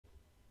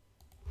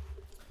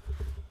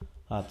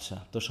আচ্ছা,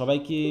 তো সবাই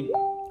কি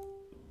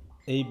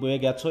এই বইয়ে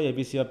গেছো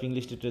এবিসি অফ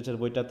ইংলিশ লিটারেচার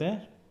বইটাতে?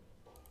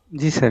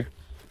 জি স্যার।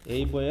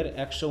 এই বইয়ের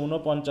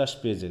 149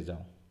 পেজে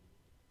যাও।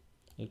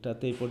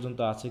 এটাতে এই পর্যন্ত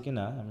আছে কি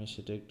না আমি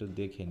সেটা একটু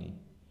দেখে নিই,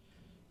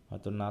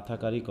 হয়তো না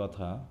থাকারই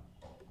কথা।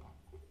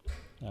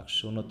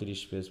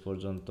 129 পেজ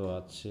পর্যন্ত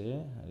আছে,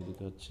 আর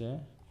এদিকে হচ্ছে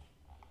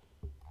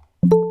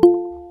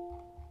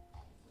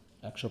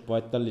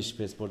 145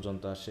 পেজ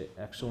পর্যন্ত আসে,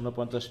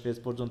 149 পেজ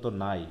পর্যন্ত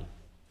নাই।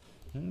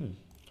 হুম,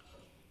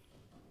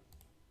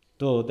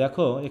 তো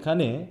দেখো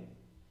এখানে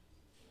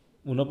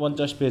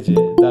 49 পেজে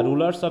the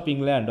rulers of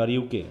England R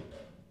UK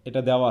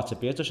এটা দেওয়া আছে,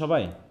 পেয়েছো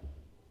সবাই?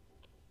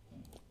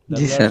 The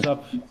G sir. Rulers of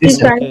G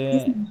sir. UK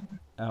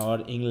R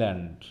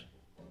England,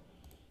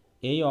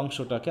 এই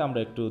অংশটাকে আমরা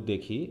একটু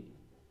দেখি।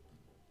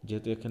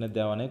 যেহেতু এখানে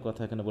দেওয়া নেই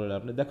কথা, এখানে বলে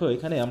আপনি দেখো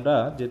এখানে আমরা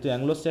যেহেতু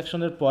অ্যাংলো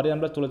সেকশনের পরে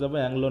আমরা চলে যাব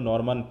অ্যাংলো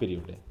নরমান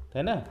পিরিয়ডে,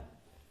 তাই না?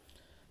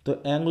 তো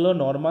অ্যাংলো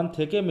নরমান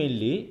থেকে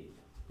মেইনলি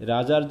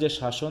রাজার যে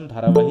শাসন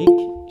ধারাবাহিক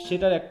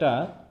সেটার একটা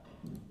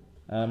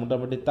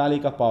মোটামুটি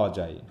তালিকা পাওয়া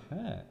যায়।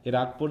 হ্যাঁ, এর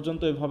আগ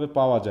পর্যন্ত এভাবে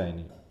পাওয়া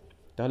যায়নি।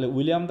 তাহলে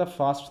উইলিয়াম দ্য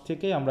ফার্স্ট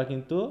থেকে আমরা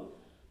কিন্তু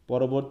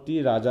পরবর্তী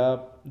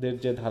রাজাদের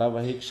যে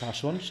ধারাবাহিক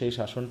শাসন সেই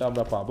শাসনটা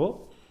আমরা পাবো।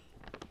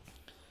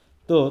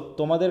 তো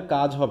তোমাদের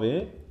কাজ হবে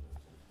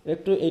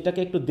একটু এইটাকে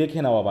একটু দেখে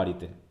নেওয়া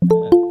বাড়িতে।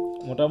 হ্যাঁ,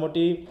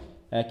 মোটামুটি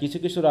কিছু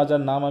কিছু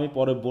রাজার নাম আমি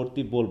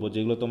পরবর্তী বলবো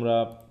যেগুলো তোমরা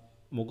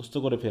মুখস্থ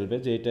করে ফেলবে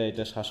যে এটা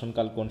এটা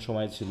শাসনকাল কোন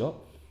সময় ছিল।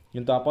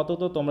 কিন্তু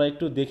আপাতত তোমরা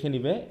একটু দেখে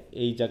নিবে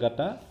এই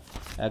জায়গাটা।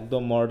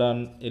 একদম modern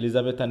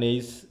Elizabethan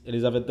age,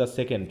 Elizabeth the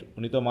second,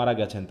 উনি তো মারা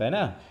গেছেন তাই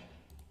না?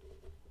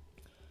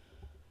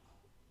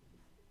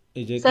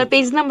 এই যে স্যার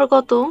পেজ নাম্বার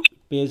কত?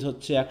 পেজ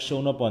হচ্ছে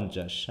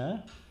 149। হ্যাঁ,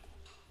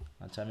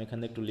 আচ্ছা আমি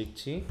এখানে একটু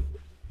লিখছি।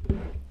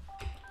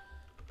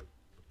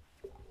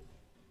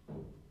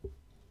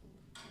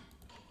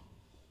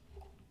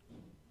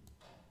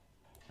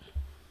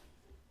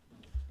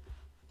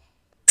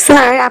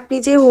 স্যার আপনি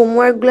যে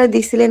হোমওয়ার্ক গুলা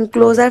দিছিলেন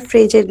ক্লোজ আর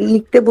ফ্রেজে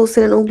লিখতে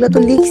বলছিলেন ওগুলা তো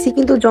লিখছি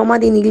কিন্তু জমা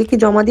দিইনি, এগুলো কি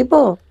জমা দিব?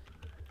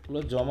 ওগুলো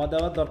জমা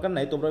দেওয়ার দরকার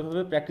নাই, তোমরা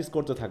ওইভাবে প্র্যাকটিস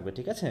করতে থাকবে,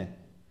 ঠিক আছে?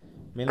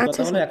 মেন কথা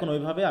আচ্ছা হলো স্যার। এখন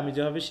ওইভাবে আমি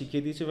যেভাবে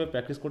শিখিয়ে দিয়েছি ওইভাবে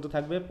প্র্যাকটিস করতে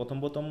থাকবে। প্রথম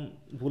প্রথম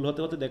ভুল হতে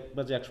হতে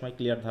দেখবা যে একসময়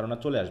ক্লিয়ার ধারণা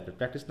চলে আসবে।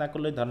 প্র্যাকটিস না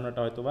করলে ওই ধারণাটা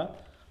হয়তো বা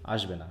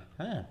আসবে না।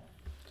 হ্যাঁ,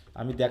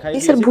 আমি দেখাই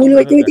এই স্যার দিয়েছি, ভুল তোমরা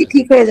হইতে ওইভাবে হইতে প্র্যাকটিস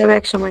ঠিক করবে। হয়ে যাবে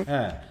এক সময়।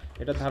 হ্যাঁ,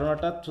 এটা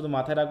ধারণাটা শুধু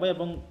মাথায় রাখবে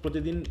এবং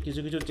প্রতিদিন কিছু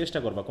কিছু চেষ্টা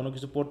করবা কোনো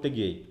কিছু পড়তে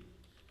গিয়েই।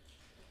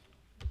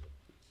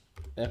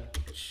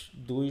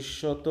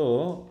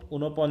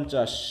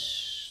 249,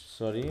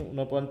 সরি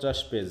 49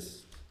 পেজ,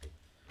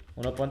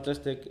 49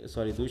 থেকে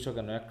সরি 200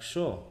 কেন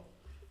 100,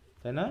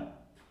 তাই না?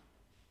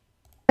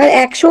 স্যার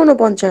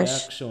 149।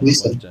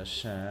 149,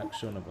 হ্যাঁ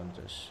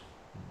 149।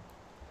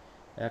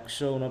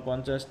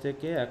 149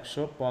 থেকে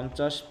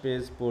 150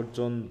 পেজ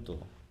পর্যন্ত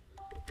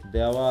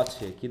দেওয়া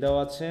আছে, কি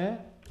দেওয়া আছে?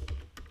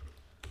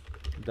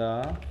 The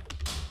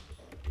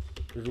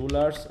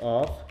rulers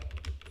of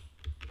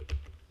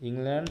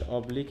England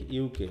oblique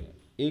UK,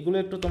 এইগুলো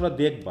একটু তোমরা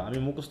দেখবা। আমি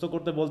মুখস্থ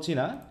করতে বলছি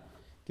না,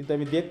 কিন্তু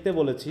আমি দেখতে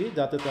বলেছি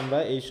যাতে তোমরা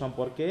এই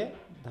সম্পর্কে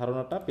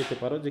ধারণাটা পেতে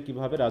পারো যে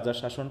কীভাবে রাজার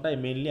শাসনটা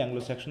মেইনলি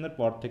অ্যাংলো স্যাক্সনের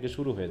পর থেকে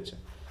শুরু হয়েছে।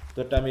 তো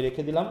এটা আমি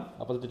রেখে দিলাম,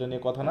 আপাতত এটা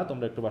নিয়ে কথা না,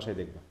 তোমরা একটু বাসায়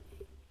দেখবে।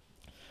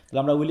 তাহলে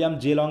আমরা উইলিয়াম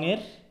জে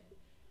লংয়ের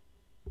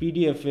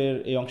পিডিএফের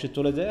এই অংশে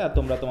চলে যাই আর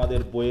তোমরা তোমাদের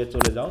বইয়ে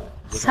চলে যাও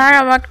যেখান স্যার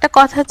থেকে। আমার একটা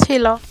কথা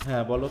ছিল।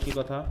 হ্যাঁ বলো, কি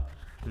কথা?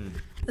 হুম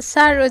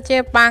স্যার ওই যে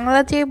বাংলা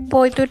যে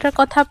বই দুটার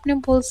কথা আপনি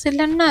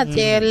বলছিলেন না হুম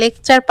যে হুম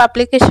লেকচার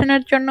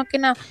পাবলিকেশনের জন্য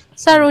কিনা,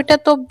 স্যার ওইটা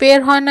তো বের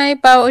হয় নাই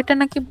বা ওইটা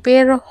নাকি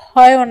বের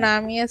হয়ও না।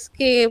 আমি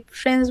আজকে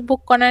ফ্রেন্ডস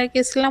বুক কর্নারে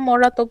গেছিলাম,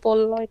 ওরা তো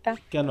বললো এটা।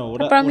 কেন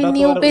ওরা তারপর আমি ওটা তো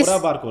নিউ আর পেজ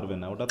ওরা বার করবে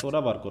না, ওটা তো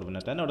ওরা বার করবে না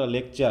তাই না? ওটা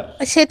লেকচার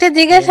সেটা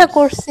জিজ্ঞাসা ফ্রেন্ডস।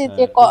 করছি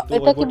যে হ্যাঁ, কিন্তু ওই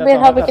এটা কি বইটা তো বের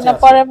আমার হবে কাছে কিনা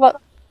আছে, পরে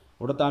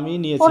ওটা তো আমি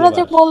নিয়েছি ওরা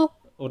যে এবার। বল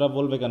ওরা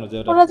বলবে কেন যে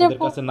ওটা ওরা যে ওদের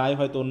কাছে নাই,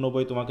 হয়তো অন্য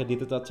বই তোমাকে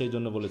দিতে চাচ্ছে এই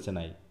জন্য বলেছে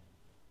নাই।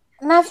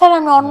 না স্যার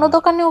আমি অন্য হ্যাঁ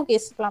দোকানেও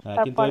গেছিলাম হ্যাঁ,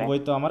 কিন্তু ওই তারপরে। বই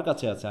তো আমার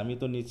কাছে আছে, আমি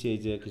তো নিচ্ছি এই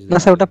যে না কিছুদিন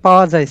স্যার, আগে। ওটা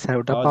পাওয়া যায় স্যার,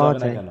 ওটা পাওয়া পাওয়া যাবে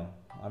না যায়। কেন?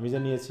 আমি যে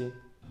নিয়েছি,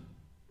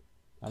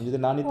 আমি যদি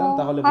না ও নিতাম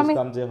তাহলে আমি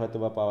বুঝতাম যে হয়তো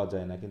বা পাওয়া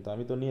যায় না, কিন্তু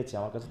আমি তো নিয়েছি,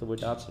 আমার কাছে তো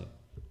বইটা আছে।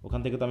 ওখান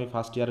থেকে তো আমি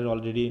ফার্স্ট ইয়ারের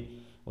অলরেডি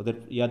ওদের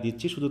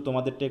দিচ্ছি, শুধু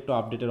তোমাদেরটা একটু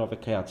আপডেটের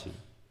অপেক্ষায় আছি।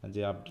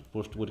 যে আপডেট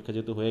পোস্ট পরীক্ষা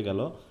যেহেতু হয়ে গেল,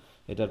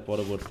 এটার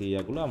পরবর্তী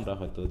ইয়াগুলো আমরা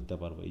হয়তো দিতে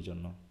পারবো এই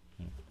জন্য।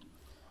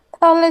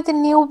 তাহলে যে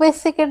নিউ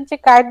বেসিকের যে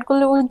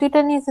গাইডগুলো ওই দুইটা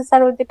নিয়েছি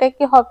স্যার, ওই দুইটা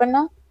কি হবে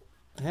না?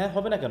 হ্যাঁ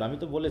হবে না কেন? আমি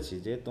তো বলেছি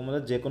যে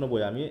তোমাদের যে কোনো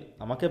বই আমি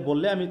আমাকে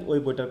বললে আমি ওই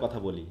বইটার কথা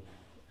বলি।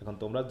 এখন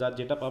তোমরা যা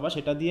যেটা পাবা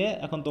সেটা দিয়ে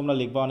এখন তোমরা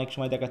লিখবা। অনেক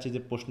সময় দেখাচ্ছি যে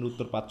প্রশ্নের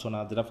উত্তর পাচ্ছ না,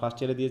 যেটা ফার্স্ট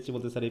ইয়ারে দিয়েছি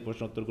বলতে স্যার এই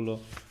প্রশ্ন উত্তরগুলো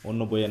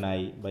অন্য বইয়ে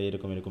নাই বা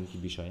এরকম এরকম কি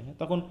বিষয়। হ্যাঁ,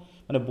 তখন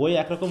মানে বই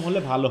একরকম হলে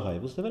ভালো হয়,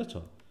 বুঝতে পেরেছো?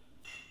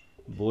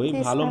 বই জি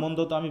ভালো স্যার। মন্দ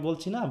তো আমি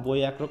বলছি না, বই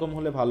একরকম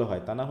হলে ভালো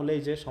হয়, তা না হলে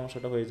এই যে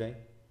সমস্যাটা হয়ে যায়,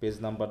 পেজ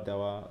নাম্বার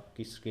দেওয়া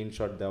কি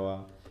স্ক্রিনশট দেওয়া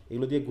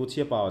এগুলো দিয়ে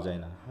গুছিয়ে পাওয়া যায়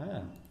না।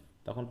 হ্যাঁ,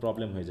 তখন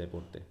প্রবলেম হয়ে যায়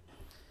পড়তে।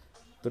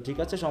 তো ঠিক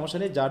আছে, সমস্যা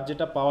নেই, যার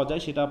যেটা পাওয়া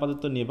যায় সেটা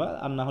আপাতত নেবা,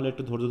 আর না হলে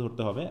একটু ধৈর্য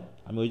ধরতে হবে।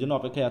 আমি ওই জন্য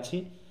অপেক্ষায় আছি,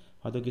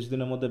 হয়তো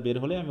কিছুদিনের মধ্যে বের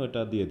হলে আমি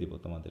ওটা দিয়ে দিব,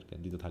 তোমাদেরকে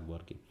দিতে থাকবো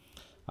আর কি।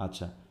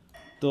 আচ্ছা,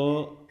 তো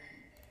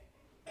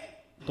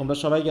তোমরা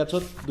সবাই গেছো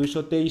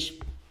 223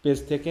 পেজ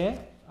থেকে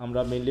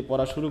আমরা মেইনলি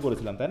পড়া শুরু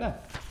করেছিলাম, তাই না?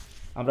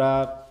 আমরা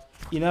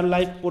ইনার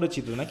লাইফ পড়েছি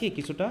তো নাকি,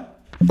 কিছুটা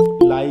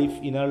লাইফ,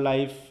 ইনার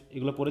লাইফ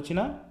এগুলো পড়েছি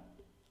না?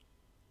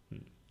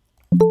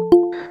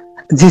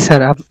 জি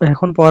স্যার,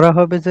 এখন পড়া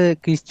হবে যে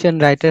ক্রিশ্চিয়ান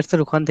রাইটার্স এর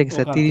ওখান থেকে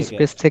স্যার, ওখান 30 থেকে,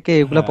 পেজ থেকে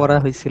এগুলা হ্যাঁ পড়া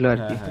হ্যাঁ হয়েছিল আর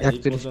হ্যাঁ কি, হ্যাঁ, এই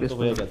 41 পর্যন্ত পেজ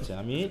হয়ে পর্যন্ত। গেছে।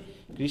 আমি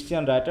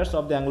Christian writers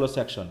of the Anglo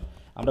Saxon,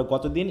 আমরা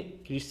গতদিন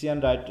ক্রিশ্চিয়ান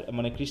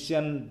মানে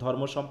ক্রিশ্চিয়ান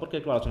ধর্ম সম্পর্কে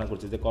একটু আলোচনা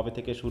করছি যে কবে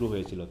থেকে শুরু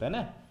হয়েছিল, তাই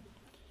না?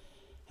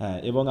 হ্যাঁ,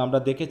 এবং আমরা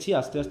দেখেছি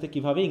আস্তে আস্তে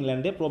কিভাবে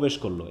ইংল্যান্ডে প্রবেশ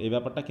করলো, এই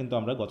ব্যাপারটা কিন্তু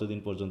আমরা গতদিন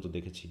পর্যন্ত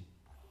দেখেছি।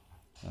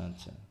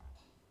 আচ্ছা,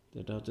 তো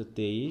এটা হচ্ছে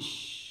 23।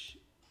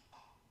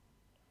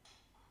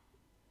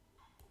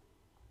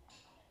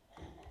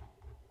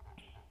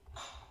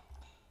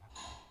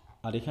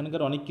 আর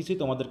এখানকার অনেক কিছুই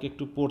তোমাদেরকে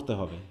একটু পড়তে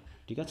হবে,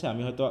 ঠিক আছে?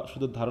 আমি হয়তো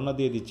শুধু ধারণা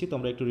দিয়ে দিচ্ছি,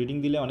 তোমরা একটু রিডিং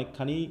দিলে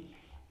অনেকখানি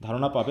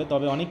ধারণা পাবে,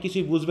 তবে অনেক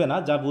কিছুই বুঝবে না,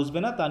 যা বুঝবে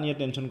না তা নিয়ে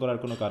টেনশন করার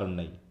কোনো কারণ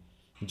নেই।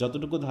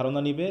 যতটুকু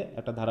ধারণা নিবে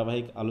একটা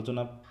ধারাবাহিক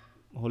আলোচনা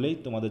হলেই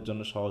তোমাদের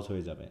জন্য সহজ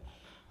হয়ে যাবে।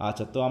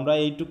 আচ্ছা, তো আমরা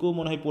এইটুকু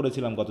মনে হয়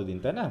পড়েছিলাম গতদিন,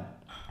 তাই না?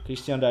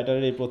 ক্রিশ্চিয়ান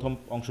রাইটারের এই প্রথম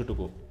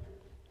অংশটুকু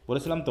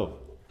পড়েছিলাম তো,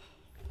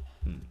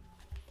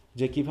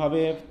 যে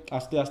কিভাবে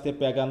আস্তে আস্তে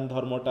প্যাগান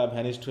ধর্মটা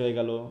ভ্যানিস্ট হয়ে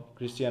গেল,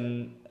 ক্রিশ্চিয়ান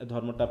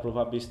ধর্মটা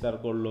প্রভাব বিস্তার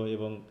করলো,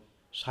 এবং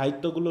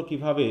সাহিত্যগুলো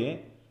কিভাবে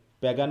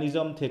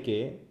প্যাগানিজম থেকে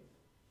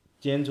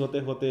চেঞ্জ হতে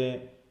হতে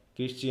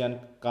ক্রিশ্চিয়ান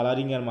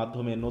কালারিংয়ের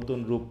মাধ্যমে নতুন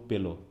রূপ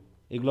পেল,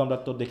 এগুলো আমরা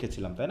তো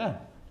দেখেছিলাম, তাই না?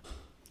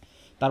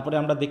 তারপরে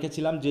আমরা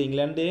দেখেছিলাম যে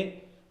ইংল্যান্ডে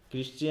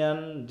ক্রিশ্চিয়ান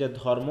যে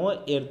ধর্ম,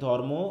 এর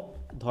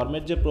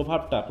ধর্মের যে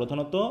প্রভাবটা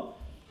প্রধানত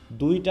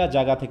দুইটা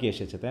জায়গা থেকে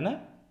এসেছে, তাই না?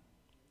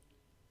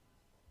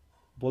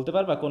 বলতে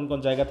পারবা কোন কোন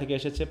জায়গা থেকে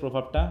এসেছে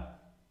প্রভাবটা,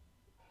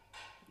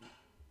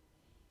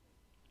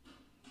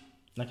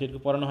 নাকি একটু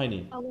পড়ানো হয়নি?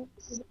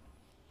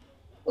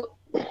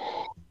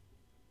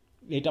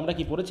 এইটা আমরা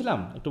কি পড়েছিলাম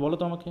একটু বলো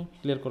তো, আমাকে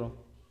ক্লিয়ার করো।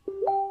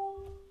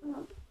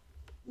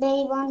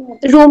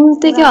 রোম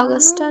থেকে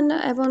অগাস্টান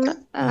এবং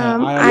হ্যাঁ,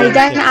 আয়ারল্যান্ড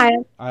আইডা থেকে,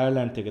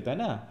 আয়ারল্যান্ড থেকে, তাই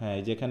না? হ্যাঁ,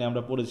 যেখানে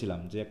আমরা পড়েছিলাম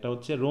যে একটা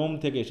হচ্ছে রোম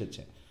থেকে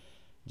এসেছে,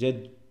 যে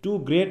two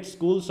great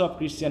schools of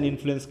Christian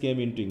influence came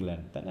into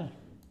England, তাই না?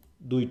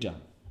 দুইটা,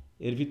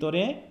 এর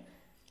ভিতরে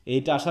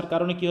এইটা আসার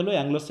কারণে কি হলো,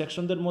 অ্যাংলো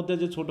স্যাক্সনদের মধ্যে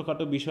যে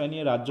ছোটোখাটো বিষয়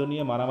নিয়ে রাজ্য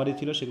নিয়ে মারামারি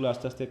ছিল সেগুলো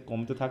আস্তে আস্তে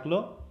কমতে থাকলো।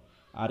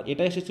 আর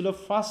এটা এসেছিল,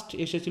 ফার্স্ট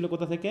এসেছিল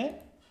কোথা থেকে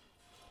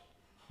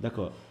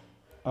দেখো,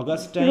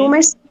 অগাস্টাইন,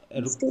 রোমের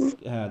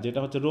হ্যাঁ, যেটা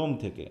হচ্ছে রোম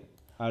থেকে।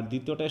 আর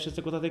দ্বিতীয়টা এসেছে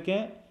কোথা থেকে,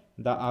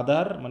 দ্য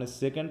আদার, মানে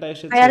সেকেন্ডটা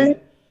এসেছে আয়ারল্যান্ড।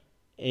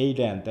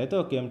 এইল্যান্ড, তাই তো,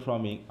 কেম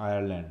ফ্রম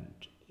আয়ারল্যান্ড।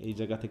 এই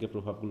জায়গা থেকে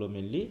প্রভাবগুলো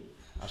মেনলি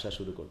আসা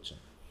শুরু করছে।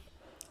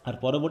 আর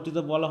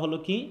পরবর্তীতে বলা হলো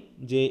কি,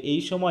 যে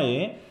এই সময়ে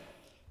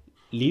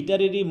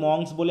লিটারেরি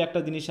মংস বলে একটা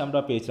জিনিস আমরা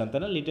পেয়েছিলাম,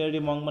 তাই না?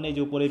 লিটারেরি মং মানে এই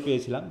যে উপরেই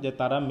পেয়েছিলাম, যে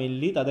তারা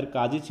মেনলি তাদের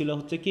কাজই ছিল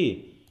হচ্ছে কি,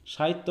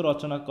 সাহিত্য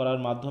রচনা করার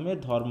মাধ্যমে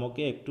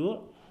ধর্মকে একটু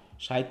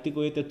সাহিত্যিক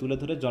ওয়েতে তুলে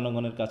ধরে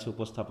জনগণের কাছে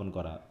উপস্থাপন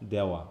করা,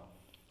 দেওয়া,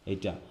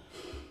 এইটা।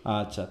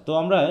 আচ্ছা, তো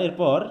আমরা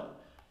এরপর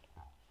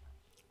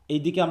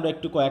এইদিকে আমরা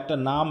একটু কয়েকটা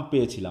নাম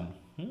পেয়েছিলাম,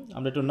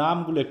 আমরা একটু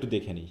নামগুলো একটু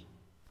দেখে নিই।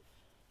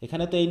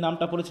 এখানে তো এই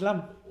নামটা পড়েছিলাম,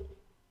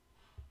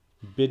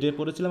 বেডে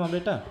পড়েছিলাম আমরা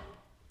এটা,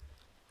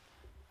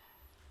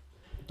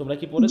 তোমরা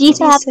কি জি পড়েছো?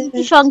 স্যার, আপনি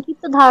একটু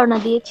সংক্ষিপ্ত ধারণা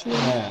দিয়েছিলেন।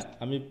 হ্যাঁ,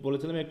 আমি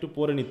বলেছিলাম একটু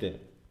পড়ে নিতে,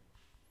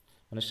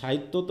 মানে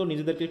সাহিত্য তো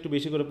নিজেদেরকে একটু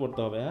বেশি করে পড়তে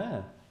হবে,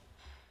 হ্যাঁ।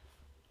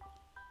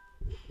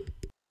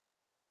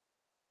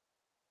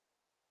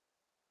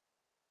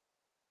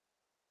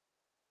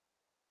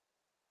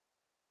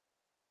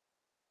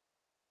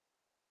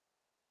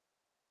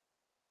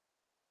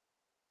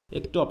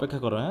 একটু অপেক্ষা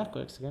করো, হ্যাঁ,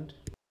 কয়েক সেকেন্ড।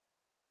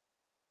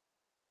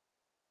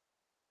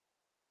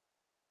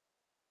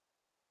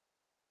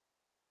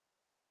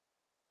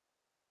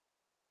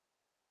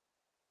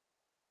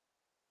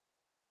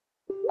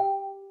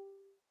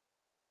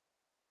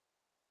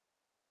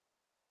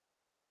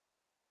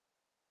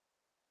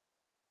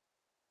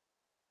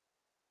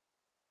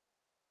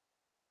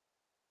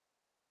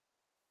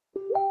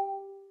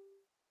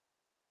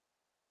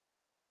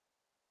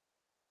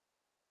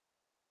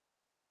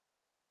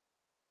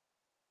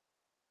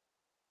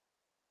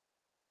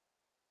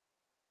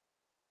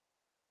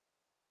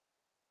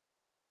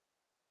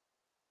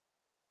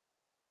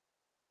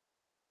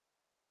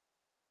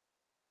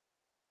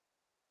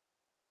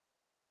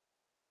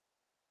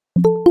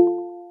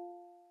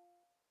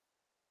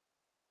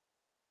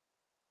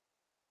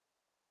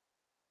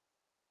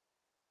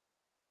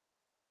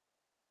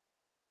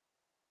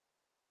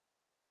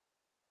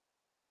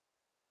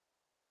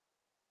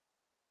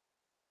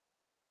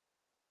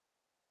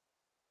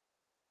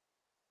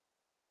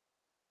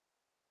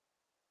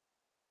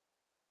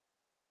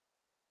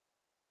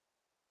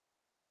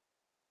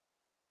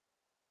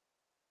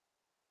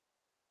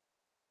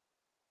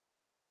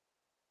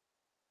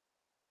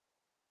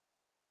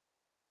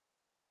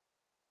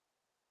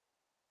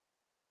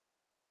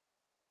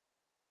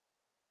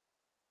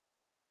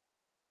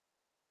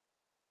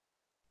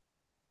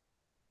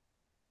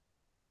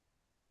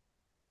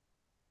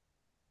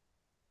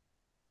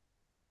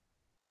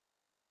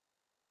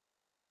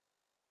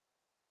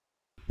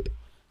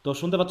 তো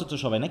শুনতে পাচ্ছ তো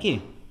সবাই নাকি?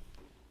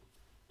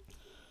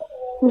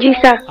 জি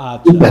স্যার।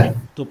 আচ্ছা,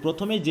 তো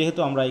প্রথমেই যেহেতু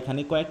আমরা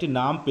এখানে কয়েকটি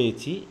নাম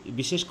পেয়েছি,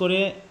 বিশেষ করে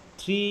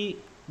থ্রি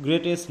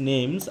গ্রেটেস্ট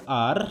নেমস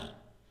আর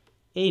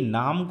এই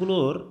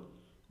নামগুলোর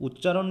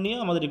উচ্চারণ নিয়ে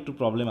আমাদের একটু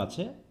প্রবলেম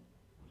আছে।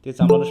 ঠিক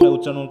আছে, আমরা অনেক সময়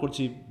উচ্চারণ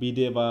করছি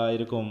বিদে বা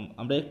এরকম,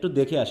 আমরা একটু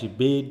দেখে আসি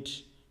বেড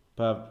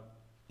বা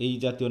এই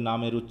জাতীয়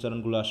নামের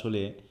উচ্চারণগুলো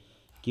আসলে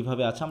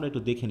কিভাবে আছে আমরা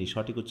একটু দেখে নিই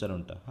সঠিক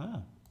উচ্চারণটা। হ্যাঁ,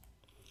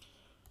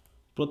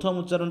 প্রথম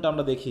উচ্চারণটা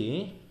আমরা দেখি।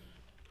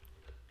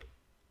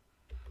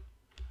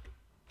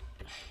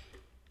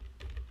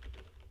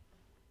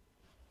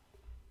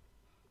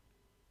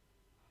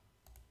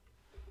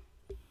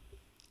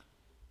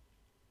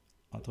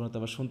 তোমরা তো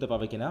আবার শুনতে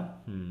পাবে কিনা,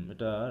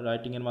 এটা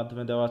রাইটিংয়ের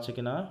মাধ্যমে দেওয়া আছে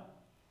কিনা।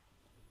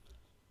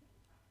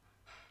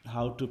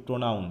 হাউ টু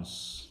প্রোনাউন্স,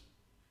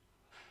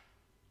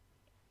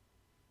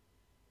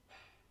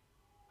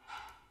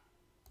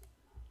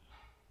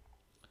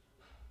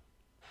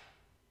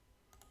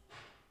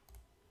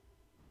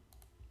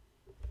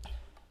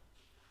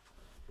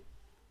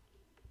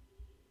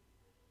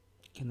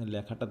 এখানে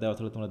লেখাটা দেওয়া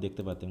থাকলে তোমরা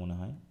দেখতে পাতে মনে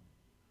হয়।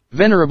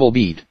 Venerable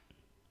Bede.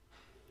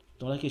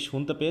 তোমরা কি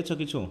শুনতে পেয়েছো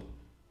কিছু?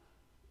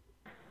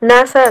 না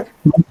স্যার।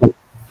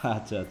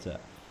 আচ্ছা আচ্ছা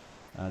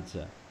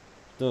আচ্ছা,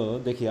 তো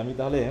দেখি আমি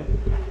তাহলে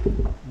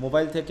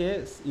মোবাইল থেকে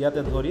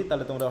ইয়াতে ধরি,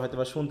 তাহলে তোমরা হয়তো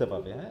বা শুনতে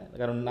পাবে। হ্যাঁ,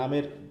 কারণ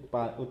নামের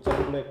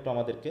উচ্চারণগুলো একটু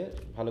আমাদেরকে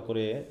ভালো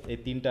করে, এই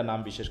তিনটা নাম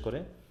বিশেষ করে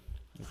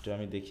একটু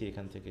আমি দেখি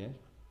এখান থেকে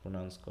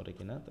প্রোনাউন্স করে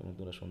কিনা, তখন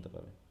তোমরা শুনতে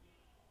পাবে।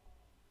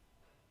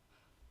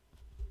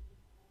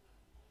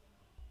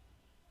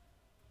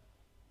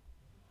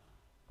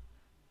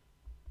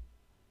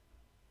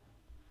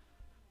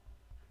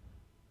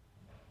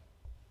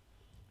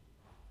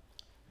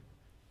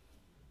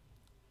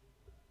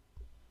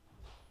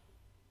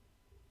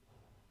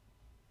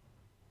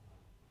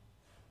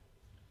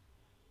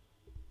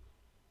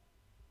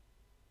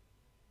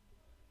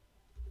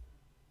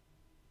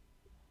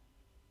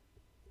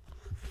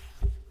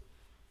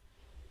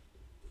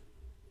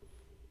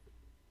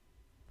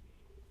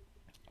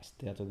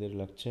 আসতে এত দেরি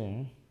লাগছে।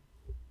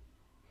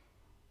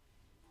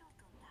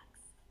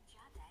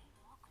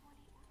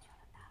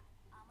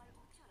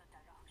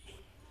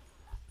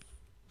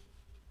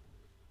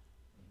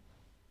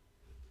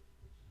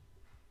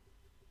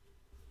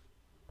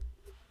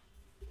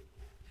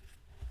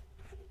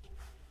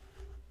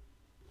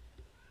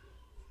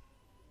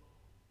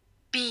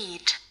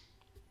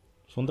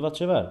 শুনতে পাচ্ছ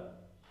এবার?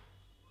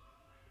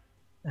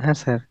 হ্যাঁ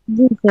স্যার।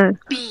 জি স্যার।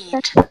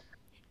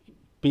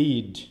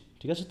 পিড,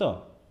 ঠিক আছে তো?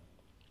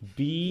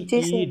 জি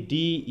স্যার।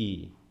 BEDE,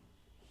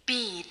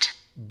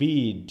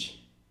 বিড।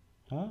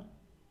 হ্যাঁ,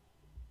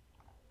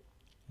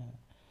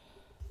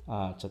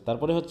 আচ্ছা,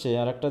 তারপরে হচ্ছে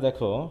আর একটা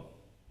দেখো,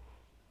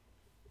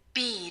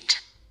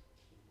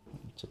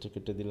 আচ্ছা এটা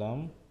কেটে দিলাম,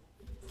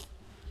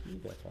 কি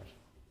ব্যাপার।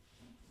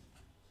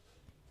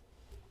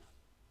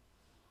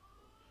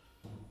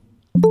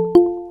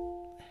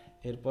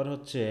 এরপর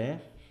হচ্ছে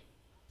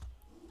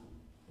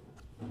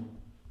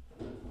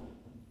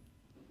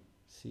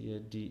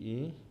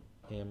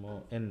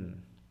CADEMON,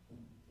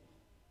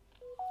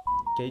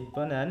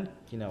 কেইটবান অ্যান্ড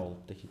কিনাও,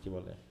 দেখি কি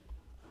বলে।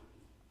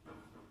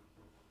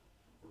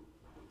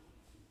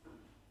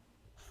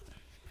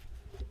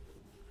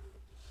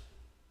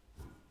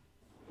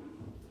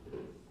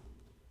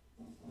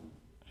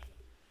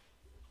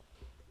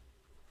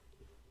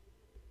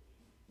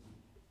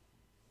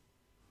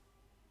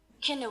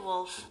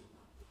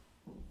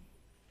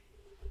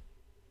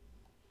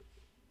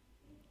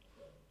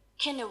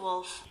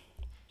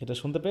 এটা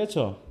শুনতে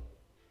পেয়েছো?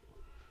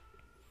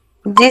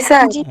 জি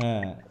স্যার।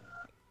 হ্যাঁ,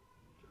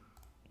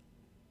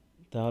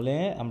 তাহলে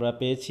আমরা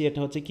পেয়েছি এটা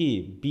হচ্ছে কি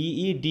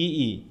BEDE,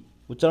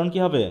 উচ্চারণ কি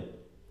হবে?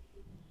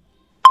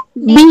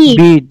 বিট।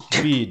 বিড।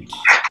 বিড।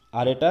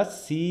 আর এটা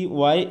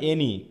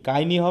CYNE,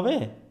 কাইনি হবে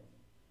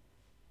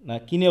না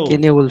কিনেও?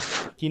 কেনিউলফ।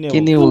 কিনেও,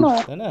 কেনিউলফ।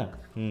 তাই না?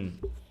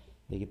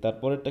 দেখি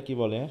তারপরেরটা কি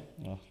বলে।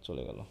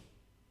 চলে গেল।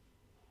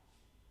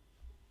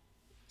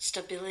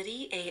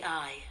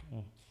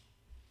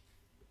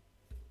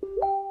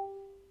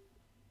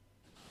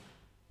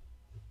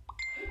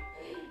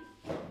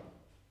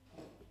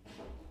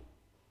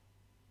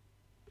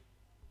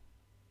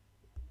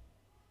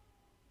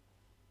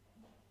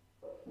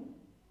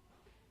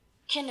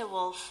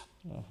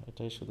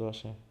 এটাই শুধু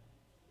আসে,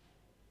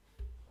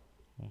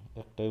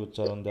 একটাই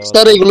উচ্চারণ দেওয়া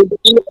স্যার আছে। এগুলো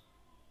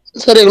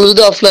স্যার এগুলো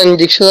যদি অফলাইন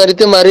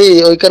ডিকশনারিতে মারি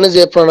ওইখানে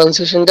যে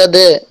প্রনাউন্সিয়েশনটা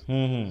দেয়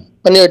হুম,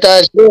 মানে ওটা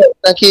আসবে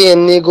নাকি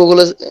এমনি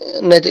গুগলে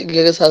নেটে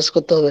গিয়ে সার্চ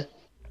করতে হবে?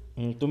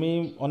 তুমি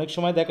অনেক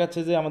সময় দেখাচ্ছে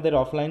যে আমাদের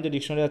অফলাইন যে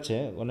ডিকশনারি আছে,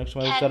 অনেক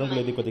সময় উচ্চারণগুলো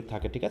এদিক ওদিক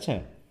থাকে, ঠিক আছে?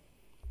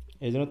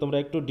 এই জন্য তোমরা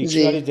একটু জি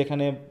ডিকশনারি,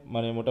 যেখানে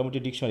মানে মোটামুটি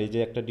ডিকশনারি, যে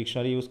একটা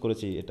ডিকশনারি ইউজ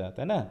করেছি এটা,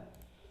 তাই না?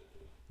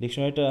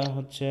 ডিকশনারিটা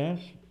হচ্ছে,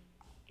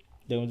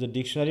 দেখুন যে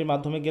ডিকশনারির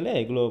মাধ্যমে গেলে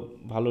এগুলো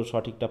ভালো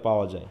সঠিকটা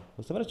পাওয়া যায়,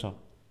 বুঝতে পেরেছ?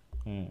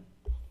 হুম,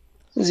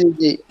 জি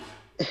জি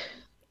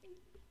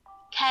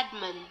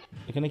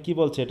এখানে কি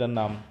বলছে এটার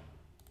নাম?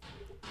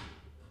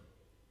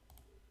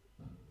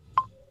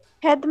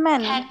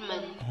 হেডম্যান।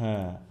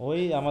 হ্যাঁ, ওই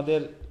আমাদের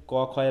ক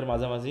খ এর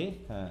মাঝামাঝি।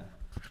 হ্যাঁ,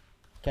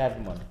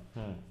 ক্যাডমন।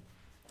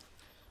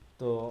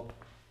 তো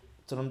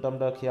উচ্চারণটা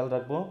আমরা খেয়াল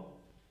রাখবো।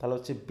 তাহলে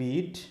হচ্ছে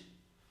বিড,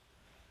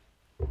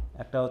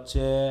 একটা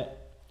হচ্ছে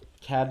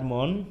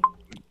খ্যাডমন,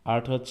 আর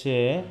হচ্ছে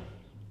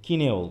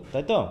কিনেউল,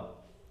 তাই তো?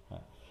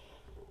 হ্যাঁ,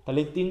 তাহলে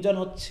এই তিনজন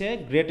হচ্ছে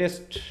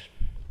গ্রেটেস্ট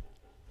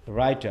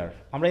রাইটার।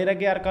 আমরা এর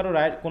আগে আর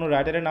কোনো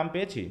রাইটারের নাম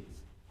পেয়েছি?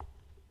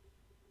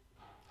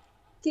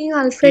 King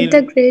Alfred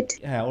the great.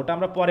 হ্যাঁ, ওটা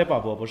আমরা পরে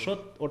পাবো অবশ্য,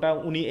 ওটা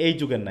উনি এই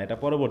যুগের না, এটা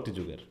পরবর্তী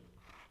যুগের।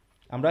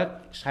 আমরা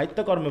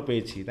সাহিত্যকর্মে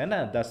পেয়েছি, তাই না?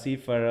 দ্য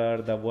সিফারার,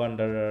 দ্য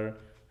ওয়ান্ডারার,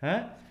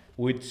 হ্যাঁ,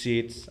 উইথ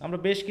শিটস, আমরা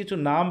বেশ কিছু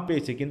নাম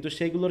পেয়েছি, কিন্তু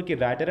সেইগুলোর কি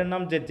রাইটারের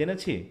নাম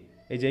জেনেছি?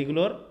 এই যে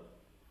এইগুলোর,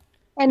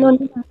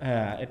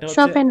 হ্যাঁ, এটা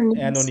হচ্ছে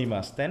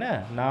অ্যানোনিমাস, তাই না?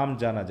 নাম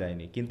জানা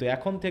যায়নি। কিন্তু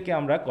এখন থেকে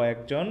আমরা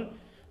কয়েকজন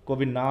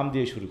কবির নাম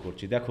দিয়ে শুরু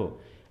করছি। দেখো,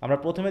 আমরা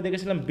প্রথমে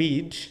দেখেছিলাম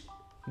বিড,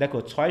 দেখো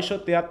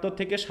 673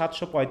 থেকে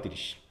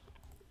 735।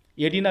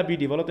 এডি না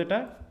বিডি বলো তো এটা?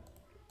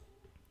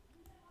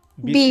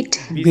 বিড।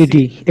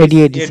 বিডি, এডি,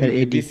 এডি স্যার,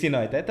 এডি। বিসি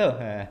নয়, তাই তো?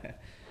 হ্যাঁ,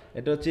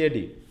 এটা হচ্ছে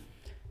এডি।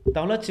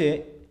 তাহলে হচ্ছে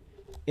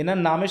এনার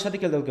নামের সাথে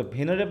খেলতে হবে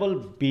venerable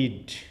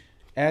bid,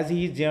 as he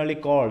is generally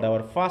called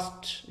our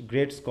first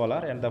great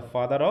scholar and the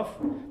father of,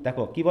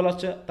 দেখো কি বলা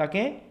হচ্ছে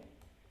তাকে,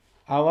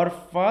 our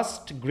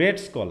first great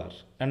scholar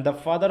and the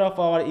father of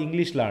our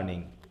English learning.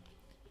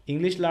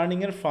 English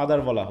লার্নিংয়ের father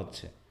বলা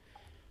হচ্ছে।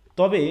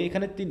 তবে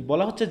এখানে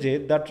বলা হচ্ছে যে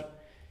দ্যাট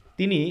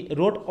তিনি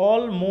road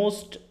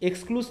almost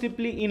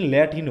exclusively in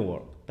Latin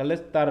word. তাহলে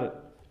তার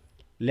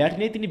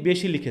ল্যাটিনে তিনি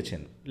বেশি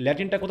লিখেছেন।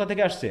 ল্যাটিনটা কোথা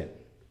থেকে আসছে?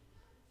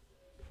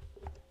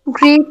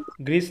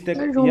 গ্রিস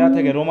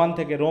থেকে,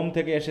 রোম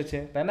থেকে এসেছে,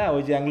 তাই না?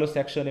 ওই যে অ্যাংলো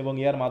স্যাক্সন এবং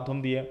ইয়ার মাধ্যম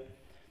দিয়ে।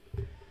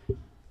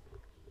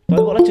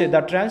 তবে বলেছে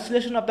the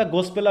translation of the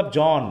gospel of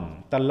John,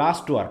 তার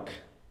লাস্ট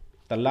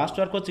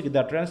ওয়ার্ক হচ্ছে কি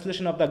the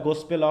translation of the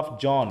gospel of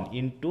John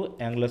into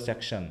Anglo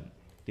Saxon.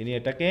 তিনি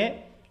এটাকে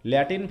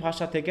ল্যাটিন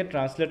ভাষা থেকে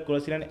ট্রান্সলেট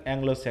করেছিলেন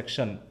অ্যাংলো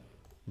স্যাক্সন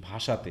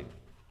ভাষাতে।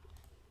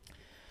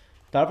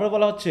 তারপর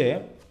বলা হচ্ছে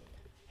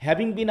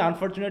হ্যাভিং বিন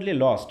আনফর্চুনেটলি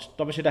লস্ট,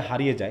 তবে সেটা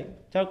হারিয়ে যায়।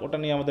 যাই হোক, ওটা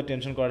নিয়ে আমাদের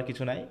টেনশন করার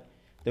কিছু নাই,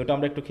 তো ওটা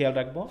আমরা একটু খেয়াল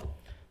রাখবো।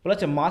 বলা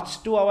হচ্ছে much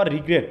to our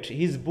regret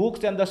his books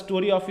and the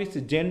story of his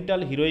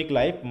gentle heroic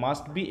life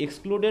must be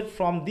excluded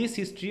from this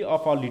history of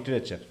our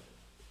literature.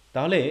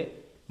 তাহলে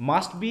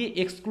মাস্ট বি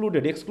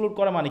এক্সক্লুডেড, এক্সক্লুড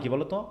করা মানে কি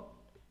বলো তো?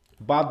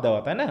 বাদ দেওয়া,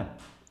 তাই না?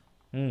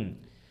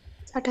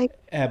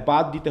 হ্যাঁ,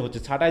 বাদ দিতে হচ্ছে,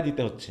 ছাঁটাই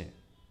দিতে হচ্ছে।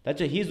 তাই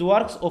হচ্ছে his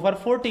works over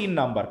 40 in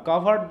number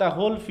covered the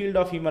whole field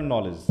of human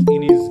knowledge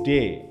in his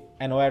day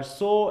and were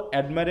so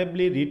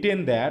admirably written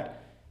that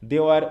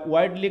they were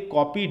widely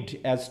copied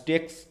as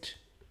text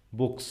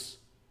books.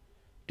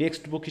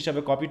 Text book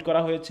হিসাবে কপিড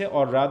করা হয়েছে,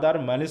 or rather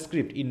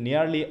manuscript in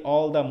nearly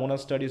all the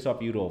monasteries of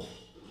Europe.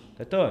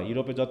 তাই তো?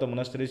 ইউরোপে যত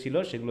মোনাস্টারি ছিল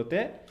সেগুলোতে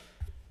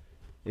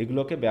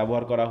এগুলোকে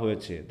ব্যবহার করা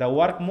হয়েছে। The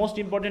work most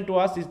important to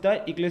us is the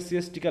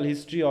ইক্লেসিয়াস্টিক্যাল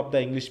history of the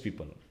English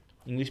people.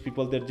 English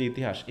পিপলদের যে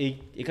ইতিহাস,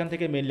 এখান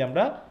থেকে মেনলি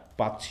আমরা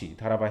পাচ্ছি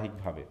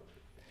ধারাবাহিকভাবে।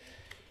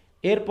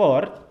 এরপর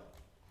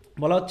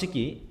বলা হচ্ছে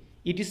কি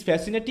it is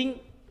fascinating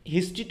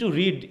history to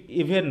read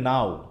even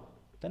নাও,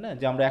 তাই না?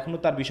 যে আমরা এখনও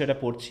তার বিষয়টা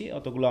পড়ছি,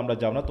 অতগুলো আমরা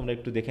যাব না, তোমরা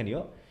একটু দেখে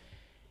নিও।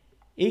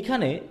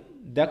 এইখানে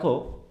দেখো,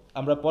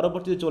 আমরা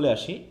পরবর্তীতে চলে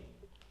আসি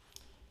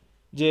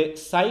যে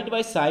side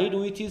by side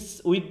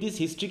with this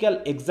historical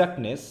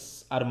এক্সাক্টনেস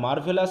R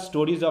marvellous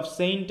stories of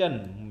Saint and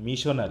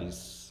missionaries.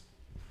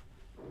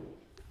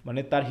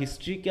 মানে তার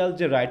হিস্ট্রিক্যাল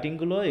যে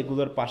রাইটিংগুলো,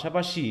 এগুলোর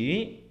পাশাপাশি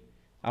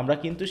আমরা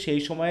কিন্তু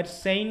সেই সময়ের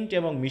সেন্ট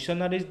এবং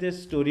মিশনারিজদের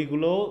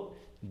স্টোরিগুলো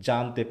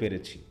জানতে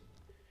পেরেছি।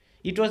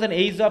 ইট was an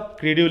age of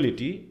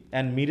credibility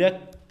and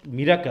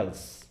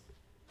miracles.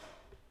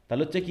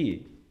 তাহলে হচ্ছে কি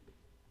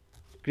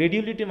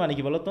ক্রেডিবিলিটি মানে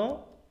কি বলতো?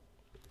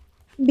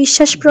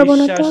 বিশ্বাস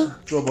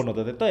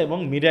প্রবণতা, তো, এবং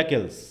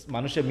মিরাকেলস,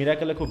 মানুষের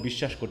মিরাকেলে খুব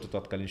বিশ্বাস করতো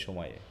তৎকালীন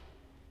সময়ে।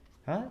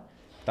 হ্যাঁ,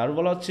 তারপর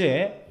বলা হচ্ছে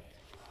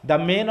the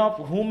man of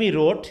hmm he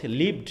রোট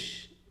lived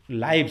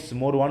lives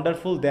more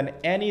wonderful than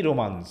any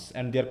romance,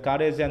 and their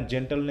courage and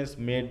gentleness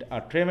made a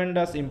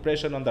tremendous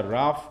impression on the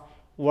rough,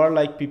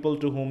 warlike people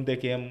to whom they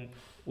came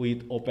with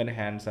open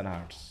hands and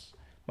hearts.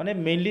 মানে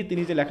mainly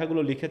তিনি যে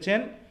লেখাগুলো লিখেছেন,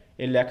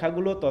 এই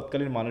লেখাগুলো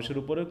তৎকালীন মানুষের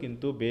উপরেও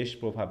কিন্তু বেশ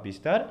প্রভাব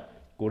বিস্তার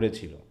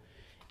করেছিল।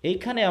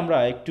 এইখানে আমরা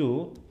একটু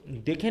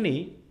দেখে নিই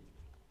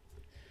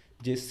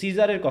যে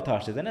সিজারের কথা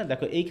আসছে, তাই না?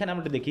 দেখো এইখানে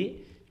আমরা দেখি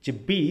যে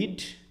বিড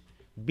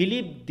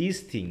বিলিভ দিস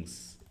থিংস।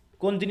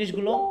 কোন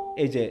জিনিসগুলো?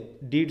 এই যে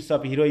deeds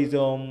of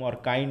heroism or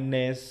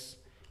kindness,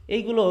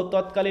 এইগুলো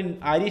তৎকালীন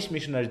আইরিশ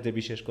মিশনারিজদের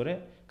বিশেষ করে,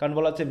 কারণ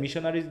বলা হচ্ছে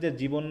মিশনারিজদের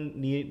জীবন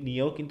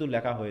নিয়েও কিন্তু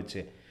লেখা হয়েছে।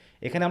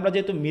 এখানে আমরা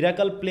যেহেতু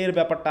মিরাকল প্লের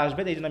ব্যাপারটা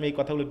আসবে, এই জন্য আমি এই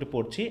কথাগুলো একটু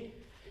পড়ছি।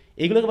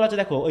 এইগুলোকে বলা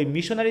হচ্ছে দেখো ওই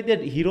মিশনারিদের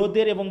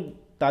হিরোদের এবং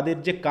তাদের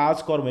যে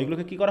কাজকর্ম,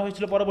 এগুলোকে কী করা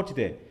হয়েছিল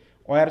পরবর্তীতে?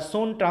 War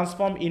soon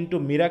transform into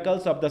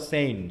miracles of the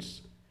saints.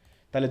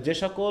 তাহলে যে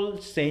সকল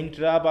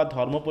সেইন্টরা বা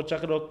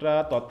ধর্মপ্রচারকরা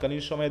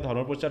তৎকালীন সময়ে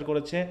ধর্মপ্রচার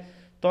করেছে,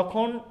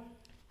 তখন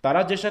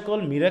তারা যে সকল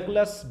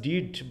মিরাকুলাস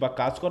ডিড বা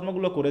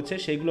কাজকর্মগুলো করেছে,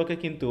 সেইগুলোকে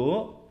কিন্তু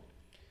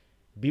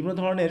বিভিন্ন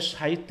ধরনের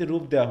সাহিত্যের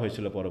রূপ দেওয়া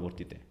হয়েছিল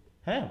পরবর্তীতে।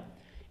 হ্যাঁ,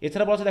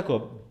 এছাড়া বলা হচ্ছে দেখো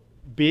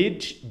বিড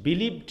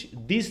বিলিভড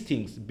দিস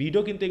থিংস,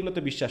 বিডও কিন্তু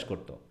এগুলোতে বিশ্বাস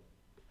করতো।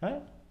 হ্যাঁ,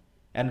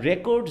 and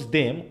records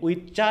them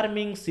with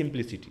charming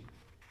simplicity,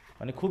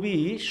 মানে খুবই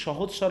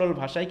সহজ সরল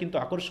ভাষায় কিন্তু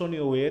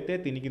আকর্ষণীয় ওয়েতে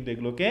তিনি কিন্তু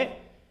এগুলোকে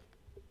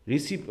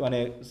মানে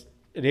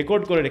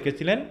রেকর্ড করে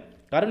রেখেছিলেন।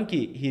 কারণ কি,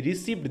 হি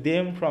received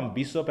them from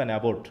bishop and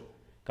Abbott,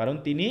 কারণ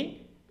তিনি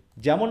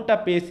যেমনটা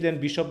পেয়েছিলেন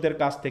বিশপদের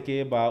কাছ থেকে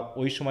বা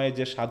ওই সময়ে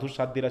যে সাধু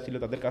সাধ্যীরা ছিল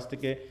তাদের কাছ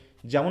থেকে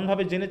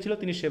যেমনভাবে জেনেছিল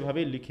তিনি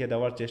সেভাবেই লিখে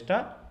দেওয়ার চেষ্টা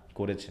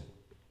করেছেন।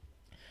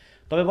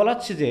 তবে বলা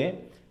হচ্ছে যে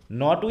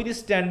not with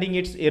standing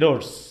it's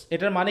errors,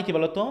 এটার মানে কি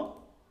বলতো?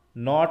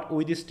 নট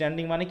উইথ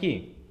স্ট্যান্ডিং মানে কি?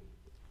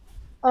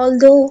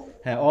 অলদো।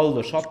 হ্যাঁ,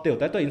 অলদো সত্ত্বেও,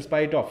 তাই তো,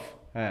 ইনস্পাইট অফ,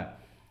 হ্যাঁ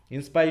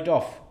ইনস্পাইট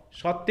অফ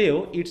সত্ত্বেও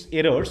it's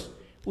errors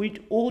with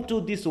O to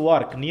this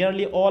work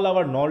nearly all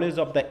our knowledge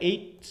of the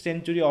 8th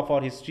century of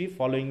our history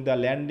following the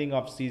landing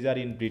of caesar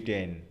in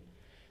Britain.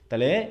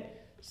 তাহলে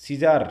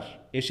caesar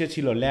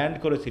এসেছিল, land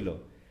করেছিল।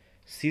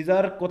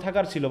 Caesar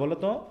কোথাকার ছিল বলো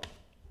তো?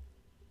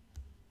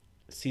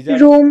 Caesar,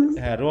 Rome.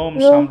 হ্যাঁ Rome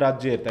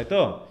সাম্রাজ্যের, তাই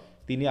তো,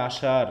 তিনি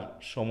আসার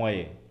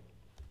সময়ে।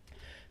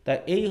 তা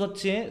এই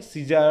হচ্ছে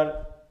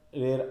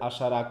সিজারের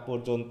আসার আগ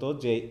পর্যন্ত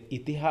যে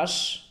ইতিহাস,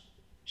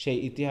 সেই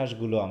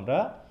ইতিহাসগুলো আমরা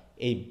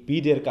এই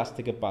বিডের কাছ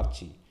থেকে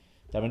পাচ্ছি।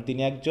 তার মানে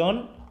তিনি একজন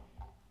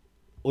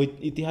ওই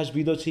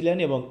ইতিহাসবিদও ছিলেন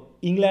এবং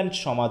ইংল্যান্ড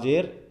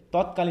সমাজের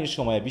তৎকালীন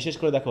সময়ে বিশেষ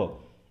করে দেখো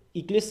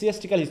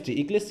ইক্লেসিয়াস্টিক্যাল হিস্ট্রি,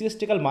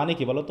 ইক্লেসিয়াস্টিক্যাল মানে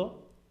কি বলো তো?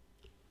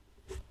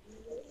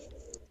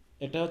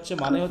 এটা হচ্ছে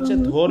মানে হচ্ছে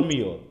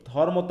ধর্মীয়,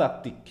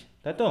 ধর্মতাত্ত্বিক,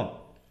 তাই তো,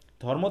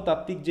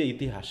 ধর্মতাত্ত্বিক যে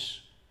ইতিহাস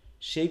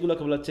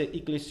সেইগুলোকে বলা হচ্ছে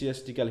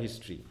ইক্লেসিয়াস্টিক্যাল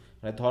হিস্ট্রি,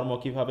 মানে ধর্ম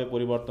কিভাবে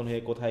পরিবর্তন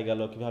হয়ে কোথায় গেল,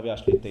 কিভাবে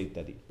আসলো ইত্যাদি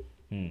ইত্যাদি।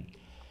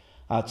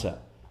 আচ্ছা,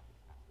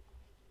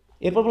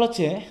 এরপর বলা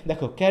হচ্ছে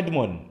দেখো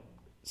ক্যাডমন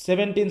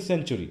 17th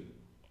century,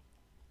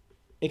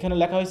 এখানে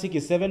লেখা হয়েছে কি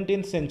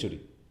 17th century।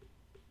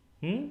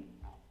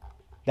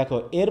 দেখো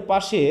এর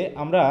পাশে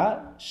আমরা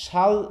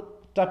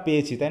সালটা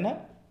পেয়েছি, তাই না?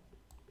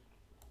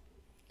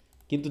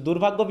 কিন্তু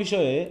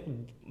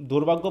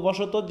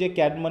দুর্ভাগ্যবশত যে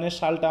ক্যাডমনের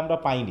সালটা আমরা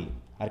পাইনি,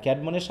 আর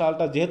ক্যাডমনের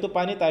সালটা যেহেতু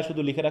পাইনি তাই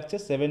শুধু লিখে রাখছে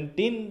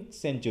 17th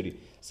century।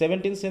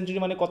 17th century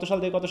মানে কত সাল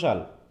থেকে কত সাল?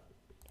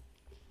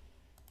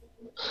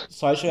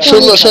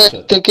 601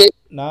 থেকে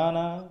না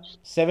না,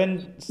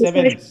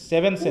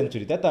 7th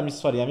century, তাই তো,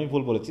 আমি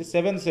ভুল বলেছি,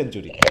 7th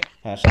century,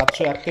 হ্যাঁ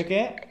 601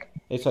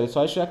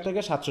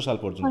 থেকে 700 সাল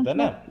পর্যন্ত, তাই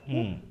না?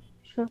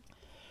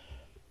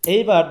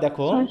 এইবার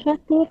দেখো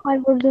কয়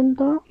পর্যন্ত?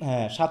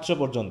 হ্যাঁ 700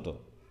 পর্যন্ত,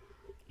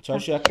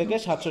 601 থেকে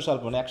 700 সাল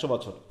পর্যন্ত, 100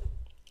 বছর।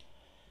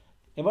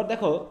 এবার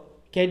দেখো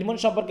ক্যাডমন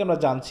সম্পর্কে আমরা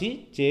জানছি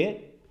যে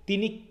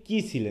তিনি কি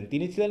ছিলেন,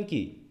 তিনি ছিলেন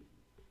কি,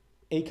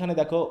 এইখানে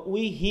দেখো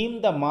we him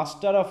the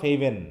master of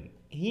haven.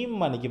 হিম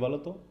মানে কি বলো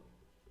তো?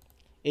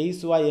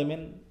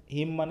 HYMN,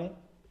 হিম মানে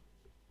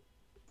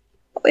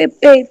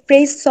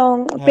প্রেজ সং,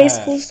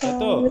 প্রেজফুল সং,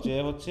 তো যে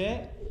হচ্ছে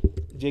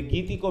যে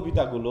গীতি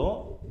কবিতাগুলো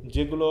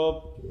যেগুলো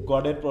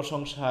গডের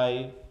প্রশংসায়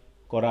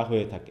করা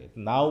হয়ে থাকে।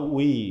 নাও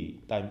উই,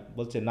 তাই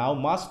বলছে নাও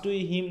must we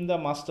him the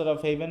master of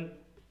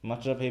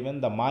haven,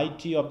 the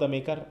mighty of the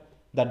maker,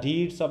 the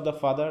deeds of the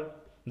father,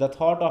 the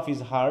thought of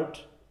his heart,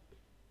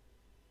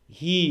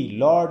 he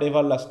Lord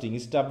everlasting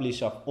establish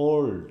of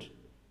old,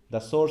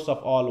 the source of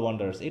all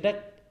wonders. এটা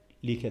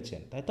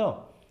লিখেছেন, তাই তো,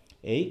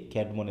 এই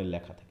ক্যাডমনের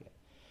লেখা থেকে।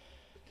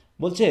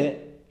 বলছে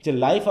যে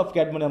life of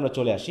ক্যাডমনে আমরা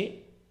চলে আসি,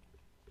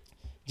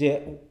 যে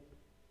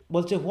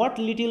বলছে what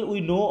little we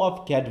know of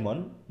ক্যাডমন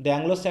the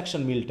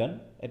Anglo-Saxon Milton.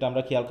 এটা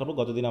আমরা খেয়াল করবো,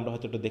 গতদিন আমরা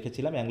হয়তো একটু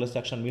দেখেছিলাম,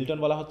 অ্যাংলো-স্যাক্সন মিল্টন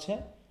বলা হচ্ছে।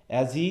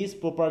 As he is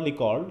properly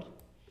called,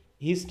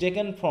 he is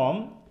taken from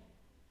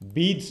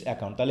beads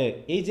account. তাহলে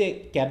এই যে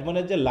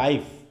ক্যাডমনের যে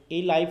লাইফ,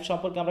 এই লাইফ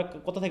সম্পর্কে আমরা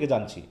কোথা থেকে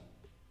জানছি?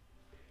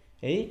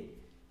 এই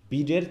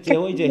বিডের যে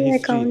ওই যে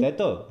হিস্ট্রি, তাই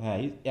তো, হ্যাঁ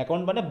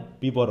অ্যাকাউন্ট মানে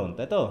বিবরণ,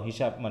 তাই তো,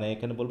 হিসাব, মানে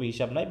এখানে বলবো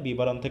হিসাব নয়,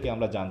 বিবরণ থেকে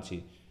আমরা জানছি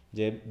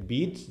যে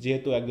বিড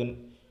যেহেতু একজন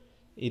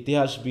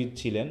ইতিহাসবিদ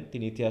ছিলেন,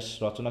 তিনি ইতিহাস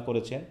রচনা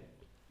করেছেন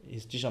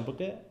হিস্ট্রি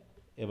সম্পর্কে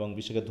এবং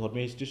বিশেষ করে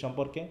ধর্মীয় হিস্ট্রি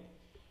সম্পর্কে,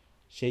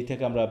 সেই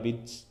থেকে আমরা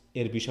বিড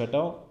এর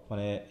বিষয়টাও,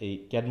 মানে এই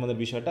ক্যাডমনের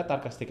বিষয়টা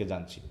তার কাছ থেকে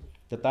জানছি।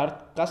 তো তার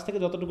কাছ থেকে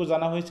যতটুকু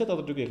জানা হয়েছে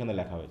ততটুকু এখানে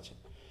লেখা হয়েছে।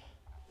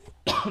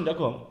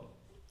 দেখো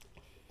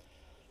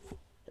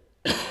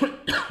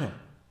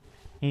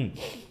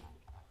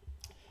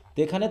তো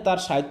এখানে তার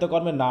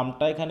সাহিত্যকর্মের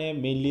নামটা এখানে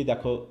মেইনলি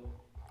দেখো,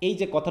 এই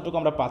যে কথাটুকু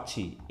আমরা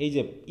পাচ্ছি এই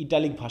যে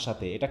ইটালিক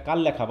ভাষাতে, এটা কার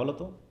লেখা বলো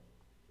তো?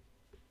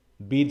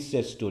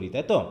 বিডসের স্টোরি,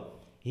 তাই তো।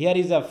 Here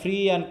is a free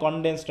and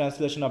condense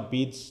translation of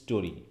beads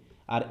story.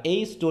 আর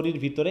এই স্টোরির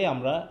ভিতরে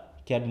আমরা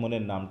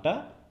ক্যাডমনের নামটা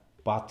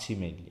পাচ্ছি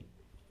মেইনলি।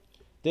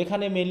 তো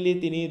এখানে মেইনলি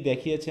তিনি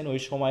দেখিয়েছেন ওই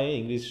সময়ে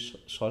ইংলিশ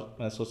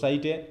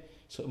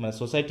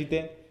সোসাইটিতে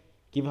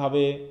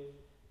কীভাবে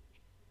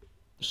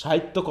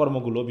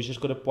সাহিত্যকর্মগুলো, বিশেষ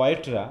করে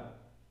পয়েটরা,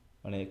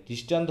 মানে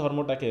খ্রিস্টান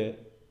ধর্মটাকে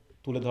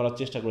তুলে ধরার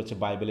চেষ্টা করেছে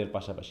বাইবেলের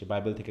পাশাপাশি,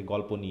 বাইবেল থেকে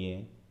গল্প নিয়ে,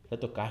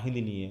 হয়তো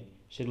কাহিনী নিয়ে,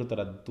 সেগুলো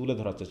তারা তুলে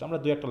ধরার চেষ্টা। আমরা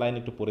দু একটা লাইন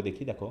একটু পড়ে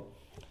দেখি। দেখো,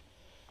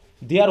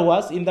 দেয়ার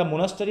was in the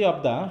মোনাস্টারি of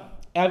the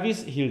অ্যাভিস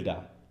Hilda.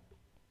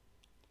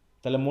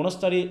 তাহলে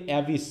মোনাস্টারি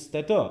অ্যাভিস,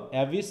 তাই তো,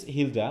 অ্যাভিস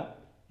হিলডা,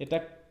 এটা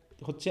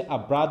হচ্ছে আ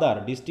brother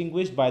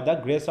distinguished by the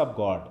grace of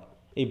god.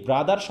 এই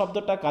ব্রাদার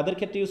শব্দটা কাদের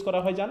ক্ষেত্রে ইউজ করা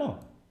হয় জানো?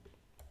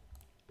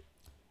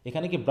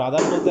 এখানে কি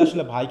ব্রাদার বলতে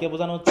আসলে ভাইকে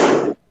বোঝানো হচ্ছে?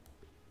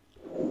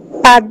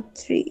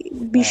 পাদ্রী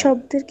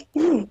বিশপদের কি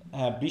নিয়ে?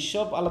 হ্যাঁ,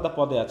 বিশপ আলাদা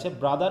পদে আছে।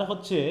 ব্রাদার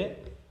হচ্ছে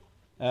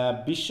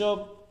বিশপ,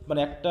 মানে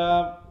একটা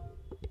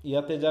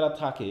ইয়াতে যারা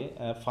থাকে,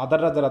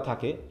 ফাদাররা যারা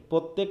থাকে,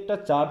 প্রত্যেকটা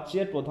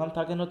চার্চের প্রধান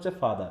থাকেন হচ্ছে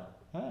ফাদার।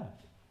 হ্যাঁ,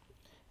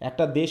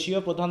 একটা দেশীয়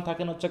প্রধান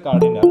থাকেন হচ্ছে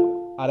কার্ডিনাল,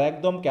 আর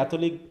একদম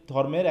ক্যাথলিক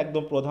ধর্মের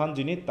একদম প্রধান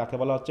যিনি, তাকে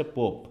বলা হচ্ছে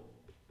পোপ।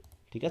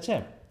 ঠিক আছে,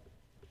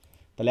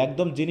 তাহলে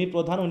একদম যিনি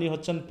প্রধান উনি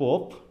হচ্ছেন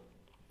পোপ।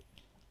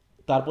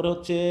 তারপরে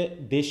হচ্ছে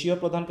দেশীয়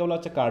প্রধানকে বলা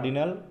হচ্ছে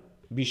কার্ডিনাল,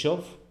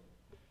 বিশপ,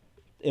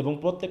 এবং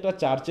প্রত্যেকটা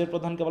চার্চের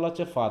প্রধানকে বলা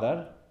হচ্ছে ফাদার।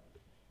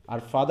 আর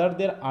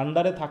ফাদারদের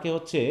আন্ডারে থাকে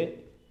হচ্ছে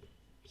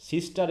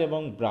সিস্টার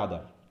এবং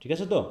ব্রাদার। ঠিক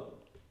আছে, তো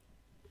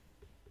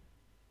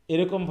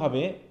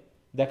এরকমভাবে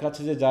দেখা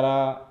যাচ্ছে যে যারা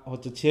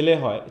হচ্ছে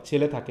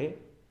ছেলে থাকে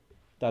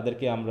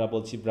তাদেরকে আমরা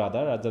বলছি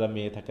ব্রাদার, আর যারা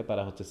মেয়ে থাকে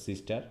তারা হচ্ছে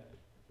সিস্টার।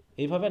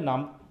 এইভাবে নাম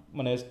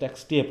মানে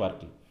স্টেপ আর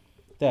কি।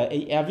 তা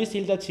এই অ্যাবিস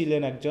হিলডা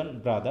ছিলেন একজন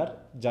ব্রাদার,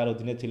 যার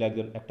অধীনে ছিল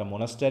একটা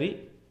মোনাস্টারি।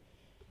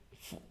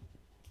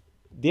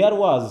 দেয়ার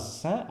ওয়াজ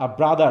আ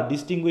brother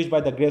distinguished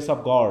by the grace of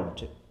god.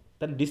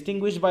 তাহলে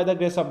distinguished by the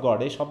grace of god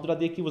এই শব্দটা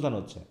দিয়ে কী বোঝানো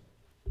হচ্ছে?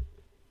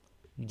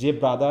 যে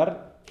ব্রাদার,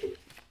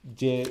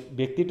 যে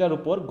ব্যক্তিটার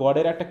উপর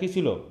গডের একটা কী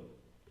ছিল,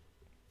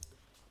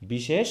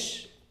 বিশেষ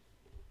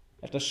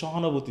একটা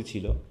সহানুভূতি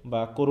ছিল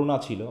বা করুণা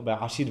ছিল বা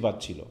আশীর্বাদ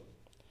ছিল।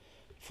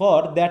 For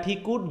that he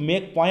could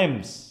make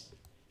poems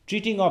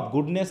treating of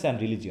goodness and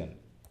religion.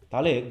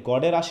 তাহলে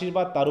গডের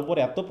আশীর্বাদ তার উপর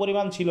এত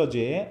পরিমাণ ছিল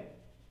যে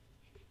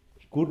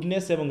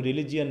গুডনেস এবং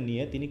রিলিজিয়ন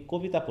নিয়ে তিনি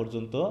কবিতা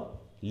পর্যন্ত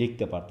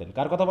লিখতে পারতেন।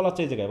 কার কথা বলা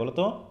হচ্ছে এই জায়গায় বলো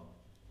তো?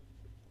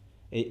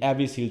 এই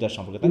অ্যাবিস হিলডার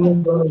সম্পর্কে, তাই না?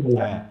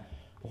 হ্যাঁ।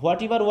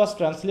 What ever was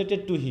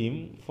translated to him,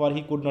 for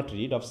he could not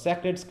read, of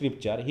sacred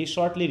scripture he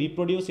shortly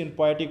reproduce in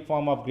poetic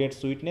form of great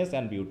sweetness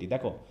and beauty.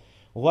 দেখো,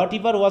 what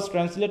ever was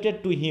translated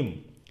to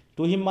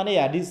him মানে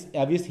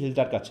Abyss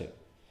হিলডার কাছে।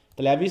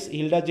 তাহলে Abyss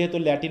হিলডার যেহেতু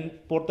Latin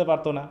পড়তে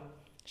পারতো না,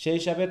 সেই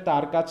হিসাবে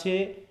তার কাছে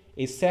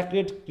এই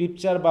স্যাক্রেড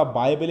স্ক্রিপচার বা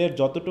বাইবেলের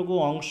যতটুকু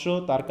অংশ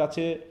তার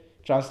কাছে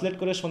ট্রান্সলেট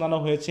করে শোনানো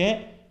হয়েছে,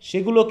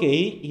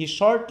 সেগুলোকেই হি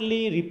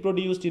shortly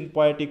রিপ্রোডিউসড in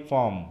poetic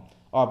form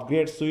of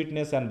great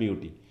sweetness and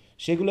beauty,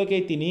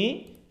 সেগুলোকেই তিনি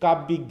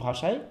কাব্যিক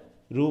ভাষায়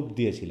রূপ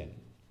দিয়েছিলেন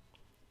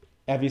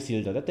অ্যাবিস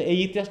হিলডার। তো এই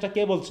ইতিহাসটা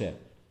কে বলছে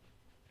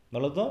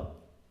বলো তো?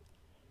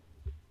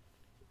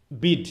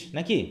 বিড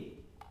নাকি?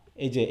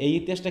 এই যে এই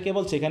ইতিহাসটা কে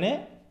বলছে এখানে?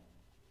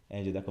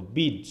 এই যে দেখো,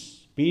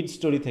 বিড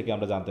স্টোরি থেকে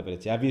আমরা জানতে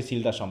পেরেছি অ্যাবিস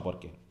হিলডার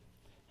সম্পর্কে।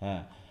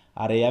 হ্যাঁ,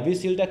 আর এই অ্যাবিস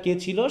হিলডার কে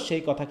ছিল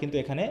সেই কথা কিন্তু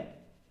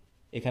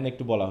এখানে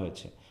একটু বলা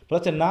হয়েছে।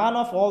 বলছে none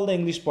of all the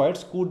English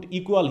poets could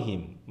equal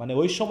হিম, মানে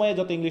ওই সময়ে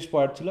যত ইংলিশ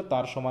পোয়েট ছিল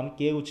তার সমান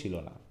কেউ ছিল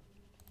না।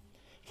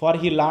 For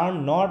he learn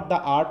not the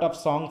art of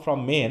song from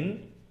main,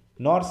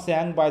 নর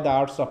স্যাং by the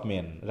arts of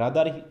main,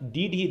 rather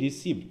did he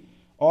receive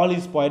all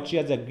his poetry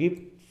as a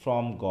gift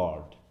from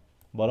god.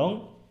 বরং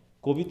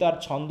কবিতার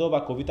ছন্দ বা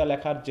কবিতা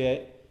লেখার যে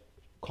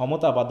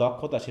ক্ষমতা বা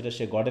দক্ষতা, সেটা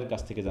সে গডের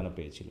কাছ থেকে যেন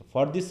পেয়েছিল।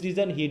 For this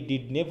reason he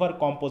did never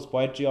compose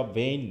poetry of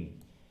vein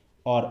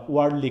or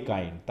worldly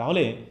kind.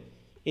 তাহলে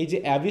এই যে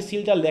অ্যাবিস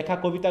হিলডার লেখা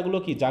কবিতাগুলো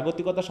কি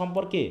জাগতিকতা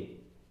সম্পর্কে?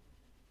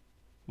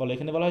 বলো,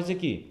 এখানে বলা হয়েছে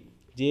কি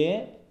যে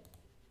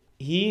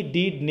হি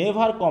ডিড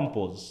নেভার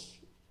কম্পোজ,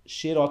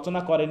 সে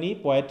রচনা করেনি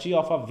পোয়েট্রি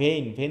অফ আ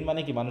ভেইন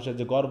মানে কি মানুষের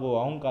যে গর্ব,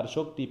 অহংকার,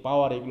 শক্তি,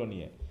 পাওয়ার, এগুলো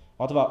নিয়ে,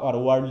 অথবা অর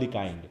ওয়ার্ল্ডলি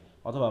কাইন্ড,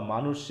 অথবা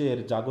মানুষের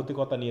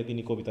জাগতিকতা নিয়ে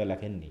তিনি কবিতা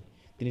লেখেননি।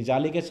 তিনি যা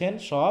লিখেছেন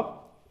সব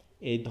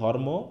এই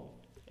ধর্ম,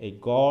 এই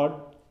গড,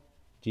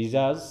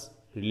 জিজাস,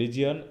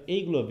 রিলিজিয়ন,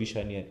 এইগুলো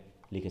বিষয় নিয়ে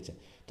লিখেছেন।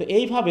 তো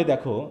এইভাবে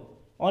দেখো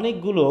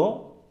অনেকগুলো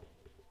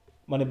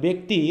মানে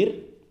ব্যক্তির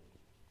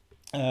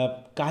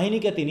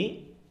কাহিনীকে তিনি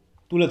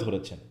তুলে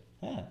ধরেছেন।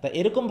 হ্যাঁ, তা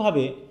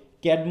এরকমভাবে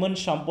ক্যাডমন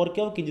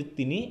সম্পর্কেও কিন্তু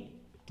তিনি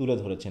তুলে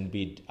ধরেছেন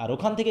বিড। আর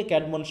ওখান থেকে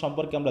ক্যাডমন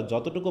সম্পর্কে আমরা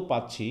যতটুকু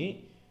পাচ্ছি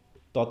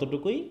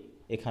ততটুকুই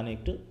এখানে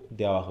একটু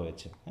দেওয়া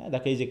হয়েছে। হ্যাঁ,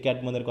 দেখো এই যে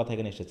ক্যাডমনের কথা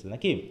এখানে এসেছে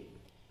নাকি?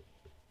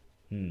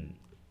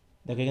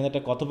 দেখো এখানে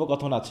একটা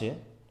কথোপকথন আছে,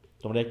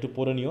 তোমরা একটু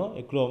পড়ে নিও,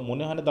 একটু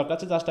মনে হয় না দরকার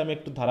আছে, জাস্ট আমি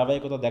একটু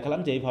ধারাবাহিকতা দেখালাম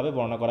যে এইভাবে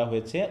বর্ণনা করা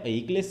হয়েছে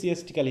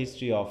ইক্লেসিয়াস্টিক্যাল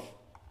হিস্ট্রি অফ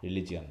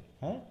রিলিজিয়ান।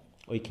 হ্যাঁ,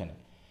 ওইখানে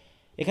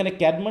এখানে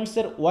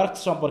ক্যাডমন্সের ওয়ার্ক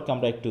সম্পর্কে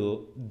আমরা একটু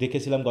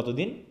দেখেছিলাম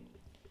গতদিন,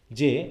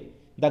 যে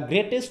the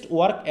greatest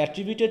work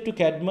attributed two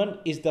ক্যাডমন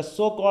is the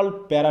so called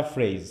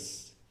paraphrase.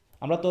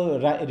 আমরা তো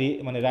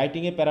মানে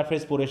রাইটিংয়ে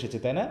প্যারাফ্রেজ পড়ে এসেছি,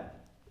 তাই না?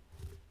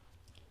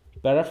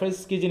 প্যারাফ্রেজ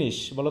কি জিনিস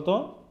বলো তো?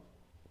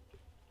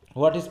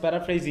 What is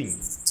paraphrasing?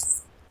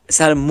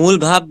 স্যার মূল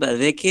ভাব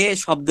রেখে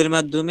শব্দের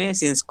মাধ্যমে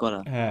চেঞ্জ করা।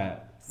 হ্যাঁ,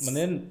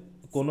 মানে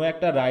কোনো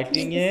একটা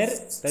রাইটিংয়ের,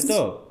 তাই তো,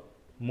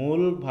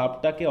 মূল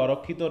ভাবটাকে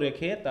অরক্ষিত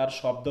রেখে তার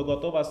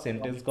শব্দগত বা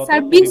সেন্টেন্সগত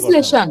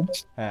বিশ্লেষণ।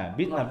 হ্যাঁ,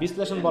 না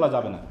বিশ্লেষণ বলা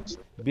যাবে না,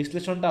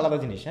 বিশ্লেষণটা আলাদা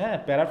জিনিস। হ্যাঁ,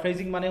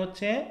 প্যারাফ্রেজিং মানে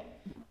হচ্ছে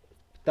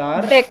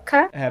তার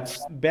ব্যাখ্যা। হ্যাঁ,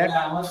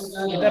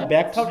 এটা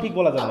ব্যাখ্যাও ঠিক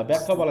বলা যাবে না,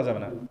 ব্যাখ্যা বলা যাবে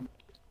না।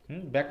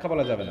 ব্যাখ্যা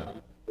বলা যাবে না,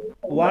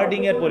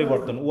 ওয়ার্ডিং এর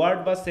পরিবর্তন, ওয়ার্ড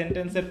বা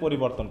সেন্টেন্সের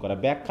পরিবর্তন করা।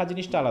 ব্যাখ্যা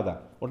জিনিসটা আলাদা,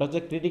 ওটা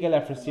হচ্ছে ক্রিটিক্যাল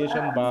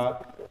অ্যাপ্রিসিয়েশন বা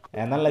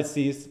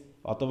অ্যানালাইসিস,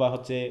 অথবা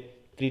হচ্ছে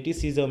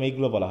ক্রিটিসিজম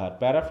এইগুলো বলা হয়।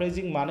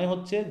 প্যারাফ্রেজিং মানে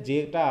হচ্ছে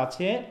যেটা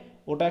আছে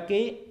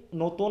ওটাকেই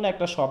নতুন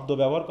একটা শব্দ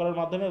ব্যবহার করার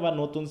মাধ্যমে বা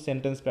নতুন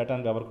সেন্টেন্স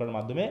প্যাটার্ন ব্যবহার করার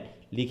মাধ্যমে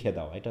লিখে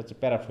দেওয়া, এটা হচ্ছে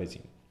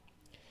প্যারাফ্রেজিং।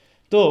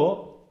 তো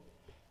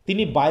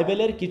তিনি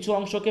বাইবেলের কিছু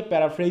অংশকে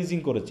প্যারাফ্রেজিং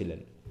করেছিলেন।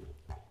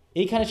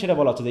 এইখানে সেটা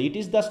বলা হচ্ছে যে it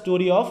is the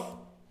story of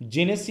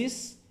Genesis,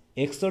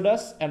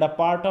 Exodus and a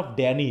part of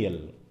Daniel.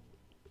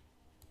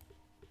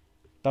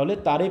 তাহলে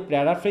তার এই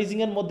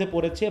প্যারাফ্রেজিংয়ের মধ্যে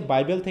পড়েছে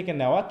বাইবেল থেকে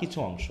নেওয়া কিছু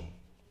অংশ।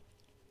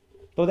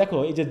 তো দেখো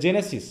এই যে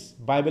জেনেসিস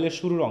বাইবেলের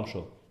শুরুর অংশ,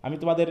 আমি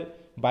তোমাদের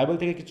বাইবেল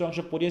থেকে কিছু অংশ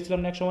পড়িয়েছিলাম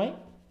না এক সময়,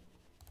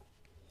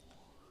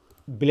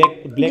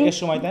 ব্ল্যাকের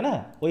সময়, তাই না?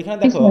 ওইখানে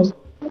দেখো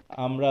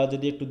আমরা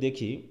যদি একটু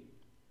দেখি,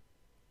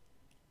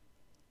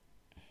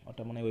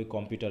 ওটা মনে হয় ওই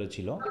কম্পিউটারে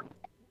ছিল।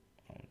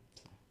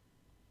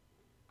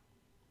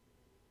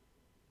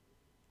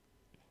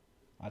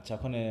 আচ্ছা,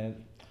 ওখানে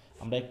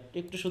আমরা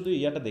একটু শুধু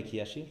ইয়াটা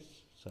দেখিয়ে আসি,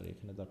 সরি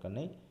এখানে দরকার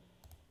নেই।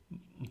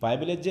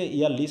 বাইবেলের যে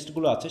ইয়ার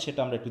লিস্টগুলো আছে সেটা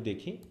আমরা একটু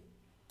দেখি।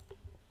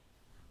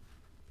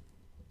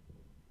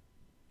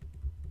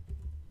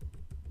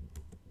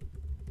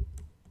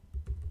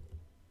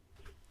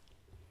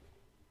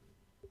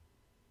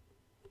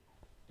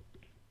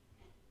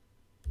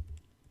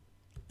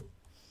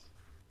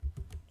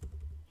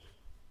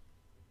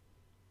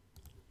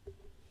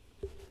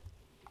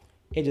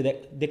 এই যে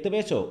দেখতে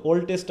পেয়েছো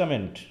ওল্ড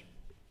টেস্টামেন্ট,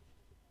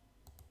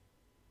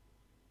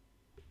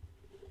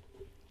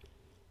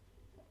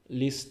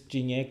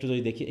 লিস্টিংয়ে একটু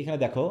যদি দেখি, এখানে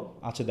দেখো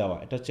আছে দেওয়া,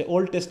 এটা হচ্ছে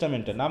ওল্ড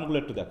টেস্টামেন্টের নামগুলো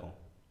একটু দেখো।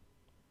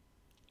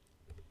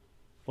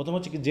 প্রথম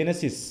হচ্ছে কি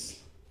জেনেসিস,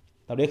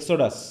 তারপরে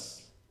এক্সোডাস,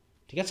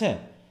 ঠিক আছে?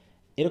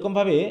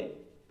 এরকমভাবে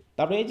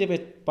তারপরে এই যে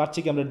পাচ্ছি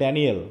কি আমরা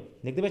ড্যানিয়েল,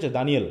 দেখতে পেয়েছো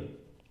দানিয়েল।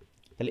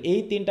 তাহলে এই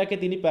তিনটাকে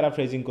তিনি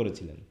প্যারাফ্রেজিং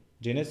করেছিলেন,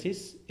 জেনেসিস,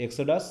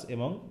 এক্সোডাস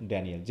এবং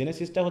ড্যানিয়েল।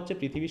 জেনেসিসটা হচ্ছে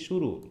পৃথিবীর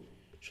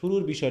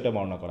শুরুর বিষয়টা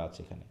বর্ণনা করা আছে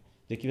এখানে,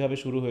 যে কীভাবে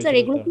শুরু হয়েছিল।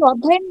 এগুলো কি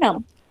অধ্যায়ের নাম?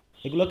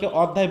 এগুলোকে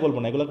অধ্যায় বলবো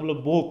না, এগুলোকে বলবো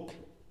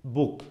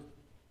বুক,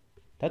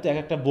 তাই তো, এক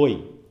একটা বই।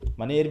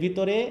 মানে এর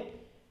ভিতরে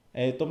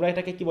তোমরা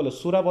এটাকে কি বলো,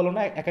 সূরা বলো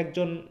না?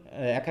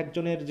 এক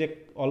একজনের যে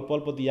অল্প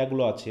অল্প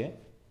দিয়াগুলো আছে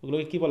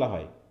ওগুলোকে কি বলা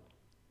হয়?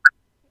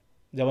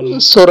 যেমন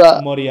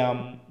মরিয়াম,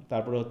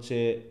 তারপরে হচ্ছে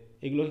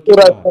এগুলোকে কি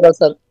বলা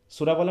হয়?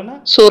 সূরা বলে না?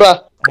 সূরা,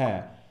 হ্যাঁ।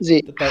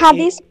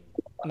 হাদিস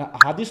না,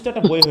 হাদিসটা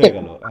একটা বই হয়ে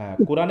গেল। হ্যাঁ,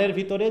 কোরআনের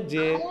ভিতরে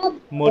যে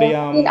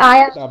মরিয়াম,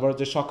 তারপর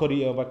হচ্ছে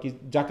শকরিয়া বা কি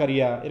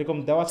জাকারিয়া, এরকম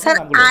দেওয়া আছে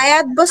নামগুলো।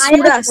 আয়াত বা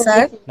সূরা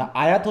স্যার? না,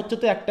 আয়াত হচ্ছে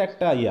তো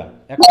একটা ইয়া,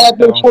 একটা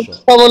অংশ,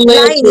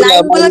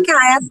 লাইনগুলোকে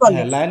আয়াত বলে।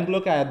 হ্যাঁ,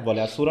 লাইনগুলোকে আয়াত বলে।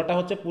 আর সূরাটা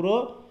হচ্ছে পুরো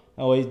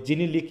ওই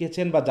যিনি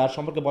লিখেছেন বা যার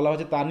সম্পর্কে বলা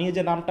হয়েছে তা নিয়ে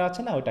যে নামটা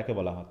আছে না, ওইটাকে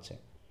বলা হচ্ছে,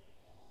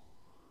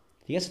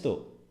 ঠিক আছে? তো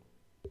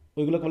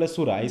ওইগুলোকে বলে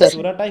সূরা। এই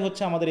সূরাটাই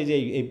হচ্ছে আমাদের এই যে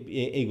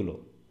এইগুলো,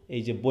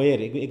 এই যে বইয়ের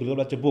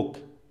এগুলো হচ্ছে বুক।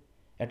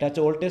 এটা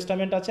হচ্ছে ওল্ড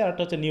টেস্টামেন্ট আছে, আর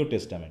একটা হচ্ছে নিউ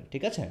টেস্টামেন্ট,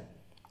 ঠিক আছে?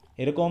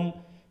 এরকম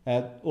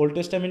ওল্ড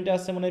টেস্টামেন্টে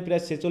আসছে মনে হয়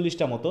প্রায়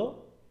 46টা মতো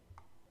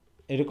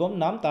এরকম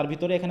নাম। তার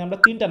ভিতরে এখানে আমরা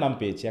 3টা নাম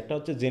পেয়েছি, একটা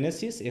হচ্ছে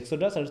জেনেসিস,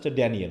 এক্সোডাস আর হচ্ছে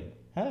ড্যানিয়েল।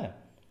 হ্যাঁ,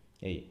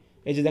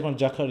 এই যে দেখুন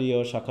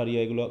জাকারিয়া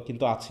এগুলো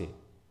কিন্তু আছে।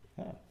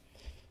 হ্যাঁ,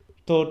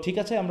 তো ঠিক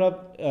আছে, আমরা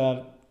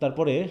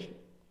তারপরে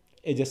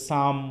এই যে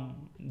সাম,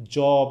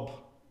 জব,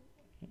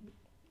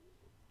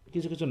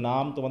 কিছু কিছু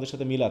নাম তোমাদের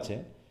সাথে মিল আছে।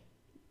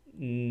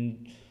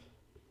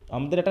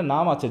 আমাদের একটা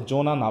নাম আছে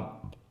জোনা নাম,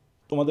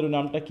 তোমাদের ওই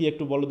নামটা কি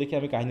একটু বলো দেখি,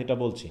 আমি কাহিনীটা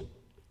বলছি।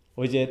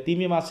 ওই যে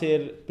তিমি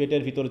মাছের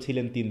পেটের ভিতরে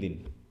ছিলেন 3 দিন।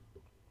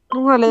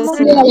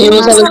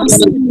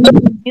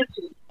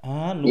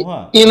 হ্যাঁ,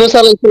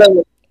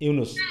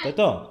 ইউনুস, তাই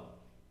তো?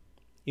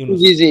 ইউনুস,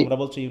 আমরা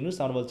বলছি ইউনুস,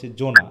 আমরা বলছি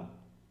জোনা।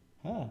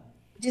 হ্যাঁ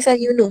জি স্যার,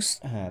 ইউনুস।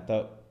 হ্যাঁ, তা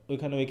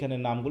ওইখানে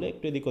নামগুলো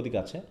একটু এদিক ওদিক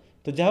আছে।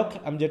 তো যাই হোক,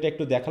 আমি যেটা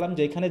একটু দেখালাম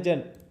যে এখানে যে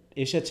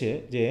এসেছে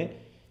যে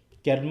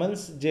ক্যাডমান্স,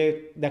 যে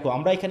দেখো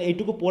আমরা এখানে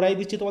এইটুকু পড়াই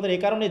দিচ্ছি তোমাদের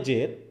এই কারণে যে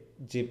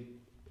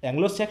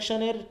অ্যাংলো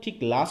স্যাক্সনের ঠিক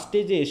লাস্টে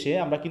যে এসে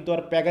আমরা কিন্তু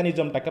আর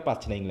প্যাগানিজমটাকে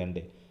পাচ্ছি না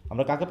ইংল্যান্ডে।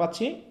 আমরা কাকে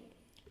পাচ্ছি?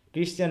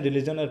 ক্রিশ্চিয়ান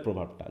রিলিজনের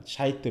প্রভাবটা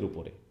সাহিত্যের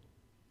উপরে।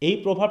 এই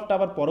প্রভাবটা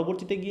আবার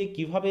পরবর্তীতে গিয়ে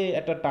কিভাবে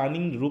একটা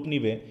টার্নিং রূপ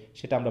নিবে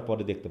সেটা আমরা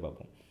পরে দেখতে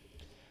পাবো।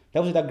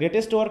 তারপর দ্য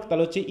গ্রেটেস্ট ওয়ার্ক,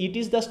 তাহলে হচ্ছে it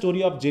is the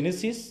story of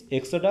Genesis,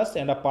 Exodus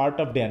and a part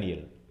of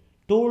Daniel,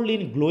 told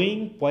in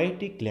glowing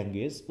poetic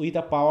language with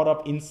a power of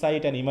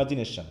insight and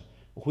imagination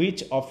which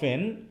often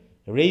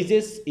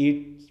raises it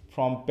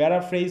from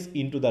paraphrase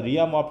into the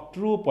realm of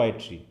true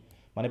poetry.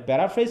 মানে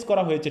paraphrase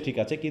করা হয়েছে ঠিক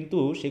আছে, কিন্তু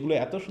সেগুলো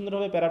এত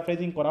সুন্দরভাবে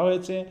paraphrasing করা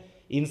হয়েছে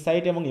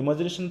ইনসাইট এবং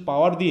ইমাজিনেশন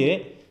পাওয়ার দিয়ে,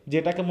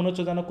 যেটাকে মনে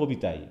হচ্ছে যেন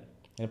কবিতাই,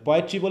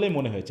 পোয়েট্রি বলেই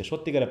মনে হয়েছে,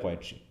 সত্যিকারের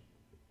পোয়েট্রি।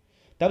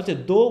 তারপর হচ্ছে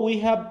though we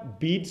have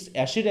beads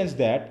অ্যাসিডেন্স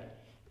that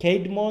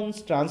Caedmons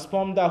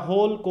transformed the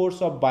whole course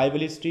of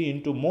Bible history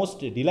into most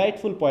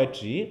delightful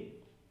poetry.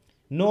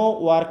 No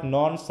work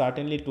known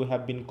certainly to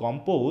have been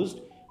composed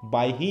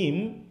by him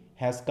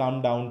has come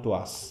down to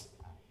us.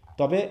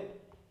 তবে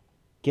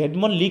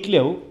কেডমন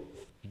লিখলেও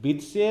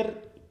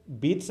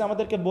bits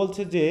আমাদেরকে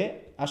বলছে যে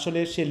আসলে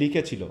সে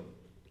লিখেছিল,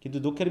 কিন্তু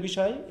দুঃখের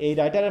বিষয় এই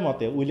রাইটারের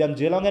মতে, উইলিয়াম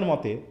জেলংয়ের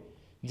মতে,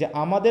 যে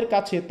আমাদের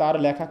কাছে তার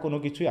লেখা কোনো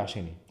কিছুই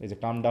আসেনি। এই যে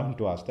কাম ডাউন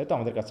টু আস, তাই তো,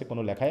 আমাদের কাছে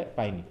কোনো লেখায়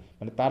পাইনি,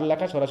 মানে তার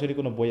লেখা সরাসরি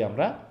কোনো বই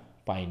আমরা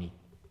পাইনি।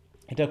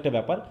 এটা একটা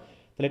ব্যাপার।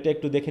 তাহলে এটা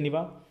একটু দেখে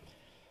নিবা।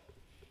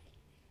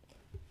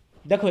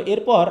 দেখো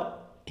এরপর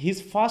হিজ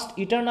ফার্স্ট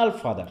ইটার্নাল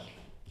ফাদার,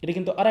 এটা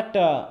কিন্তু আর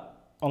একটা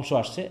অংশ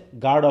আসছে,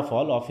 guard of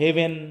all of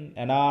heaven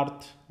and earth,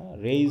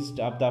 raised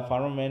up the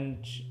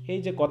ফার্মামেন্ট, এই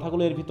যে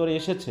কথাগুলো এর ভিতরে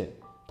এসেছে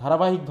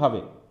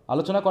ধারাবাহিকভাবে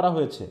আলোচনা করা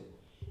হয়েছে,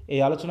 এই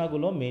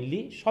আলোচনাগুলো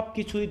মেনলি সব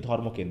কিছুই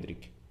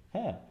ধর্মকেন্দ্রিক।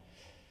 হ্যাঁ,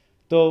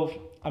 তো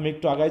আমি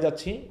একটু আগায়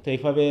যাচ্ছি। তো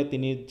এইভাবে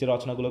তিনি যে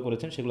রচনাগুলো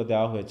করেছেন সেগুলো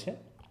দেওয়া হয়েছে।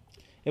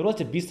 এবার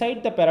হচ্ছে beside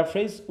the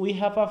paraphrase we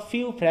have a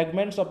few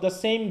fragments of the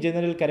same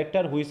general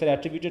character which are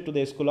attributed to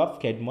the school of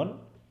কেডমন,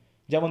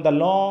 যেমন the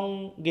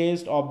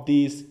longest of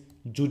this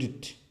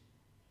Judith,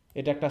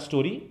 এটা একটা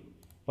স্টোরি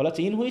বলা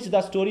হচ্ছে, in which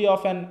the story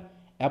of an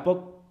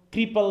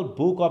অ্যাপোক্রিপাল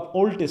book of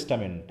old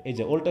testament, এই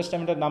যে old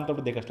টেস্টামেন্টের নাম তো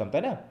আমরা দেখে আসলাম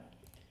তাই না,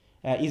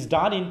 is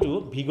done in two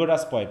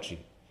vigorous poetry.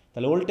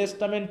 তাহলে ওল্ড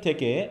টেস্টামেন্ট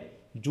থেকে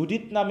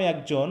জুডিথ নামে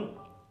একজন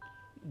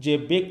যে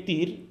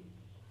ব্যক্তির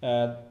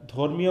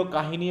ধর্মীয়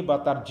কাহিনী বা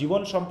তার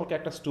জীবন সম্পর্কে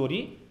একটা স্টোরি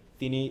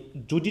তিনি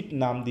জুডিথ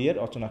নাম দিয়ে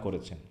রচনা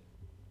করেছেন।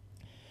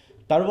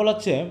 তার বলা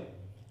হচ্ছে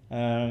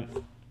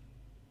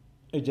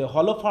এই যে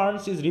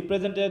হলোফার্নস is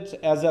represented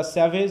as a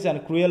savage and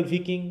cruel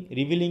Viking,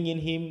 revealing in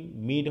him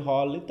mid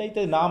হল,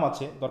 ইত্যাদি নাম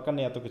আছে, দরকার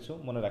নেই এত কিছু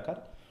মনে রাখার,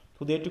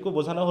 শুধু এটুকু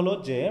বোঝানো হলো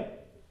যে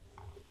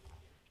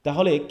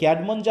তাহলে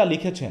ক্যাডমন যা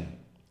লিখেছেন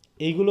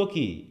এইগুলো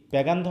কি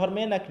প্যাগান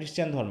ধর্মে না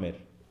খ্রিস্টান ধর্মের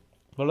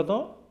বলো তো?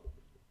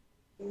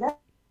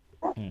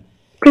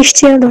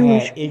 খ্রিস্টান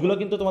ধর্মের। হ্যাঁ, এইগুলো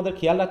কিন্তু তোমাদের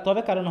খেয়াল রাখতে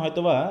হবে, কারণ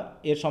হয়তোবা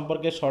এর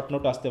সম্পর্কে শর্ট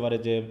নোট আসতে পারে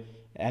যে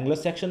অ্যাংলো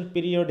স্যাক্সন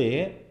পিরিয়ডে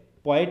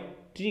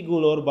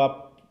পোয়েট্রিগুলোর বা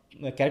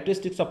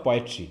ক্যারেক্টারিস্টিক্স অফ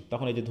পোয়েট্রি,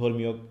 তখন এই যে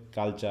ধর্মীয়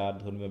কালচার,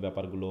 ধর্মীয়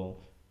ব্যাপারগুলো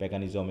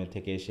প্যাগানিজমের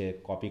থেকে এসে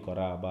কপি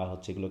করা বা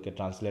হচ্ছে এগুলোকে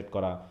ট্রান্সলেট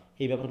করা,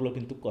 এই ব্যাপারগুলো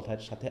কিন্তু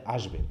কথার সাথে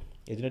আসবে,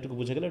 এই জন্য এটুকু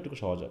বুঝে গেলে একটু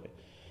সহজ হবে।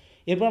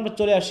 এরপর আমরা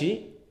চলে আসি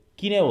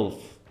কিনেউলফ,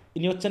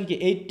 ইনি হচ্ছেন কি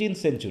 18th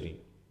century.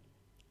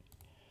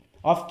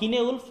 Of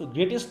কিনেউলফ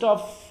greatest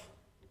of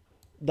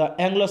the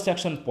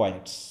Anglo-Saxon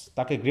poet's,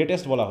 তাকে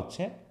গ্রেটেস্ট বলা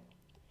হচ্ছে,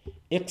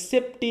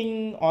 excepting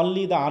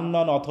only the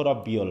unknown author of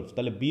Beowulf,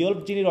 তাহলে বিওলফ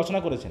যিনি রচনা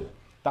করেছেন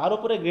তার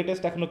উপরে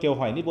গ্রেটেস্ট এখনও কেউ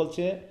হয়নি,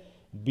 বলছে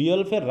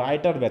বিওলফের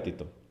রাইটার ব্যতীত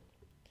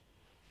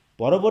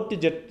পরবর্তী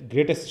যে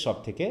গ্রেটেস্ট সব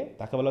থেকে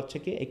তাকে বলা হচ্ছে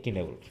কি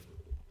কিনেউলফ।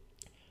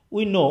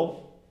 উই নো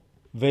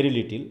ভেরি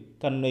লিটিল,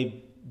 কারণ এই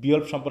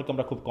বিওলফ সম্পর্কে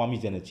আমরা খুব কমই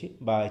জেনেছি,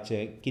 বা হচ্ছে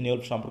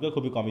কিনেউলফ সম্পর্কে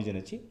খুবই কমই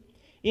জেনেছি।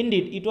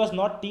 Indeed it was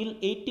not till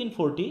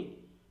 1840,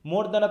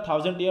 more than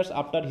 1000 years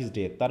after his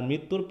death, তার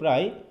মৃত্যুর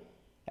প্রায়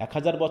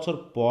 1000 বছর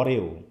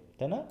পরেও,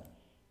 তাই না,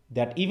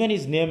 that even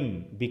his name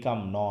become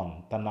নন,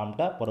 তার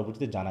নামটা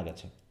পরবর্তীতে জানা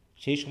গেছে,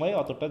 সেই সময়ে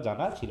অতটা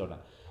জানা ছিল না।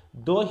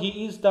 দো he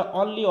is the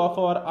only of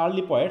our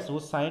early poet's who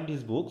signed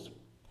his books,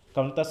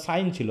 কারণ তার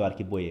সাইন ছিল আর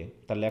কি বইয়ে,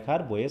 তার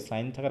লেখার বইয়ে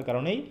সাইন থাকার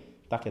কারণেই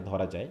তাকে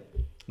ধরা যায়।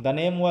 The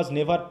name was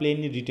never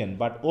প্লেনলি written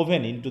but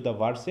woven in to the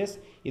versus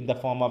in the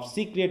form of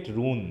secret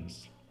runes,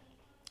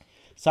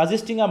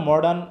 suggesting a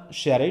modern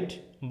শ্যারেড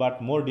but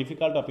more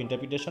difficult of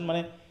interpretation,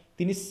 মানে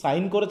তিনি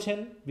সাইন করেছেন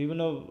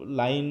বিভিন্ন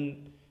লাইন,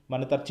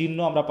 মানে তার চিহ্ন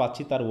আমরা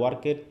পাচ্ছি, তার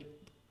ওয়ার্কের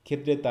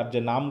ক্ষেত্রে তার যে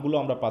নামগুলো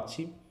আমরা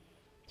পাচ্ছি,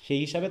 সেই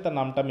হিসাবে তার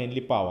নামটা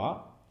মেনলি পাওয়া।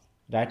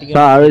 রাইটিং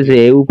স্যার ওই যে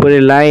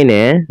উপরের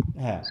লাইনে,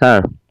 হ্যাঁ স্যার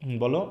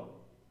বলো,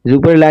 যে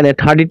উপরের লাইনে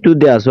 32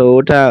 দেয়া আছে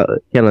ওটা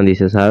কেন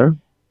দিছে স্যার?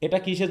 এটা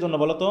কিসের জন্য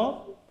বলো তো,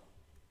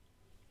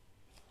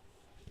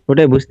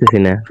 ওটাই বুঝতেছি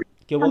না।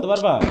 কেউ বলতে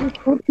পারবা?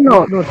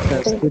 ফুটনোট।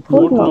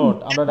 ফুটনোট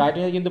আমরা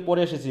রাইটিং এ কিন্তু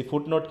পড়ে এসেছি,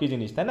 ফুটনোট কি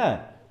জিনিস, তাই না?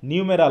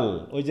 নিউমেরাল,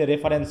 ওই যে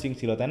রেফারেন্সিং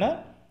ছিল, তাই না?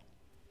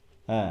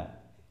 হ্যাঁ,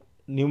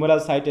 নিউমেরাল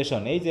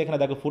সাইটেশন, এই যে এখানে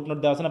দেখো ফুটনোট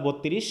দেওয়া আছে না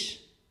 32,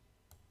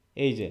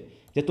 এই যে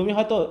যে তুমি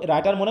হয়তো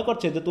রাইটার মনে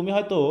করছে যে তুমি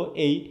হয়তো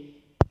এই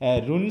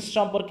রুনস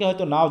সম্পর্কে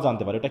হয়তো নাও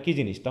জানতে পারো এটা কী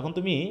জিনিস, তখন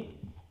তুমি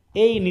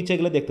এই নিচে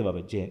গেলে দেখতে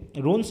পাবে যে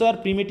runes R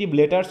primitive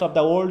letters of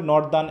the old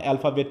Northern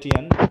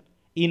অ্যালফাবেটিয়ান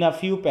in a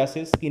few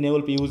passage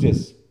কিনেউলফ uses,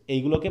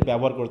 এইগুলোকে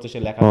ব্যবহার করতে সে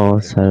লেখা। ও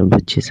স্যার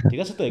বুঝছি স্যার,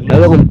 ঠিক আছে তো এগুলো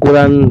এরকম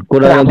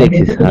কোরআন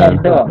দেখছি স্যার।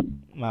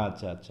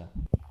 আচ্ছা আচ্ছা,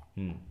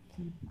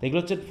 তো এগুলো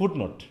হচ্ছে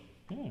ফুটনোট।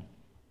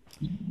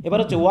 এবার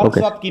হচ্ছে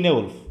ওয়ার্কস অফ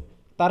কিনেউলফ,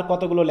 তার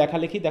কতগুলো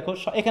লেখালেখি দেখো,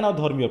 এখানেও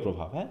ধর্মীয়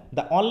প্রভাব। হ্যাঁ,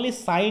 the only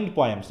signed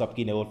poems of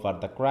কিনেউলফ are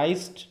the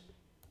Christ,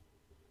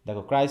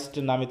 দেখো ক্রাইস্ট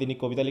নামে তিনি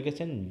কবিতা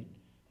লিখেছেন,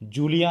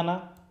 জুলিয়ানা,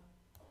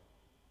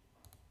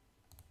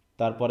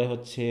 তারপরে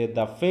হচ্ছে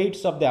the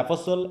ফেটস of the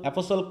apostle,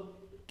 apostle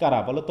কারা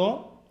বলো তো,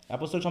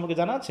 অ্যাপোস্টল সম্পর্কে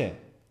জানা আছে?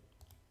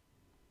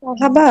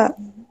 সাহাবা,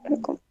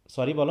 এরকম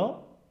সরি বলো,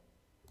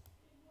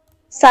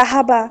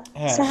 সাহাবা,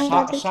 হ্যাঁ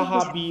সাহাবাদেরকে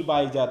সাহাবি বা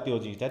এই জাতীয়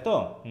জিনিস, তাই তো।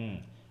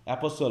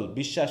 অ্যাপোস্টল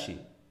বিশ্বাসী,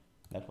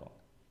 দেখো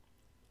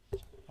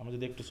আমরা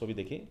যদি একটু ছবি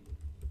দেখি,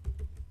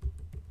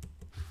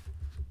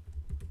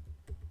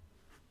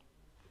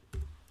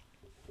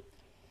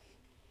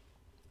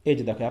 এই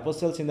যে দেখো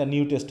apostles in the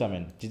new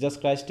testament, Jesus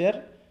ক্রাইস্টের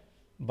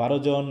 12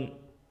 জন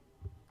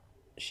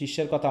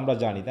শিষ্যের কথা আমরা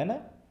জানি, তাই না?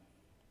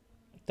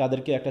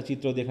 তাদেরকে একটা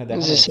চিত্র দিয়ে এখানে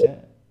দেখা যাচ্ছে,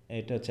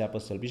 এটা হচ্ছে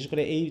অ্যাপোস্টল। বিশেষ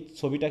করে এই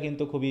ছবিটা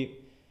কিন্তু খুবই,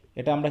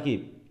 এটা আমরা কি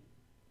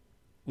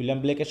উইলিয়াম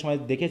ব্লেকের সময়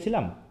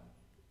দেখেছিলাম?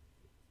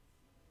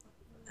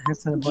 হ্যাঁ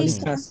স্যার, হোলি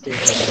থার্সডে।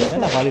 তাই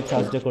না, হলি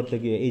থার্সডে করতে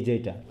গিয়ে এই যে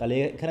এটা, তাহলে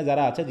এখানে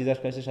যারা আছে জিজাস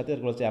ক্রাইস্টের সাথে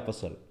এগুলো হচ্ছে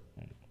অ্যাপোস্টল।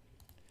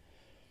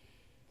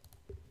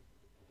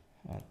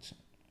 আচ্ছা,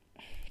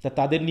 তা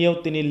তাদের নিয়েও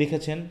তিনি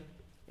লিখেছেন।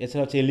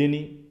 এছাড়া হচ্ছে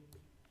এলিনি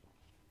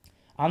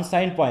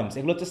আনসাইন্ড পয়েমস,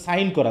 এগুলো হচ্ছে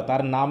সাইন করা,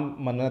 তার নাম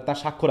মানে তার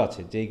স্বাক্ষর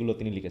আছে যে এইগুলো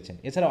তিনি লিখেছেন।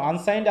 এছাড়াও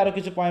আনসাইন্ড আরও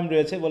কিছু পয়েম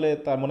রয়েছে বলে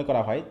তার মনে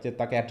করা হয়, যে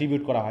তাকে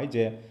অ্যাট্রিবিউট করা হয়,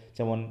 যে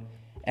যেমন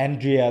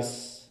অ্যান্ড্রিয়াস,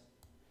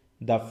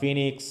 দ্য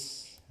ফিনিক্স,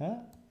 হ্যাঁ,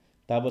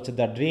 তারপর হচ্ছে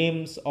the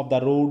dreams of the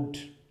road,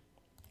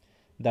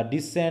 the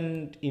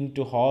dissent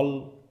into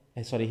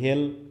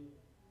হেল,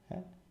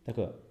 হ্যাঁ,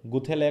 দেখো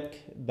গুথেলেক,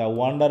 the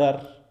wanderer,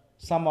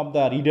 some of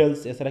the riddles,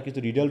 এছাড়া কিছু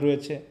রিডল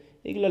রয়েছে,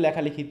 এগুলো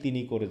লেখালেখি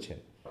তিনি করেছেন।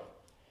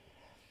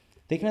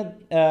 তো এখানে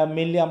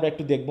মেনলি আমরা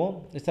একটু দেখব।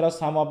 এছাড়াও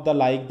সাম of the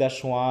like the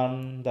Schwann,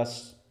 the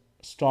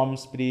storm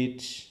spirit,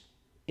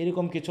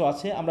 এরকম কিছু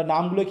আছে। আমরা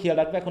নামগুলো খেয়াল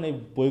রাখবো। এখন এই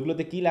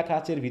বইগুলোতে কী লেখা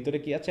আছে, এর ভিতরে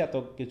কী আছে, এত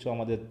কিছু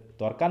আমাদের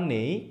দরকার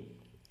নেই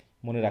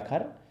মনে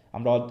রাখার।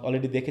 আমরা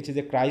অলরেডি দেখেছি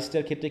যে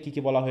ক্রাইস্টের ক্ষেত্রে কী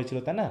কী বলা হয়েছিল,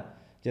 তাই না,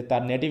 যে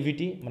তার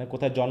নেটিভিটি মানে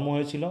কোথায় জন্ম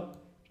হয়েছিল,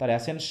 তার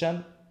অ্যাসেনশন,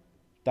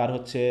 তার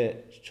হচ্ছে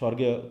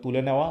স্বর্গে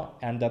তুলে নেওয়া,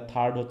 অ্যান্ড দ্য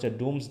থার্ড হচ্ছে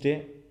ডুমসডে।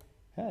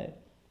 হ্যাঁ,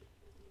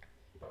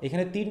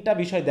 এখানে তিনটা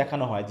বিষয়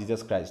দেখানো হয়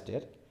জিজাস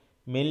ক্রাইস্টের।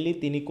 মেনলি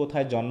তিনি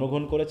কোথায়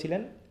জন্মগ্রহণ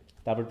করেছিলেন,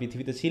 তারপর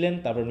পৃথিবীতে ছিলেন,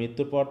 তারপর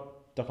মৃত্যুর পর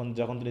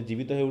যখন তিনি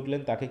জীবিত হয়ে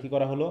উঠলেন তাকে কি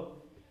করা হলো,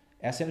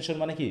 অ্যাসেনশন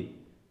মানে কি,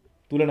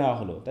 তুলে নেওয়া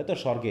হলো, তাই তো,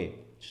 স্বর্গে,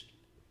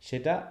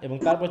 সেটা। এবং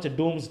তারপর হচ্ছে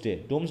ডুমসডে।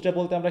 ডুমসডে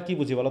বলতে আমরা কি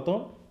বুঝি বলো তো?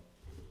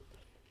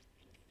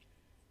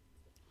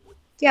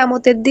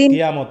 কিয়ামতের দিন।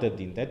 কিয়ামতের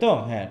দিন, তাই তো।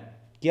 হ্যাঁ,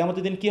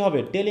 কিয়ামতের দিন কি হবে,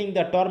 telling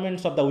the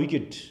টর্মেন্টস of the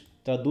wicked,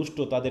 যারা দুষ্ট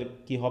তাদের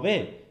কি হবে,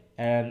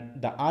 and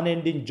the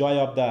unending joy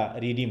of the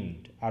redeemed,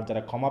 আর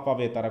যারা ক্ষমা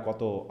পাবে তারা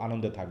কত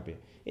আনন্দে থাকবে।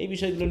 এই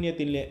বিষয়গুলো নিয়ে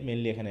তিনি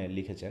মেনলি এখানে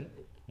লিখেছেন।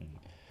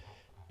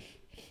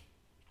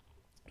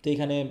 তো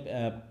এখানে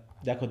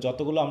দেখো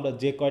যতগুলো আমরা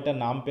যে কয়টা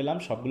নাম পেলাম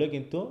সবগুলো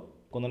কিন্তু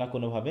কোনো না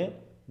কোনোভাবে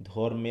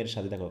ধর্মের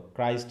সাথে, দেখো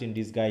ক্রাইস্ট ইন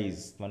ডিসগাইজ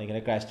মানে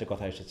এখানে ক্রাইস্টের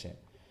কথা এসেছে।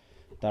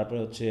 তারপরে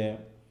হচ্ছে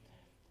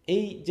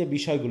এই যে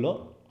বিষয়গুলো,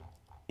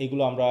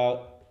 এগুলো আমরা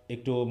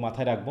একটু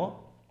মাথায় রাখবো।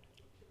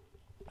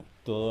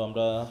 তো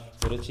আমরা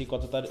পড়েছি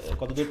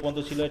কতদূর পর্যন্ত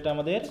ছিল এটা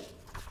আমাদের,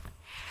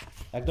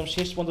 একদম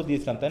শেষ পর্যন্ত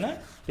দিয়েছিলাম, তাই না,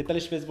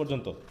 43 পেজ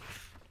পর্যন্ত।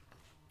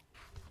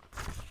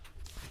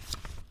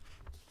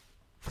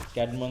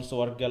 ক্যাডমন্স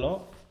ওয়ার্ক গেল,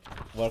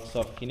 ওয়ার্কস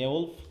অফ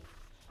কিনেউলফ,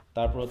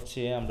 তারপর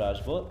হচ্ছে আমরা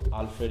আসবো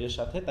আলফ্রেডের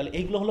সাথে। তাহলে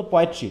এইগুলো হলো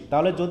পোয়েট্রি।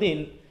 তাহলে যদি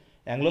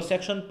অ্যাংলো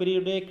স্যাক্সন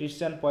পিরিয়ডে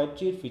ক্রিশ্চিয়ান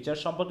পোয়েট্রির ফিচার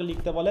সম্পর্কে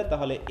লিখতে বলে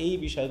তাহলে এই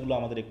বিষয়গুলো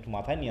আমাদের একটু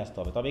মাথায় নিয়ে আসতে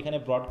হবে। তবে এখানে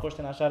ব্রড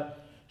কোশ্চেন আসার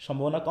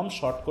সম্ভাবনা কম,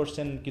 শর্ট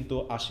কোশ্চেন কিন্তু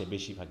আসে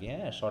বেশিরভাগই।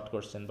 হ্যাঁ, শর্ট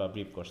কোশ্চেন বা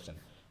ব্রিফ কোশ্চেন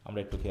আমরা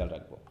একটু খেয়াল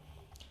রাখবো।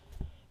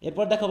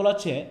 এরপর দেখা বলা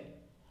হচ্ছে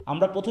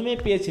আমরা প্রথমেই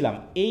পেয়েছিলাম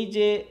এই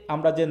যে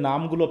আমরা যে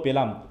নামগুলো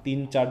পেলাম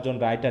 3-4 জন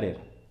রাইটারের,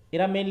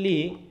 এরা মেনলি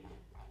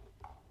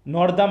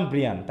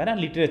নর্দাম্ব্রিয়ান, তাই না,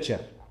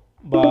 লিটারেচার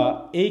বা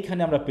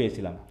এইখানে আমরা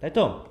পেয়েছিলাম, তাই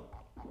তো।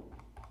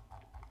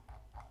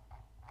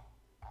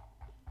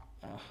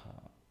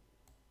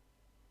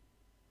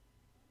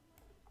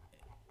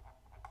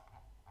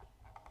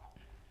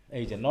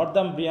 এই যে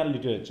নর্দাম্ব্রিয়ান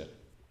লিটারেচার,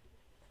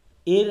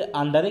 এর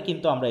আন্ডারে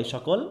কিন্তু আমরা এই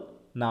সকল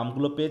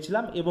নামগুলো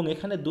পেয়েছিলাম। এবং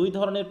এখানে দুই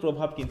ধরনের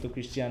প্রভাব কিন্তু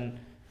ক্রিশ্চিয়ান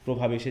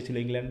প্রভাব এসেছিল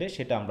ইংল্যান্ডে,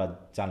 সেটা আমরা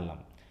জানলাম।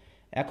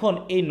 এখন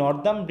এই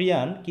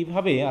নর্দাম্ব্রিয়ান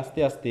কিভাবে আস্তে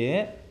আস্তে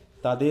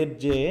তাদের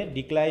যে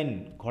ডিক্লাইন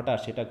ঘটা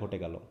সেটা ঘটে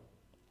গেল,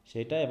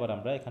 সেটা এবার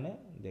আমরা এখানে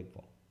দেখব।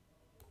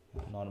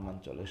 নরমান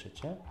চলে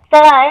এসেছে।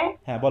 স্যার,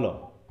 হ্যাঁ বলো।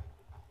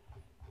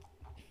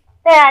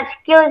 স্যার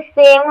আজকেও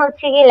সেম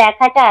হচ্ছে কি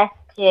লেখাটা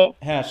আসছে।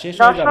 হ্যাঁ, শেষ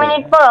হয়ে 10 যাবে।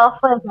 মিনিট পর অফ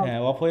হয়ে যাবে।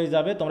 হ্যাঁ, অফ হয়ে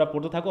যাবে, তোমরা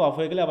পড়তে থাকো, অফ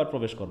হয়ে গেলে আবার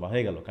প্রবেশ করবা,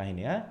 হয়ে গেল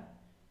কাহিনী। হ্যাঁ,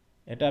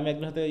 এটা আমি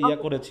একজন হাতে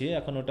করেছি,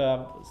 এখন ওটা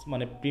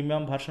মানে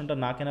প্রিমিয়াম ভার্সনটা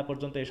না কেনা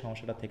পর্যন্ত এই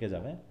সমস্যাটা থেকে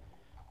যাবে,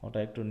 ওটা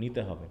একটু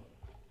নিতে হবে,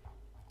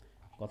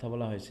 কথা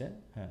বলা হয়েছে।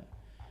 হ্যাঁ,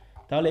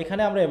 তাহলে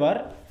এখানে আমরা এবার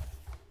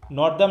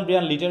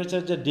নর্দাম্ব্রিয়ান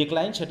লিটারেচার যে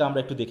ডিক্লাইন সেটা আমরা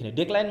একটু দেখে নিই।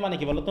 ডিক্লাইন মানে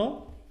কি বলো তো?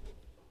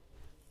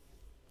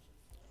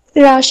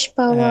 হ্রাস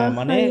পাওয়া, হ্যাঁ,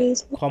 মানে হারিয়ে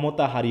যাওয়া।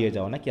 ক্ষমতা হারিয়ে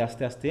যাওয়া, নাকি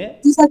আস্তে আস্তে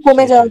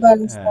কমে যাওয়ার হ্যাঁ।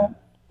 অবস্থা।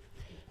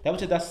 তারপর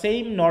হচ্ছে the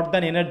same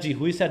Northern energy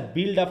which had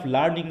build up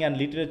learning and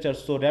literature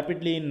so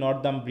rapidly in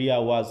নর্দাম্ব্রিয়া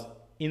was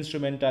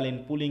instrumental in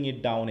pulling it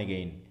down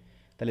again.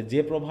 তাহলে যে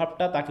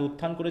প্রভাবটা তাকে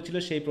উত্থান করেছিল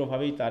সেই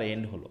প্রভাবেই তার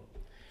এন্ড হলো।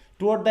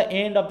 Toward the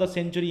end of the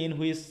century in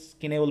which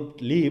কিনেউল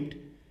lived,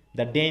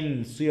 the Dan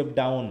sweep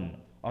down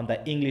on the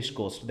English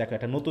coast. দেখো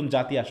একটা নতুন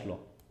জাতি আসলো,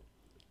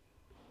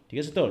 ঠিক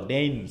আছে তো,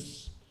 ডেইনস।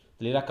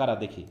 তাহলে এরা কারা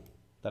দেখি,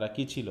 তারা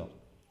কি ছিল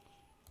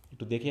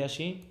একটু দেখে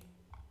আসি।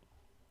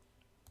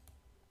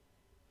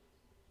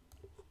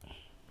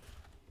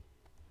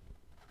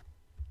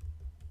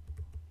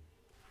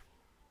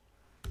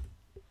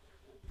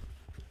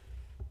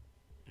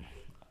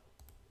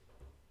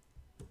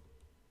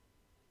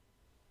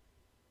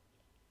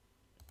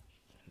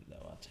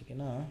 আছে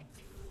কিনা,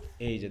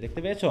 এই যে দেখতে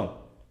পেয়েছ,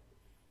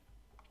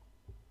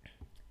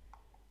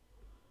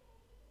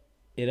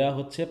 এরা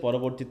হচ্ছে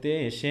পরবর্তীতে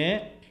এসে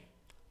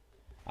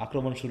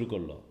আক্রমণ শুরু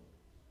করলো।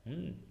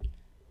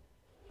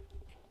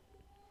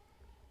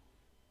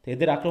 তো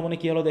এদের আক্রমণে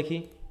কি হলো দেখি।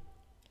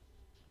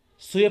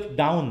 swept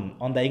down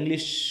on the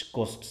English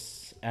coasts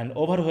and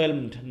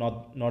overwhelmed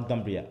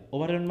Northumbria.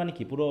 Overwhelmed মানে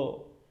কি, পুরো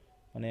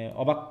মানে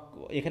অবাক,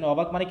 এখানে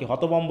অবাক মানে কি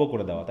হতভম্ব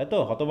করে দেওয়া, তাই তো,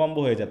 হতভম্ব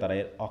হয়ে যায় তারা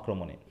এর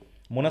আক্রমণে।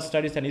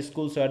 Monasteries and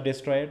schools were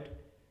destroyed,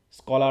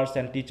 scholars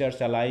and teachers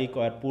alike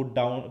were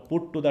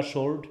put to the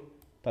sword,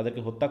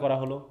 তাদেরকে হত্যা করা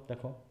হলো।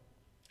 দেখো,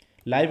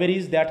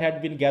 libraries that had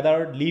been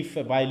gathered leaf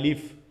by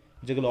leaf,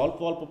 যেগুলো অল্প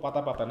অল্প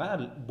পাতা পাতা না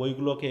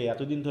বইগুলোকে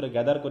এতদিন ধরে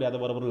গ্যাদার করে এত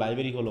বড় বড়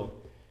লাইব্রেরি হলো,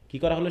 কী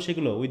করা হলো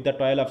সেগুলো, with the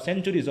toil of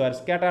centuries war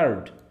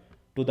scattered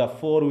to the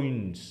four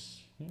winds,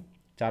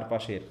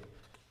 চারপাশের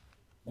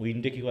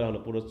উইন্ডে কী করা হলো,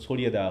 পুরো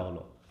ছড়িয়ে দেওয়া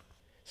হলো।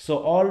 সো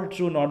অল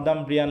ট্রু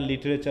নর্দাম্ব্রিয়ান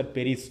লিটারেচার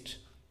পেরিস্ট,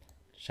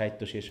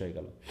 সাহিত্য শেষ হয়ে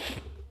গেল,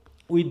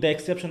 with the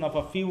exception of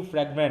a few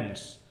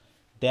fragments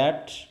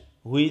that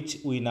which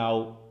we now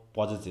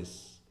possesses,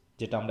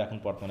 যেটা আমরা এখন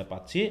বর্তমানে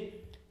পাচ্ছি।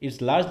 It's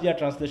largely a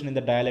translation in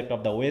the dialect of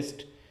the West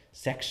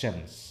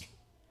sections.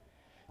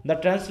 The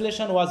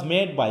translation was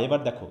made by,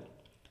 এবার দেখো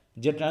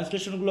যে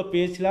ট্রান্সলেশনগুলো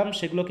পেয়েছিলাম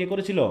সেগুলো কে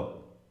করেছিল,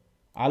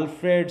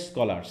 Alfred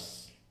scholars.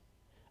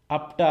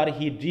 After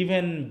he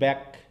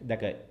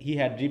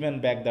had driven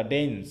back the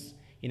Danes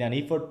in an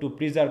effort to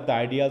preserve the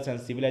ideals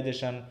and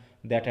civilisation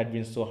that had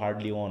been so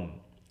hardly on.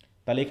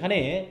 তাহলে এখানে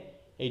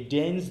এই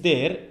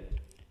ডেনসদের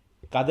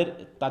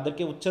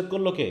তাদেরকে উচ্ছেদ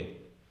করলো কে,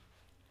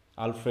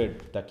 আলফ্রেড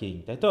দ্য কিং,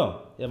 তাই তো,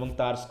 এবং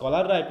তার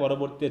স্কলাররাই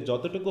পরবর্তীতে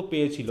যতটুকু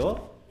পেয়েছিল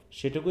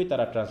সেটুকুই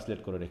তারা ট্রান্সলেট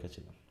করে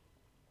রেখেছিল।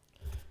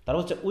 তার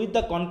হচ্ছে with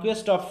the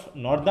conquest of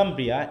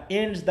নর্দাম্ব্রিয়া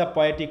ends the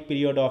poetic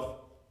period of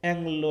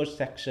Anglo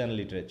Saxon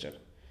literature.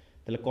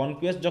 তাহলে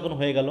কনকোয়েস্ট যখন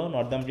হয়ে গেল,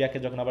 নর্দাম্ব্রিয়াকে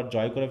যখন আবার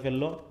জয় করে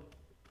ফেললো,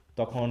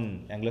 তখন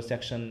অ্যাংলো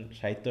স্যাকসন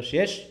সাহিত্য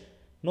শেষ,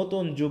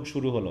 নতুন যুগ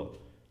শুরু হলো।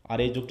 আর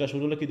এই যুগটা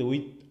শুরু হলো কিন্তু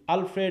with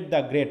Alfred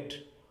the great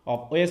of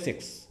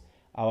Wessex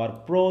hour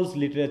pros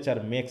literature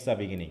makes a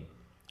beginning.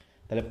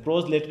 তাহলে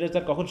প্রোজ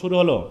লিটারেচার কখন শুরু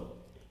হলো,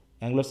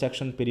 অ্যাংলো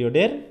স্যাকসন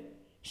পিরিয়ডের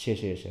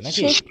শেষে এসে,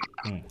 নাকি?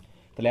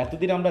 তাহলে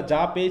এতদিন আমরা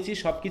যা পেয়েছি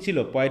সব কি ছিল,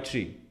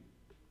 পোয়েট্রি।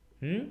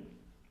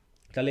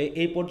 তাহলে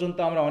এই পর্যন্ত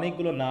আমরা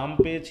অনেকগুলো নাম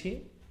পেয়েছি,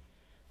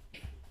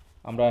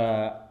 আমরা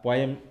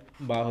পোয়েম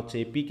বা হচ্ছে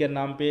এপিকের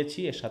নাম পেয়েছি,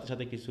 এর সাথে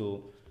সাথে কিছু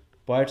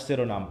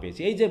পোয়েটসেরও নাম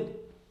পেয়েছি। এই যে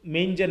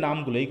মেইন যে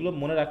নামগুলো, এইগুলো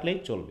মনে রাখলেই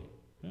চলবে।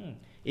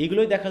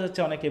 এইগুলোই দেখা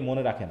যাচ্ছে অনেকে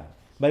মনে রাখে না,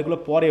 বা এগুলো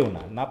পড়েও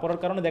না পড়ার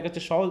কারণে দেখা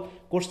যাচ্ছে সহজ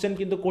কোশ্চেন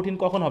কিন্তু কঠিন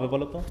কখন হবে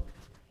বলো তো।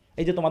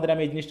 এই যে তোমাদের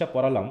আমি এই জিনিসটা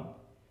পড়ালাম,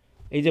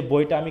 এই যে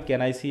বইটা আমি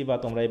কেনাইছি বা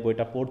তোমরা এই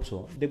বইটা পড়ছো,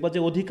 দেখবা যে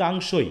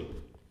অধিকাংশই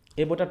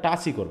এই বইটা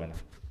টাচই করবে না,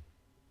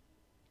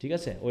 ঠিক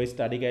আছে? ওই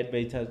স্টাডি গাইড বা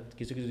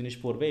কিছু কিছু জিনিস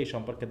পড়বে, এই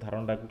সম্পর্কে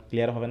ধারণাটা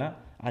ক্লিয়ার হবে না।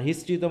 আর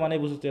হিস্ট্রি তো মানে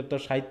বুঝতে তো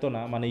সাহিত্য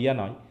না, মানে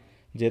নয়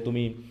যে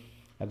তুমি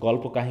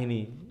গল্প কাহিনী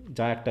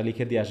যা একটা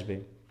লিখে দিয়ে আসবে,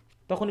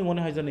 তখনই মনে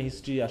হয় যেন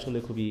হিস্ট্রি আসলে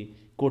খুবই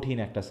কঠিন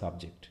একটা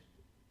সাবজেক্ট।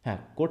 হ্যাঁ,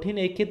 কঠিন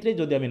এই ক্ষেত্রেই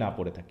যদি আমি না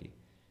পড়ে থাকি,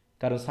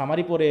 কারণ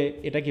সামারি পড়ে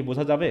এটা কি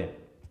বোঝা যাবে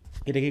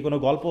এটা কি কোনো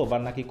গল্প বা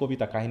নাকি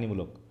কবিতা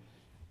কাহিনীমূলক,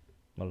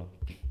 বলো?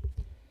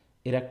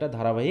 এর একটা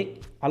ধারাবাহিক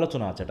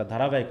আলোচনা আছে, একটা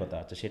ধারাবাহিকতা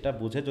আছে, সেটা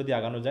বুঝে যদি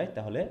আগানো যায়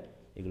তাহলে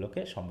এগুলোকে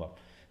সম্ভব।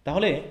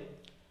 তাহলে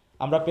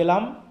আমরা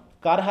পেলাম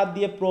কার হাত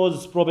দিয়ে প্রোজ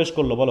প্রবেশ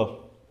করলো বলো?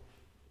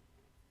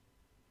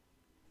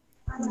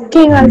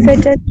 কিং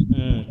আলফ্রেডের।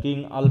 কিং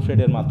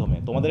আলফ্রেডের মাধ্যমে।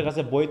 তোমাদের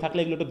কাছে বই থাকলে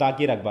এগুলো একটু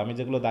দাগিয়ে রাখবা, আমি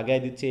যেগুলো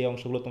দাগিয়ে দিচ্ছি এই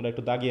অংশগুলো তোমরা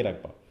একটু দাগিয়ে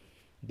রাখবা,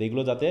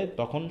 এগুলো যাতে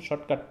তখন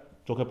শর্টকাট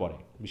চোখে পড়ে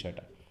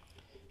বিষয়টা।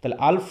 তাহলে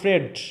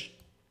আলফ্রেড,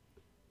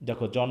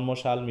 দেখো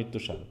জন্মসাল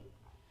মৃত্যুসাল,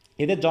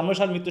 এদের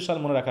জন্মসাল মৃত্যুসাল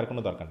মনে রাখার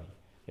কোনো দরকার নেই,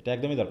 এটা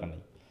একদমই দরকার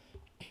নেই,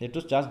 একটু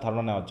জাস্ট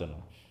ধারণা নেওয়ার জন্য।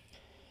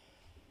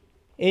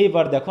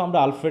 এইবার দেখো আমরা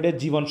আলফ্রেডের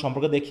জীবন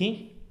সম্পর্কে দেখি।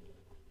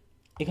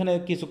 এখানে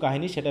কিছু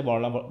কাহিনী সেটা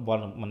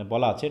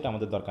বলা আছে, এটা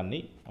আমাদের দরকার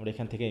নেই, আমরা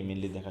এখান থেকে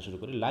মেনলি দেখা শুরু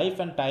করি। Life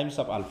and Times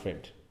of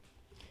Alfred.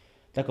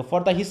 দেখো, for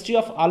the history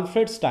of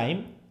আলফ্রেডস time,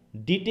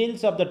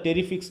 details of the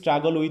terrific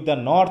struggle with the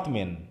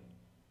নর্থমেন,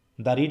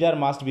 the reader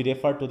must be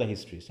refer to the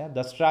histories. হ্যাঁ,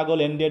 the struggle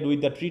ended with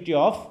the treaty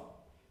of,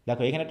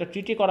 দেখো এখানে একটা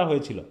ট্রিটি করা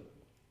হয়েছিল,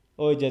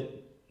 ওই যে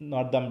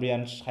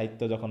নর্দাম্ব্রিয়ান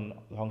সাহিত্য যখন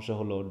ধ্বংস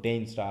হলো,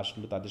 ডেইনসরা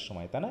আসলো তাদের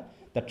সময়, তাই না?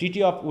 The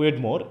treaty of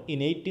ওয়েডমোর in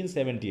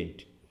 1878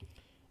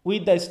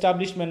 with the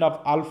establishment of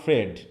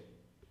Alfred,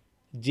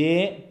 যে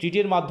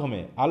ট্রিটির মাধ্যমে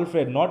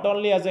Alfred not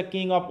only as a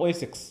king of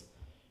Wessex,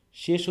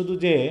 সে শুধু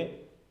যে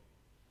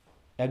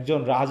একজন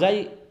রাজাই,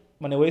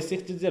 মানে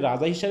ওয়েসেক্সের যে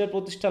রাজা হিসাবে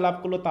প্রতিষ্ঠা লাভ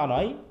করলো তা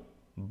নয়,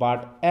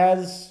 but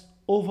as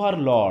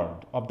Overlord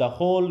of the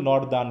whole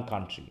Northern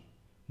country,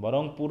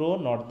 বরং পুরো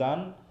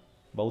নর্দার্ন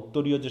বা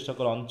উত্তরীয় যে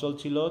সকল অঞ্চল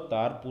ছিল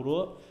তার পুরো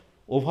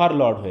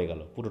ওভারলর্ড হয়ে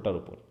গেল পুরোটার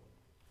উপর।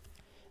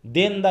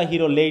 দেন the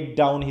hero laid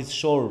down his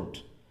sword,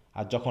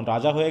 আর যখন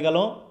রাজা হয়ে গেল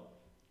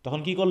তখন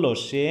কি করলো,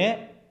 সে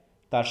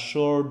তার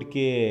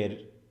সোর্ডকে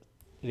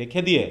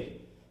রেখে দিয়ে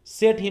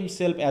set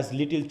himself as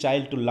little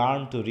child to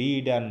learn to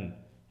read and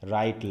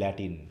right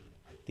Latin,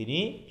 তিনি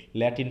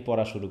ল্যাটিন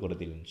পড়া শুরু করে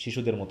দিলেন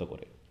শিশুদের মতো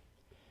করে।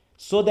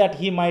 So that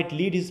he mite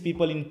lead his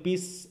people in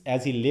peace as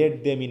he lead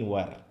them in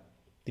war,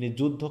 তিনি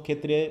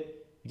যুদ্ধক্ষেত্রে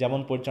যেমন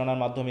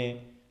পরিচালনার মাধ্যমে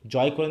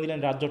জয় করে দিলেন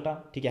রাজ্যটা,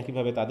 ঠিক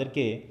একইভাবে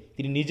তাদেরকে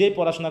তিনি নিজেই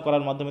পড়াশোনা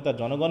করার মাধ্যমে তার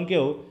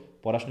জনগণকেও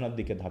পড়াশোনার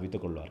দিকে ধাবিত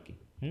করলো আর কি।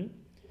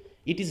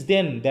 It is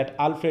then that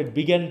Alfred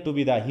began to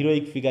B the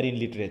heroic figure in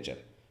literature.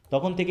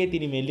 তখন থেকেই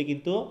তিনি মেনলি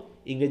কিন্তু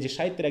ইংরেজি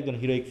সাহিত্যের একজন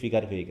হিরোইক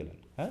ফিগার হয়ে গেলেন।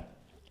 হ্যাঁ,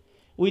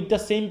 with the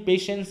same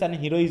patience and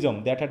heroism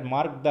that had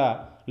mark the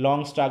long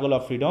struggle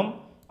of freedom,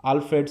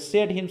 Alfred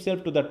set himself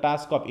to the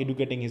task of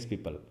educating his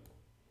people.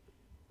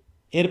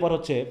 এরপর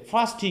হচ্ছে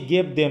first he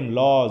gave them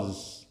lodge,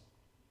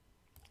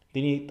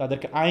 তিনি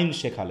তাদেরকে আইন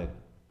শেখালেন।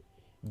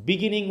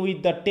 Beginning with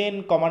the 10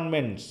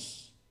 commandments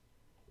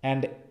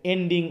and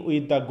ending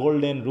with the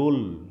golden rule.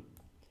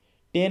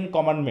 10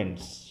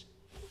 commandments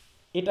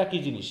এটা কি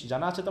জিনিস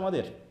জানা আছে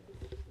তোমাদের?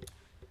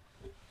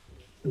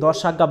 10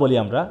 আজ্ঞা বলি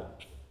আমরা।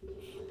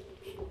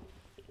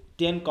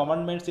 10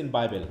 কমান্ডমেন্টস ইন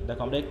বাইবেল।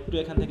 দেখো আমরা একটু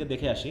এখান থেকে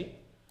দেখে আসি,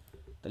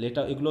 তাহলে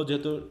এটা এগুলো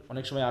যেহেতু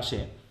অনেক সময় আসে।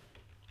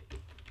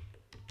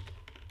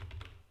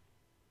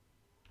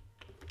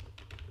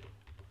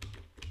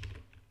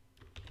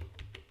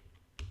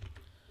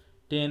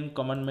 টেন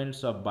কমান্ডমেন্টস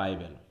অফ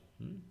বাইবেল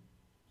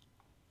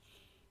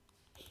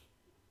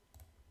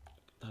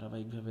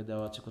ধারাবাহিকভাবে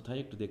দেওয়া আছে কোথায়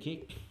একটু দেখি।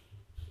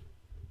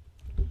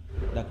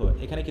 দেখো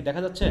এখানে কি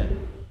দেখা যাচ্ছে,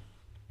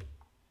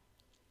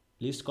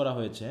 লিস্ট করা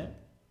হয়েছে।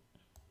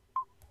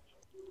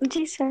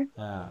 জি স্যার।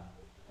 হ্যাঁ,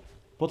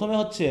 প্রথমে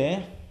হচ্ছে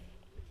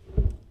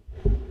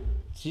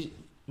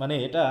মানে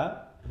এটা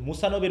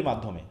মুসা নবীর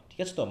মাধ্যমে, ঠিক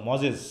আছে তো,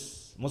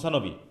 মুসা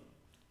নবী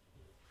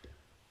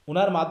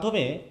ওনার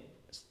মাধ্যমে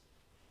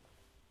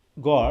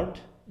গড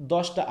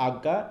 10টা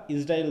আজ্ঞা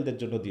ইসরায়েলদের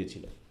জন্য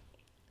দিয়েছিল।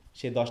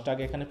 সেই 10টা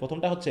আজ্ঞা এখানে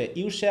প্রথমটা হচ্ছে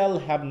you shall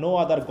have no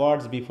other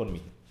gods before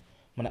me,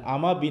 মানে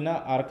আমা বিনা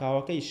আর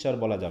কাউকে ঈশ্বর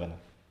বলা যাবে না।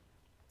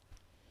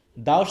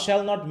 দাউ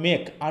shall not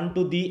make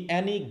আনটু the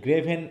Annie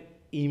গ্রেভেন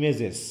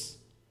images,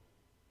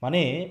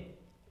 মানে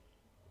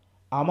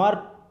আমার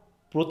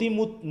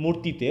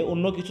প্রতিমূর্তিতে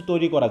অন্য কিছু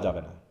তৈরি করা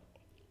যাবে না,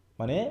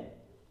 মানে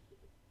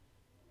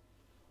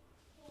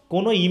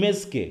কোনো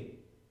ইমেজকে,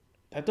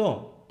 তাই তো,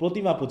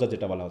 প্রতিমা পূজা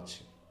যেটা বলা হচ্ছে,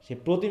 সে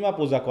প্রতিমা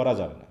পূজা করা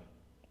যাবে না।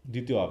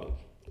 দ্বিতীয়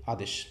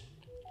আদেশ,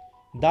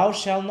 দাউ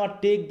shall not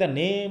take the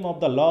name of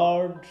the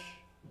Lord,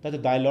 তাই তো,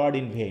 দাই লর্ড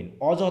ইন ভেইন,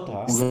 অযথা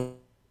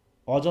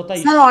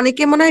স্যার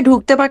অনেকে মনে হয়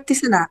ঢুকতে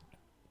পারতেছে না।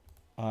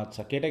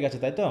 আচ্ছা, কেটে গেছে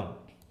তাই তো।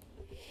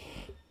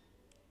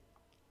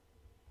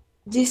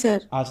 জি স্যার।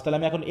 আচ্ছা, তাহলে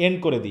আমি এখন এন্ড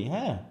করে দিই।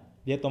 হ্যাঁ,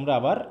 দিয়ে তোমরা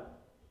আবার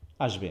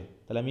আসবে।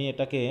 তাহলে আমি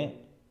এটাকে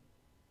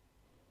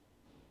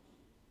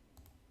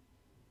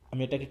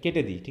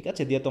কেটে দিই, ঠিক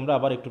আছে, দিয়ে তোমরা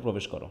আবার একটু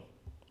প্রবেশ করো।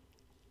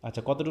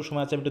 আচ্ছা, কতটুকু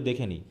সময় আছে আমি একটু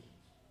দেখে নিই।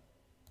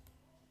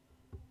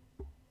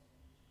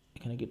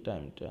 এখানে কি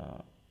টাইমটা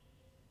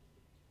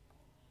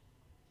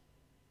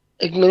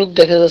 1 মিনিট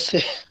দেখা যাচ্ছে।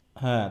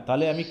 হ্যাঁ,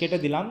 তাহলে আমি কেটে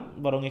দিলাম,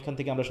 বরং এখান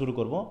থেকে আমরা শুরু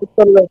করব।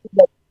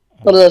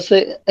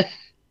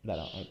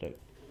 দাঁড়াও,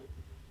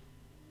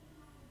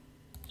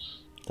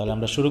 তাহলে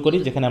আমরা শুরু করি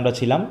যেখানে আমরা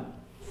ছিলাম।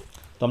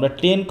 তো আমরা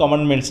 10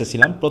 কমান্ডমেন্টসে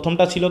ছিলাম।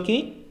 প্রথমটা ছিল কি,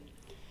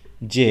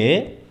 যে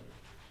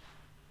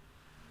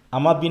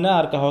আমার বিনা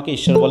আর কাউকে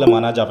ঈশ্বর বলে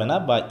মানা যাবে না,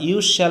 বা you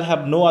shall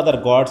have no other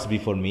gods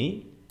before me,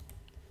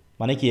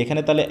 মানে কি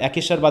এখানে তাহলে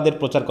একেশ্বরবাদের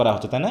প্রচার করা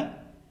হচ্ছে, তাই না,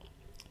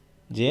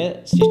 যে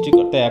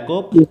সৃষ্টিকর্তা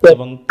একক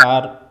এবং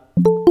তার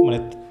মানে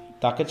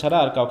তাকে ছাড়া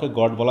আর কাউকে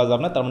গড বলা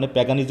যাবে না। তার মানে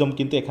প্যাগানিজম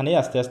কিন্তু এখানেই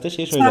আস্তে আস্তে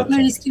শেষ হয়ে যাচ্ছে।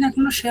 আপনার স্ক্রিন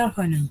এখনো শেয়ার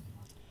হয় নাই।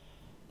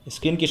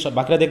 স্ক্রিন কি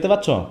বাকিরা দেখতে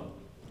পাচ্ছ?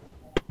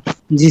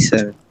 জি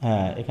স্যার।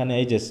 হ্যাঁ, এখানে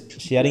এই যে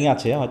শেয়ারিং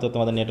আছে, হয়তো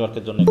তোমাদের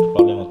নেটওয়ার্কের জন্য একটু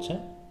প্রবলেম হচ্ছে।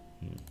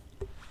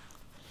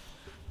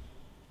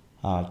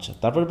 আচ্ছা,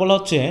 তারপর বলা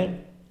হচ্ছে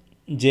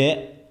যে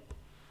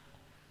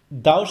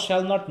দাউ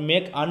shall not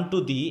make আনটু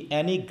the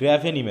Annie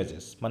গ্র্যাভেন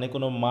images, মানে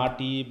কোনো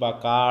মাটি বা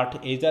কাঠ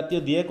এই জাতীয়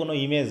দিয়ে কোনো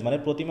ইমেজ মানে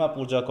প্রতিমা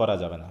পূজা করা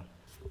যাবে না।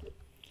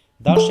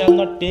 দাউ shall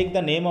not take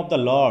the name of the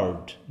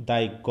Lord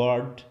দাই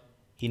গড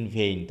ইন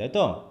ভেইন, তাই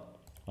তো,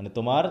 মানে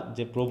তোমার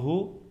যে প্রভু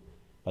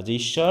বা যে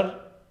ঈশ্বর,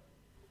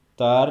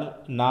 তার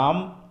নাম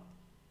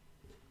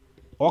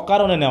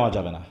অকারণে নেওয়া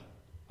যাবে না।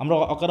 আমরা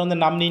অকারণে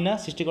নাম নিই না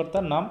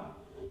সৃষ্টিকর্তার নাম,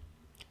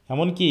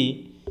 এমনকি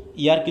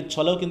ইয়ার্কির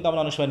ছলেও কিন্তু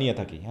আমরা অনেক সময় নিয়ে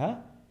থাকি। হ্যাঁ,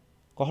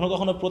 কখনো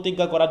কখনো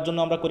প্রতিজ্ঞা করার জন্য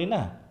আমরা করি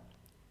না,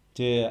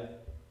 যে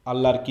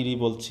আল্লাহর কিরি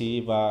বলছি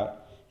বা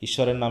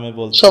ঈশ্বরের নামে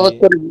বলছি,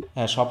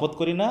 হ্যাঁ শপথ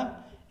করি না,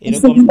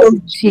 এরকম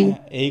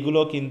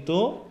এইগুলো কিন্তু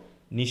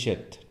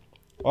নিষেধ।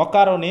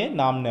 অকারণে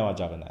নাম নেওয়া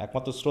যাবে না,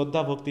 একমাত্র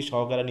শ্রদ্ধা ভক্তি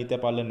সহকারে নিতে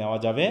পারলে নেওয়া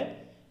যাবে,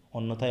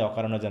 অন্যথায়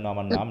অকারণে যেন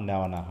আমার নাম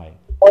নেওয়া না হয়।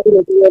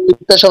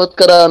 মিথ্যা শপথ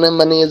করা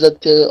মানে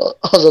জাতীয়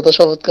অযথা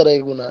শপথ করা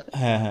এগুলো।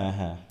 হ্যাঁ হ্যাঁ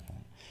হ্যাঁ।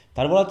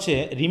 তারপর হচ্ছে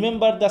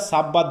remember the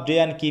সাব্বাত day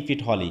and keep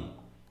it হলি,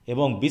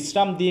 এবং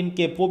বিশ্রাম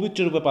দিনকে পবিত্র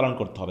রূপে পালন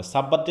করতে হবে।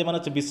 সাব্বাত ডে মানে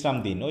হচ্ছে বিশ্রাম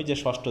দিন, ওই যে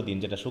ষষ্ঠ দিন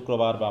যেটা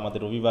শুক্রবার বা আমাদের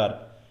রবিবার,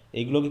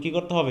 এইগুলোকে কী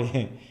করতে হবে,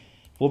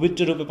 পবিত্র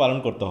রূপে পালন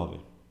করতে হবে।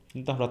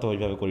 কিন্তু আমরা তো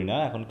ওইভাবে করি না,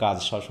 এখন কাজ,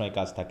 সবসময়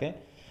কাজ থাকে।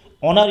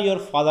 Honour your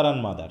father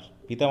and mother,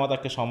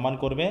 পিতামাতাকে সম্মান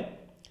করবে।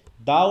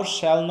 দাউ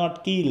শ্যাল নট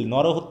কিল,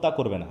 নরহত্যা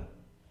করবে না।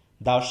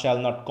 দাউ শ্যাল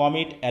নট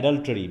কমিট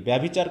অ্যাডাল্টারি,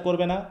 ব্যভিচার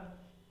করবে না।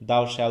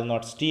 দাউ শ্যাল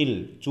নট স্টিল,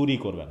 চুরি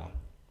করবে না।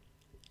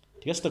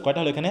 ঠিক আছে, তো কয়টা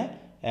হলো এখানে?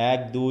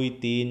 1 2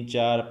 3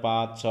 4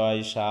 5 6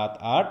 7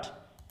 8,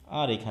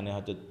 আর এখানে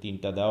হয়তো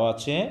 3টা দেওয়া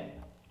আছে।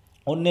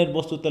 অন্যের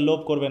বস্তুতে লোভ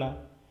করবে না,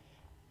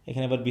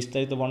 এখানে এবার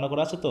বিস্তারিত বর্ণনা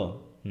করা আছে তো।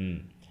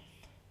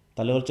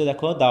 তাহলে হচ্ছে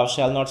দেখো, দাও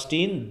শ্যাল নট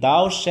স্টিন,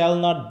 দাও shall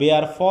not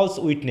bear false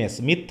witness,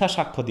 মিথ্যা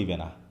সাক্ষ্য দিবে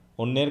না,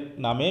 অন্যের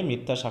নামে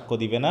মিথ্যা সাক্ষ্য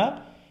দিবে না।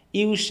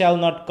 ইউ শ্যাল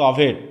নট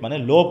কভেট, মানে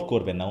লোভ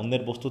করবে না,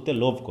 অন্যের বস্তুতে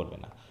লোভ করবে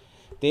না।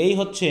 তো এই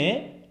হচ্ছে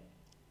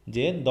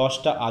যে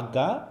 10টা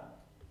আজ্ঞা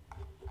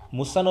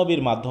মুসা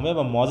নবীর মাধ্যমে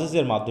বা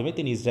মজেজের মাধ্যমে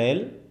তিনি ইসরায়েল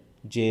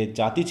যে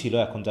জাতি ছিল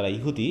এখন যারা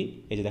ইহুদি,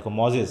 এই যে দেখো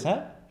মজেস, হ্যাঁ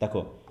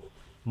দেখো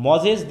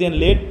Moses then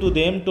lead to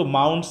them to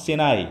Mount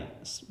সেনাই।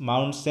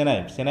 মাউন্ট সেনাই,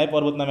 সেনাই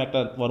পর্বত নামে একটা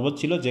পর্বত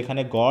ছিল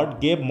যেখানে god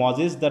gave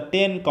Moses the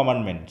 10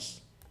 commandments,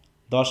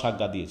 10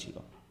 আজ্ঞা দিয়েছিল,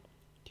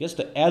 ঠিক আছে।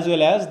 তো as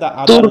well as the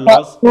other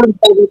loss,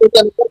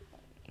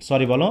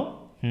 sorry বলো।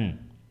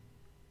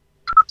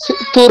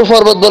 তুর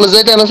পর্বত বলে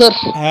যায় কেন স্যার?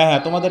 হ্যাঁ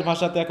হ্যাঁ, তোমাদের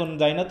ভাষাতে এখন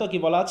যাই না তো কি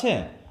বলা আছে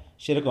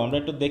সেরকম, আমরা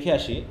একটু দেখে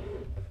আসি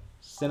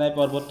সেনাই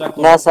পর্বতটা।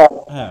 না স্যার,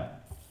 হ্যাঁ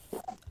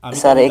আমি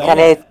স্যার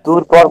এখানে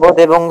তুর পর্বত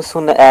এবং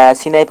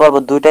সিনাই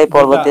পর্বত দুইটাই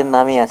পর্বতের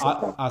নামই আছে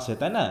আছে,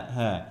 তাই না?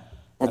 হ্যাঁ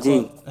জি।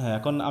 হ্যাঁ,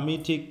 এখন আমি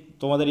ঠিক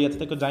তোমাদের ইয়ে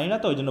থেকে জানি না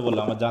তো ওই জন্য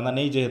বললাম, আমার জানা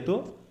নেই যেহেতু।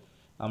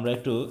 আমরা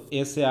একটু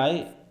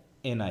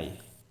SAINI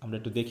আমরা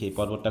একটু দেখি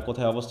পর্বতটা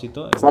কোথায় অবস্থিত।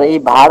 স্যার এই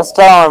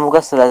ভার্সটা আমার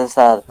মুখস্থ আছে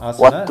স্যার,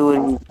 ওয়াতুর,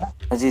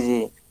 জি জি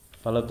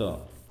ভালো তো।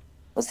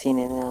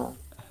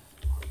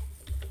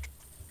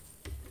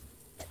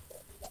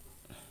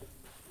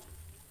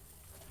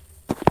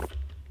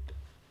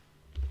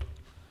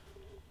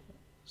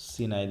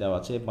 সিনাই দেওয়া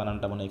আছে,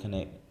 বানানটা মানে এখানে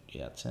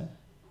আছে,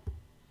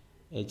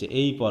 এই যে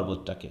এই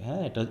পর্বতটাকে,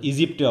 হ্যাঁ এটা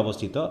ইজিপ্টে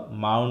অবস্থিত,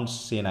 মাউন্ট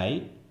সিনাই,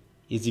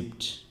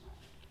 ইজিপ্ট।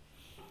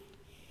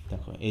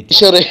 দেখো এই,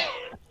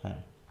 হ্যাঁ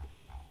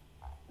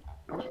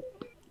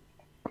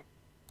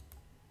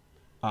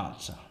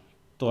আচ্ছা,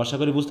 তো আশা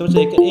করি বুঝতে পারছি।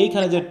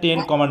 এইখানে যে 10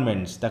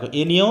 কমান্ডমেন্টস, দেখো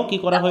এ নিয়েও কি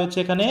করা হয়েছে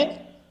এখানে,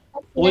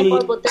 ওই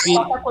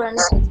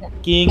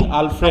কিং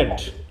আলফ্রেড,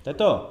 তাই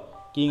তো,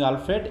 কিং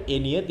আলফ্রেড এ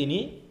নিয়ে তিনি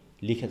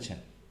লিখেছেন।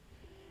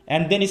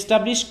 And then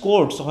establish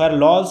courts where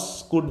laws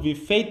could be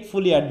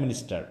faithfully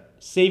administered.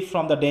 Safe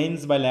from the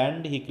Danes by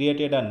land, he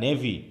created a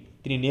navy.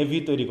 তিনি নেভি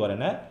তৈরি করেন,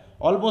 হ্যাঁ,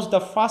 almost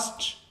the first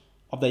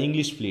of the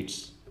English ফ্লিটস,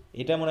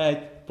 এটা মনে হয়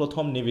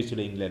প্রথম নেভি ছিল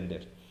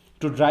ইংল্যান্ডের।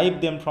 To drive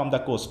them from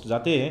the coast,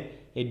 যাতে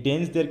এই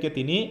ডেন্সদেরকে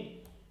তিনি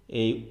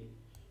এই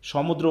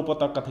সমুদ্র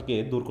উপত্যকা থেকে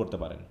দূর করতে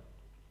পারেন।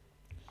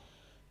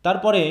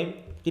 তারপরে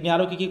তিনি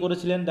আরও কী কী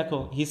করেছিলেন দেখো,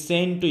 he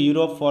sent to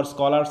Europe for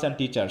scholars and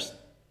teachers.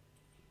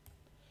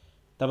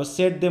 তারপর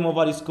সেট দেম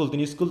ওভার স্কুল,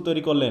 তিনি স্কুল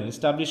তৈরি করলেন,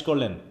 এস্টাবলিশ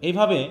করলেন।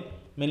 এইভাবে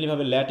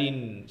মেনলিভাবে ল্যাটিন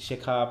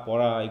শেখা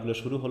পড়া এগুলো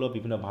শুরু হলো,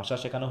 বিভিন্ন ভাষা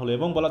শেখানো হলো,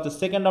 এবং বলা হচ্ছে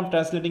second of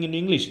translating in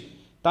English.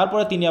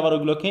 তারপরে তিনি আবার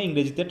ওইগুলোকে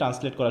ইংরেজিতে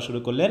ট্রান্সলেট করা শুরু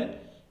করলেন,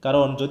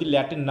 কারণ যদি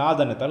ল্যাটিন না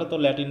জানে তাহলে তো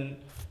ল্যাটিন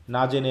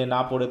না জেনে না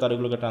পড়ে তার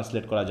ওইগুলোকে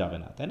ট্রান্সলেট করা যাবে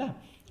না, তাই না?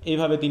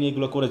 এইভাবে তিনি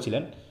এগুলো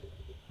করেছিলেন।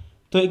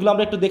 তো এগুলো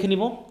আমরা একটু দেখে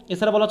নিব।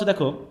 এছাড়া বলা হচ্ছে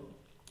দেখো,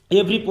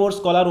 every poor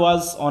scholar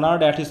was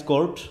honoured at his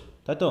court,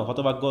 তাই তো,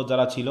 হতভাগ্য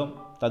যারা ছিল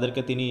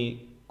তাদেরকে তিনি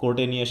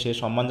কোর্টে নিয়ে এসে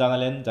সম্মান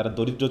জানালেন, যারা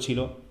দরিদ্র ছিল।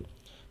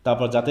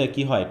 তারপর যাতে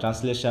কি হয়,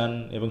 ট্রান্সলেশন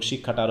এবং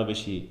শিক্ষাটা আরও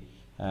বেশি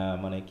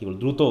মানে কী বল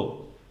দ্রুত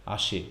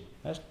আসে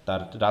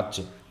তার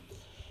রাজ্যে।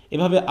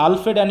 এভাবে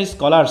Alfred and his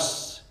scholars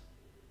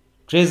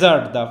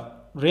ট্রেজার্ড the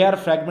rare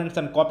fragments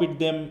and copied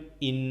them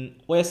in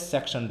West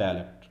section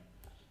dialect,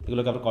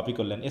 এগুলোকে আবার কপি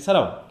করলেন।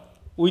 এছাড়াও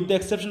with the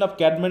exception of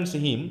ক্যাডম্যানস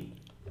him,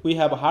 we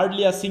have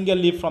hardly a single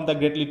leaf from the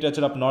great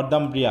literature of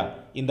Northumbria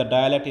in the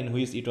dialect in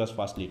which it was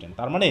first written.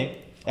 তার মানে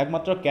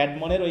একমাত্র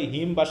ক্যাডমনের ওই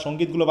হিম বা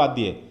সঙ্গীতগুলো বাদ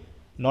দিয়ে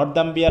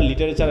নর্দাম্বিয়ার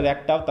লিটারেচারের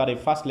একটাও তার এই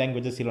ফার্স্ট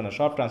ল্যাঙ্গুয়েজে ছিল না,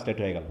 সব ট্রান্সলেট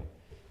হয়ে গেল।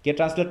 কে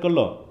ট্রান্সলেট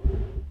করলো?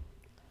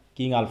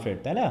 কিং আলফ্রেড,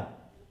 তাই না?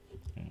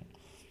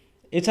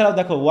 এছাড়াও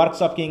দেখো ওয়ার্কস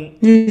অফ কিং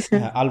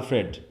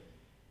আলফ্রেড,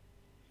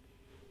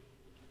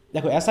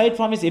 দেখো aside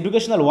from his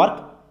educational work,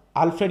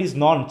 Alfred is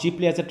non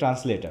চিপলি as a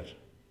translator,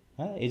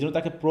 হ্যাঁ, এই জন্য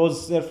তাকে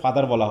প্রোজের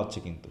ফাদার বলা হচ্ছে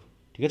কিন্তু,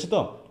 ঠিক আছে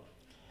তো।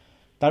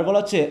 তার বলা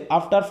হচ্ছে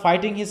after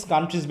fighting his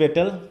countries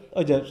battle,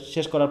 ওই যে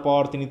শেষ করার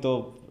পর তিনি তো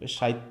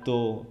সাহিত্য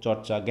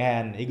চর্চা,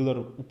 জ্ঞান এগুলোর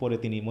উপরে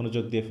তিনি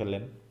মনোযোগ দিয়ে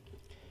ফেললেন।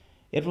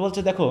 এরপর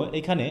বলছে দেখো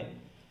এখানে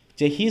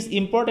যে his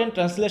important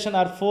translation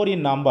R 4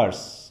 in numbers,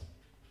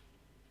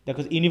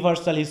 দেখো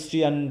universal history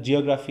and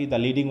geography, the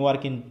leading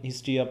work in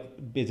history of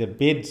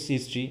beds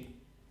history,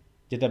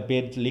 যেটা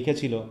বেড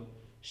লিখেছিল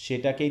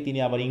সেটাকেই তিনি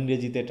আবার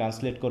ইংরেজিতে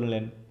ট্রান্সলেট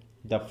করলেন।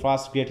 The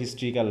first great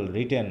historical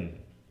written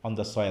on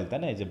the soil, তাই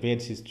না, এই যে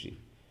beds history.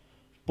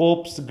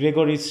 Popes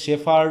Gregory's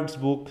shepherds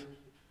বুক,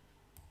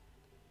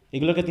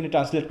 এগুলোকে তিনি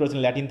ট্রান্সলেট করেছেন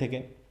ল্যাটিন থেকে।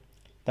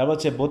 তারপর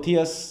হচ্ছে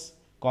বোথিয়াস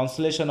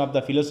কনসলেশন অফ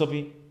দ্য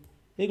ফিলোসফি,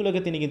 এগুলোকে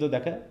তিনি কিন্তু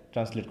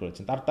ট্রান্সলেট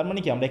করেছেন। তার মানে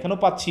কি আমরা এখানেও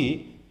পাচ্ছি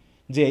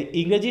যে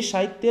ইংরেজি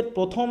সাহিত্যের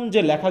প্রথম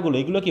যে লেখাগুলো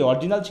এগুলো কি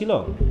অরিজিনাল ছিল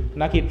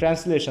নাকি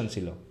ট্রান্সলেশন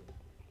ছিল?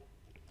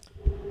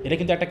 এটা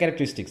কিন্তু একটা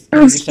ক্যারেক্টারিস্টিক্স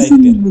ইংরেজি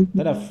সাহিত্যের,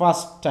 তাই না?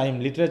 ফার্স্ট টাইম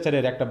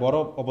লিটারেচারের একটা বড়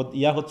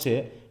ইয়া হচ্ছে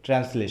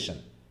ট্রান্সলেশন।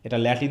 এটা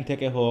ল্যাটিন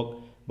থেকে হোক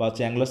বা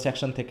হচ্ছে অ্যাংলো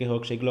স্যাকশন থেকে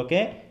হোক, সেগুলোকে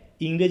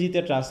ইংরেজিতে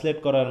ট্রান্সলেট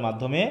করার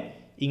মাধ্যমে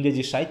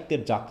ইংরেজি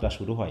সাহিত্যের যাত্রা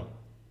শুরু হয়।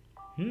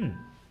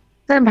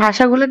 স্যার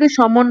ভাষাগুলোকে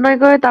সমন্বয়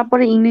করে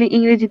তারপরে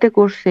ইংরেজিতে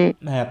করছে।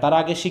 হ্যাঁ, তারা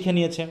আগে শিখে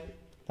নিয়েছে,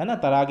 তাই না?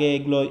 তারা আগে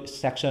এগুলো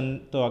সেকশন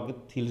তো আগে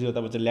ছিল,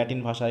 তারপর ল্যাটিন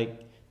ভাষায়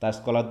তার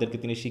স্কলারদেরকে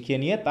তিনি শিখিয়ে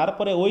নিয়ে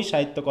তারপরে ওই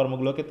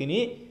সাহিত্যকর্মগুলোকে তিনি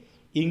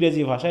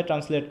ইংরেজি ভাষায়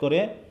ট্রান্সলেট করে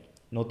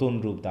নতুন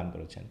রূপ দান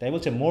করেছেন। তাই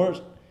বলছে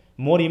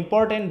more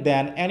important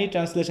than any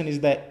translation is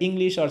the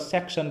English or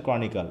Saxon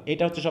chronicle.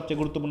 এটা হচ্ছে সবচেয়ে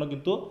গুরুত্বপূর্ণ,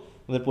 কিন্তু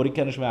আমাদের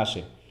পরীক্ষার সময়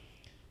আসে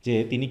যে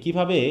তিনি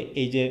কিভাবে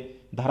এই যে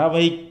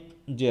ধারাবাহিক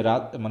যে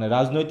মানে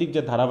রাজনৈতিক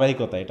যে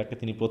ধারাবাহিকতা এটাকে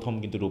তিনি প্রথম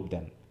কিন্তু রূপ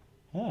দেন।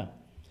 হ্যাঁ,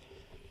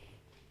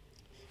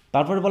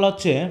 তারপরে বলা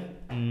হচ্ছে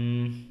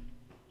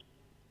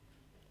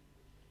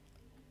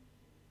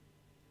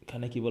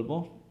এখানে কি বলবো,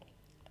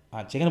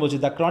 আচ্ছা এখানে বলছি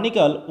the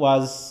chronicle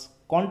was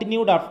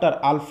continued after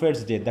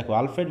আলফ্রেডস death. দেখো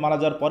আলফ্রেড মারা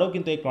যাওয়ার পরেও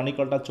কিন্তু এই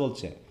ক্রনিকলটা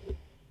চলছে,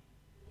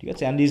 ঠিক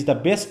আছে। And is the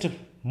best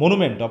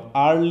monument of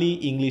early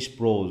English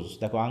pros.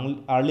 দেখো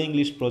আর্লি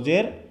ইংলিশ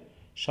প্রোজের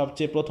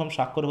সবচেয়ে প্রথম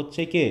স্বাক্ষর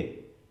হচ্ছে কে,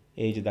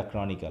 এই যে দ্য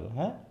ক্রনিকল,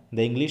 হ্যাঁ,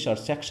 the English R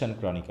section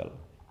chronicle,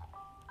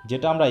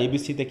 যেটা আমরা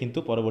এবিসিতে কিন্তু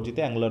পরবর্তীতে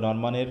অ্যাংলো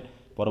নরমানের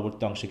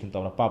পরবর্তী অংশে কিন্তু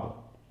আমরা পাবো।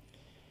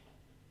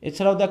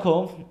 এছাড়াও দেখো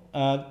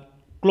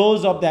close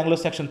of the Anglo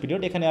section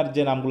period, এখানে আর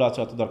যে নামগুলো আছে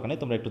অত দরকার নেই,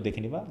 তোমরা একটু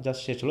দেখে নিবা।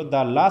 জাস্ট শেষ হলো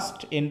the last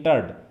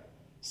entered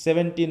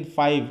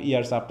 1705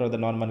 years after the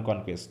Norman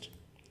conquest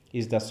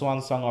is the Schwann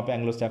song of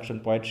Anglo section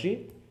poetry.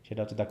 সেটা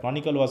হচ্ছে the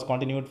chronicle was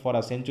continued for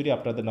a century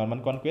after the Norman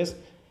conquest.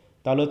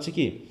 তাহলে হচ্ছে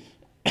কি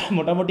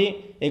মোটামুটি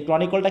এই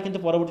ক্রনিকলটা কিন্তু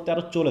পরবর্তীতে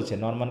আরও চলেছে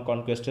নরমান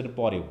কনকোয়েস্টের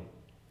পরেও।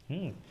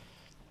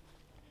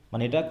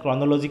 মানে এটা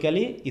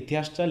ক্রনোলজিক্যালি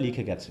ইতিহাসটা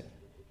লিখে গেছে,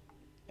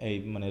 এই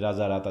মানে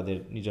রাজারা তাদের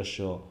নিজস্ব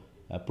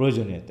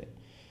প্রয়োজনীয়তে।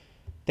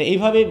 তো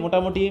এইভাবে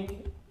মোটামুটি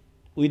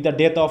with the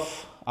death of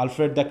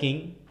Alfred the king,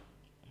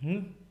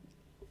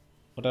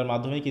 ওটার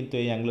মাধ্যমে কিন্তু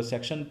এই অ্যাংলো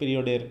সেকশন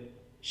পিরিয়ডের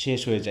শেষ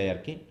হয়ে যায় আর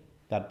কি।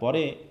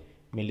 তারপরে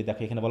মেনলি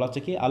দেখো এখানে বলা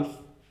হচ্ছে কি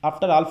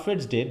after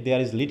আলফ্রেডস death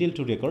there is little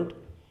two record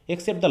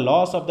except the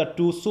loss of the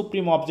two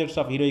supreme objects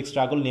of heroic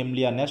struggle,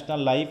 namely a national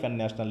life and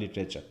national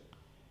literature.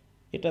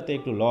 এটাতে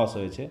একটু লস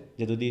হয়েছে,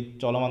 যে যদি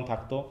চলমান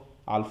থাকতো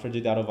আলফ্রেড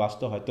যদি আরও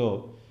বাঁচত হয়তো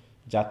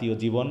জাতীয়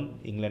জীবন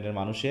ইংল্যান্ডের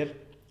মানুষের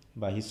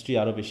বা হিস্ট্রি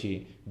আরও বেশি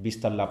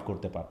বিস্তার লাভ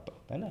করতে পারত,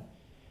 তাই না?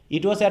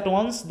 ইট was at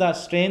once the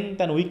strength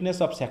and weakness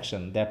of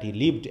section that he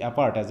lived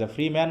apart as a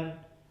free man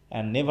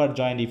and never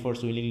joined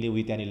efforts willingly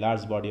with Annie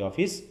large body of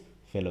his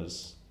ফেলোজ।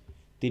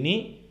 তিনি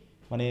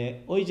মানে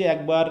ওই যে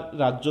একবার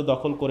রাজ্য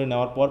দখল করে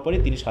নেওয়ার পরপরই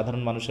তিনি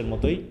সাধারণ মানুষের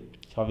মতোই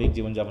স্বাভাবিক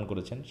জীবনযাপন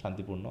করেছেন,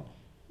 শান্তিপূর্ণ।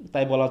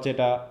 তাই বলা হচ্ছে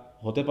এটা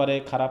হতে পারে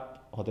খারাপ,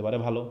 হতে পারে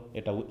ভালো,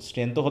 এটা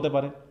স্ট্রেংথও হতে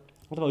পারে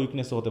অথবা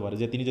উইকনেসও হতে পারে,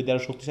 যে তিনি যদি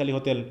আরও শক্তিশালী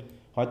হতেন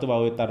হয়তো বা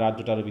ওই তার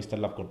রাজ্যটা আরও বিস্তার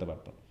লাভ করতে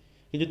পারত।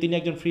 কিন্তু তিনি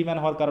একজন ফ্রি ম্যান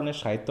হওয়ার কারণে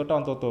সাহিত্যটা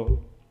অন্তত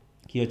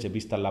কী হয়েছে,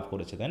 বিস্তার লাভ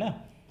করেছে, তাই না?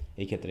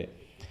 এই ক্ষেত্রে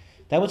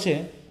তাই বলছে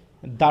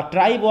the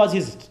tribe was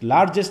his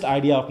largest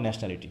idea of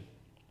nationality.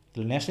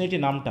 Nationality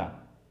নামটা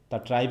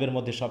তার ট্রাইবের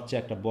মধ্যে সবচেয়ে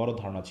একটা বড়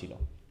ধারণা ছিল।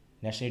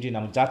 ন্যাশনালিটি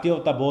নাম,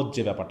 জাতীয়তা বোধ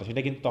যে ব্যাপারটা,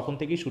 সেটা কিন্তু তখন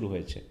থেকেই শুরু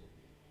হয়েছে।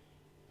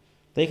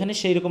 তো এখানে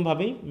সেই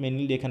রকমভাবেই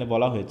মেনলি এখানে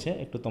বলা হয়েছে,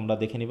 একটু তোমরা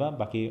দেখে নিবা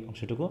বাকি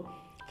অংশটুকু।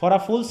 For a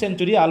full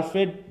century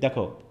Alfred,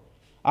 দেখো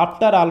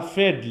after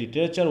Alfred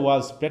literature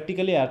was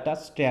practically at a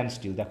stand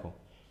still. দেখো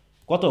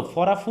কত,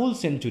 ফর আ ফুল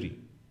সেঞ্চুরি,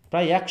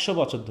 প্রায় 100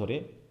 বছর ধরে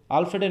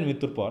আলফ্রেডের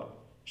মৃত্যুর পর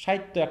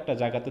সাহিত্য একটা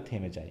জায়গাতে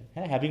থেমে যায়।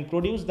 হ্যাঁ, having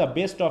produce the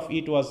best of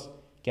it was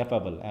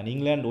capable and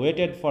England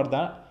waited for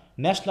the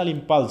national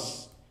impulse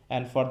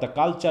and for the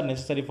culture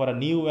necessary for a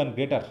new and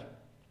greater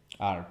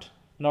art.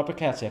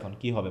 অপেক্ষায় আছে এখন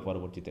কী হবে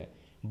পরবর্তীতে।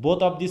 Both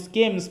of this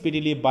came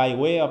speedily by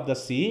way of the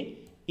sea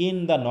in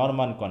the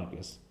Norman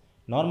conquest.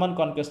 Norman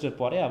কনকোয়েস্টের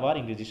পরে আবার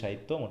ইংরেজি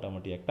সাহিত্য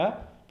মোটামুটি একটা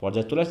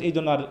পর্যায়ে চলে আসে, এই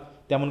জন্য আর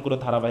তেমন কোনো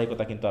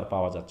ধারাবাহিকতা কিন্তু আর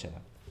পাওয়া যাচ্ছে না।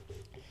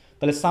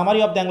 তাহলে summary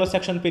of the Anglo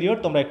section period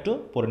তোমরা একটু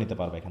পড়ে নিতে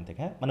পারবে এখান থেকে।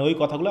 হ্যাঁ, মানে ওই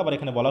কথাগুলো আবার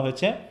এখানে বলা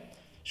হয়েছে,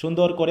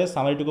 সুন্দর করে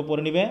সামারিটুকু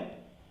পড়ে নিবে।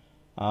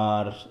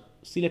 আর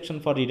সিলেকশন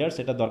ফর রিডার্স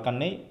এটা দরকার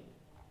নেই,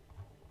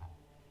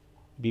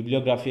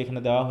 বিবলিওগ্রাফি এখানে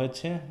দেওয়া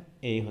হয়েছে,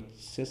 এই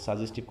হচ্ছে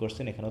সাজেস্টিভ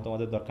কোশ্চেন, এখানেও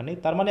তোমাদের দরকার নেই।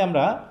 তার মানে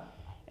আমরা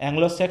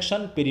অ্যাংলো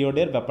সেকশন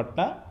পিরিয়ডের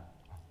ব্যাপারটা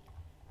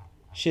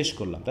শেষ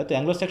করলাম, তাই তো?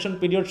 অ্যাংলো সেকশন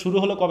পিরিয়ড শুরু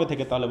হলো কবে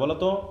থেকে তাহলে বলো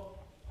তো?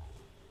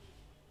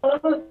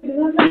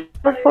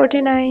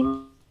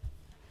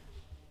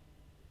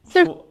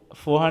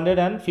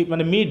 450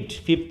 মানে মিড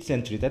 5th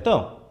সেঞ্চুরি, তাই তো?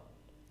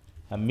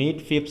 মিড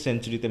 5th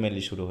সেঞ্চুরিতে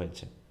মেনলি শুরু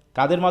হয়েছে।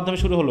 কাদের মাধ্যমে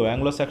শুরু হলো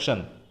অ্যাংলো সেকশন?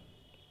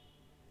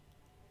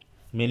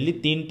 মেনলি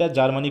 3টা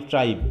জার্মানি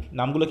ট্রাইব,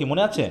 নামগুলো কি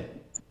মনে আছে?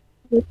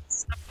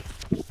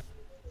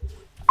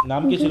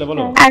 নাম কি ছিল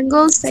বলো?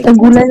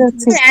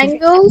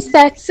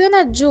 অ্যাংলো-স্যাক্সন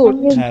আর জুট।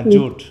 হ্যাঁ,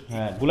 জুট।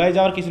 হ্যাঁ, গুলাই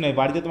যাওয়ার কিছু নেই,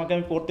 বাড়িতে তোমাকে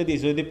আমি পড়তে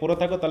দিয়েছি, যদি পড়ে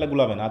থাকো তাহলে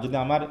গুলাবে না। আর যদি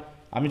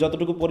আমি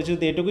যতটুকু পড়েছি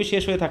যদি এটুকুই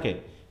শেষ হয়ে থাকে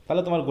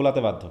তাহলে তোমার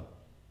গোলাতে বাধ্য,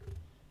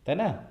 তাই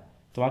না?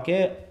 তোমাকে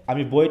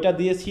আমি বইটা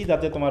দিয়েছি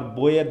যাতে তোমার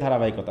বইয়ের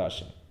ধারাবাহিকতা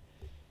আসে,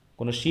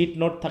 কোনো শিট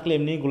নোট থাকলে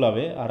এমনিই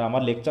গুলাবে। আর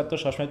আমার লেকচার তো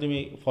সবসময় তুমি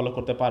ফলো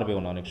করতে পারবেও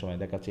না, অনেক সময়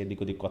দেখাচ্ছে এদিক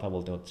ওদিক কথা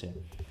বলতে হচ্ছে।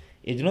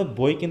 এই জন্য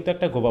বই কিন্তু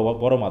একটা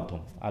বড় মাধ্যম,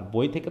 আর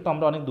বই থেকে তো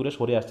আমরা অনেক দূরে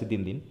সরে আসছি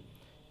দিন দিন।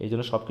 এই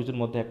জন্য সব কিছুর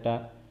মধ্যে একটা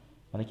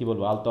মানে কি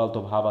বলবো, আলতো আলতো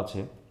ভাব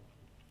আছে,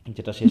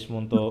 যেটা শেষ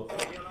পর্যন্ত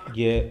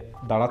গিয়ে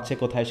দাঁড়াচ্ছে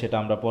কোথায় সেটা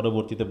আমরা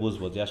পরবর্তীতে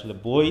বুঝবো। যে আসলে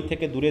বই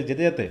থেকে দূরে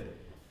যেতে যেতে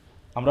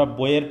আমরা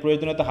বইয়ের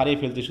প্রয়োজনীয়তা হারিয়ে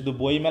ফেলছি, শুধু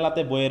বই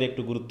মেলাতে বইয়ের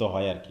একটু গুরুত্ব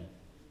হয় আর কি।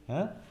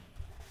 হ্যাঁ,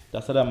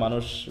 তাছাড়া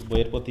মানুষ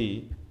বইয়ের প্রতি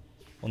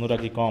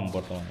অনুরাগী কম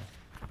বর্তমানে।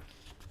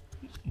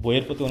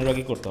 বইয়ের প্রতি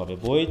অনুরাগী করতে হবে,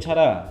 বই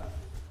ছাড়া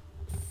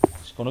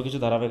কোনো কিছু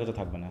ধারাবাহিকতা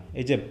থাকবে না।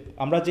 এই যে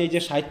আমরা যে এই যে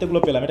সাহিত্যগুলো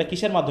পেলাম, এটা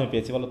কিসের মাধ্যমে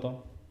পেয়েছি বলো তো?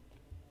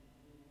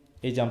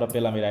 এই যে আমরা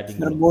পেলাম এই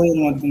রাইটিংগুলো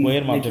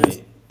বইয়ের মাধ্যমে।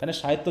 তাহলে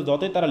সাহিত্য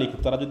যতই তারা লিখুক,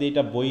 তারা যদি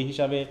এটা বই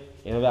হিসাবে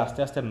এভাবে আস্তে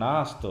আস্তে না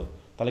আসতো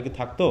তাহলে কি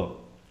থাকতো?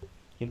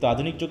 কিন্তু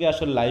আধুনিক যুগে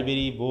আসলে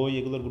লাইব্রেরি, বই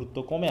এগুলোর গুরুত্ব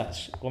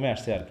কমে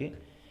আসছে আর কি।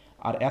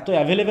 আর এত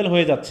অ্যাভেলেবেল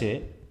হয়ে যাচ্ছে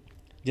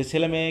যে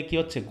ছেলে মেয়ে কী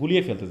হচ্ছে,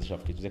 গুলিয়ে ফেলতেছে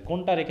সব কিছু, যে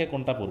কোনটা রেখে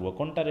কোনটা পড়বো,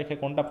 কোনটা রেখে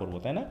কোনটা পড়বো,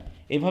 তাই না?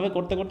 এইভাবে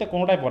করতে করতে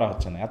কোনোটাই পড়া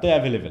হচ্ছে না, এত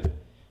অ্যাভেলেবেল।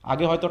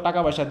 আগে হয়তো টাকা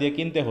পয়সা দিয়ে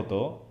কিনতে হতো,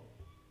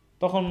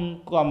 তখন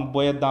কম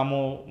বইয়ের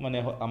দামও মানে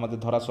আমাদের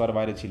ধরা ছোঁয়ার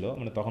বাইরে ছিল,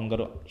 মানে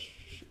তখনকার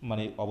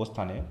মানে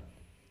অবস্থানে।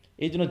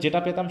 এই জন্য যেটা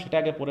পেতাম সেটা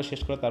আগে পড়ে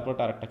শেষ করে তারপর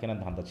আরেকটা কেনার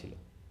ধান্দা ছিল।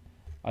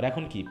 আর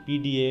এখন কি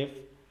পিডিএফ,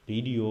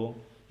 ভিডিও,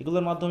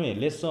 এগুলোর মাধ্যমে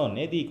লেসন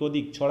এদিক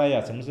ওদিক ছড়াই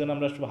আছে, মনে হচ্ছে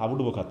আমরা সব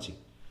হাবুডুবো খাচ্ছি।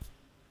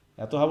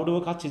 এত হাবুডুবো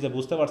খাচ্ছি যে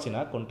বুঝতে পারছি না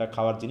কোনটা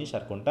খাওয়ার জিনিস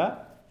আর কোনটা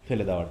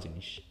ফেলে দেওয়ার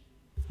জিনিস।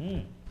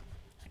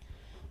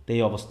 তো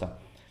এই অবস্থা।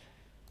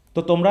 তো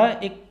তোমরা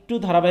একটু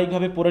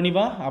ধারাবাহিকভাবে পড়ে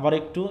নিবা আবার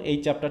একটু এই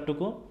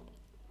চ্যাপ্টারটুকু।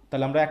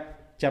 তাহলে আমরা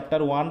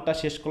চ্যাপ্টার 1টা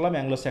শেষ করলাম,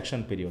 অ্যাংলো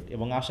স্যাকসন পিরিয়ড।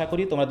 এবং আশা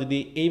করি তোমরা যদি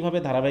এইভাবে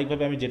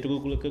ধারাবাহিকভাবে আমি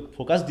যেটুকুগুলোকে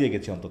ফোকাস দিয়ে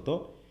গেছি অন্তত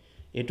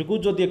এটুকু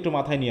যদি একটু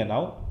মাথায় নিয়ে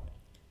নাও,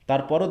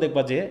 তারপরও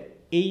দেখবা যে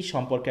এই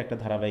সম্পর্কে একটা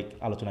ধারাবাহিক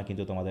আলোচনা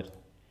কিন্তু তোমাদের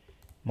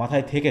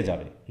মাথায় থেকে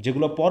যাবে,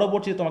 যেগুলো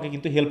পরবর্তীতে তোমাকে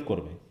কিন্তু হেল্প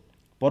করবে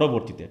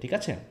পরবর্তীতে, ঠিক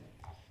আছে?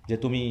 যে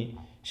তুমি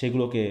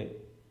সেগুলোকে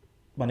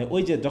মানে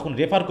ওই যে যখন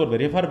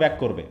রেফার ব্যাক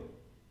করবে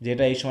যে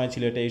এটা এই সময়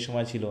ছিল, এটা এই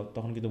সময় ছিল,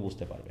 তখন কিন্তু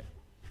বুঝতে পারবে।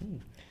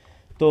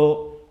 তো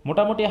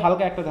মোটামুটি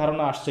হালকা একটা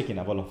ধারণা আসছে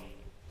কিনা বলো,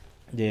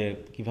 যে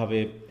কিভাবে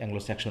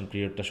অ্যাংলো স্যাকসন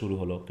পিরিয়ডটা শুরু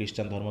হলো,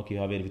 খ্রিস্টান ধর্ম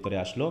কীভাবে এর ভিতরে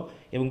আসলো,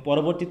 এবং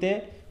পরবর্তীতে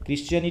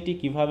ক্রিশ্চিয়ানিটি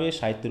কিভাবে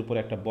সাহিত্যের উপরে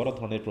একটা বড়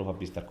ধরনের প্রভাব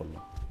বিস্তার করলো।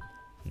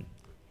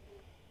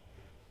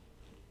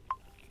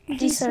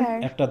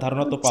 একটা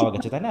ধারণা তো পাওয়া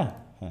গেছে, তাই না?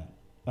 হ্যাঁ,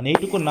 মানে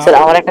এইটুকু না।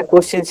 স্যার আমার একটা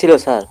কোশ্চেন ছিল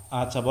স্যার।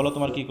 আচ্ছা বলো,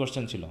 তোমার কি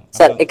কোশ্চেন ছিল?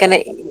 স্যার এখানে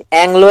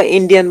অ্যাংলো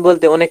ইন্ডিয়ান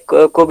বলতে অনেক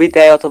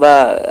কবিতায় অথবা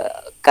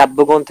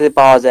কাব্যগ্রন্থে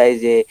পাওয়া যায়,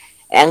 যে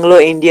অ্যাংলো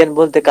ইন্ডিয়ান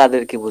বলতে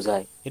কাদেরকে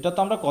বোঝায়? এটা তো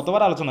আমরা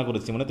কতবার আলোচনা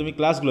করেছি, মানে তুমি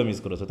ক্লাসগুলো মিস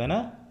করেছো, তাই না?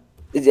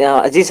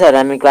 জি স্যার,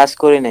 আমি ক্লাস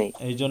করি নাই,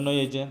 এই জন্যই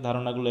এই যে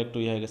ধারণাগুলো একটু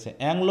হয়ে গেছে।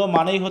 অ্যাংলো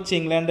মানেই হচ্ছে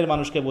ইংল্যান্ডের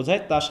মানুষকে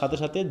বোঝায়, তার সাথে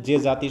সাথে যে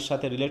জাতির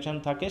সাথে রিলেশন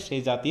থাকে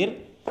সেই জাতির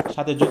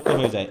সাথে যুক্ত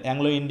হয়ে যায়।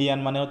 অ্যাংলো ইন্ডিয়ান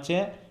মানে হচ্ছে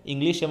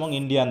ইংলিশ এবং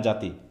ইন্ডিয়ান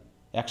জাতি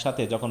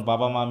একসাথে, যখন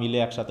বাবা মা মিলে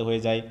একসাথে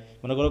হয়ে যায়।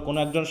 মনে করো কোনো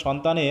একজন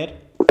সন্তানের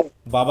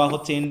বাবা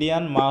হচ্ছে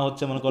ইন্ডিয়ান, মা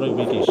হচ্ছে মনে করো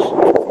ব্রিটিশ,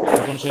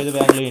 তখন সে হয়ে যাবে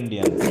অ্যাংলো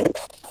ইন্ডিয়ান,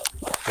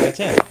 ঠিক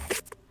আছে?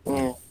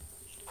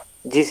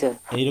 জি স্যার।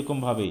 এইরকম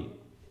ভাবেই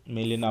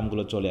মিলিয়ে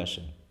নামগুলো চলে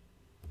আসে।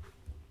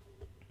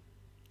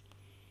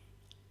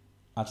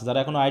 আচ্ছা, যারা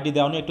এখনো আইডি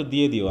দেওনি একটু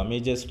দিয়ে দিও, আমি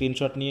এই যে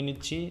স্ক্রিনশট নিয়ে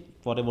নিচ্ছি,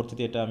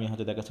 পরবর্তীতে এটা আমি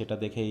হয়তো দেখাচ্ছি, এটা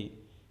দেখেই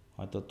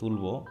হয়তো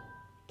তুলবো,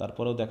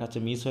 তারপরেও দেখাচ্ছে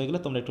মিস হয়ে গেলে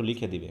তোমরা একটু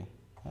লিখে দিবে।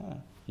 হ্যাঁ,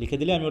 লিখে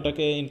দিলে আমি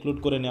ওটাকে ইনক্লুড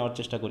করে নেওয়ার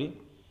চেষ্টা করি,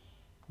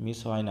 মিস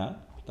হয় না।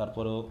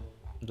 তারপরেও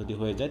যদি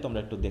হয়ে যায় তোমরা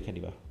একটু দেখে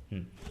নিবা।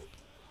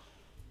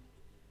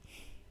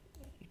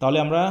 তাহলে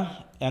আমরা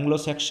অ্যাংলো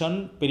স্যাকসন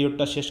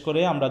পিরিয়ডটা শেষ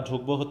করে আমরা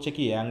ঢুকবো হচ্ছে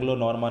কি অ্যাংলো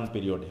নরমান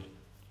পিরিয়ডে।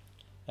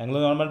 অ্যাংলো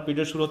নরমান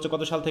পিরিয়ড শুরু হচ্ছে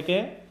কত সাল থেকে?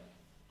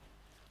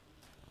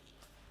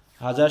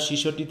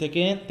 1066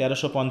 থেকে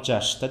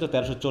 1350, তাই তো?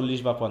 1340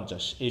 বা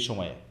 50 এই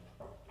সময়ে।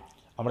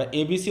 আমরা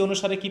এবিসি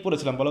অনুসারে কি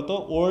পড়েছিলাম বলো তো?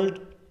 ওল্ড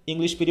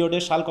ইংলিশ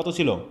পিরিয়ডের সাল কত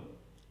ছিল?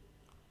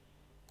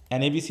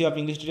 An ABC of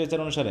English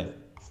literature অনুসারে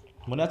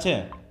মনে আছে?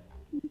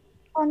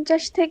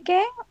 50 থেকে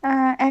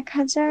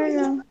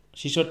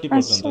 1066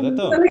 পর্যন্ত, তাই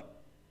তো?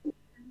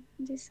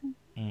 জি স্যার।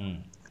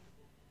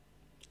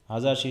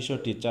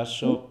 1066,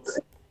 400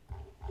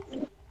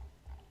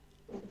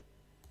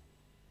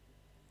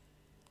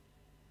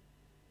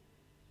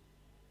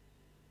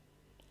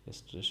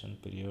 রেস্টোরেশন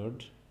পিরিয়ড,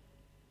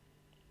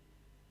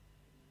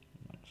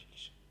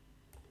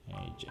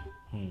 এই যে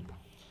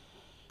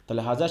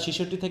তাহলে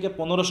 1066 থেকে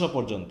 1500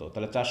 পর্যন্ত,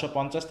 তাহলে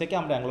 450 থেকে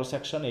আমরা অ্যাংলো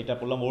স্যাকসন এটা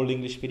পড়লাম ওল্ড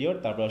ইংলিশ পিরিয়ড।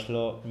 তারপর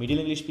আসলো মিডল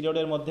ইংলিশ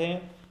পিরিয়ডের মধ্যে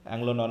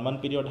অ্যাংলো নরমান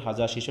পিরিয়ড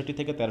 1066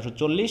 থেকে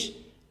 1340,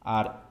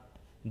 আর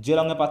যে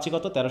রঙে পাচ্ছি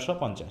কত?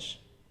 1350,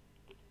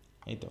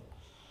 এই তো।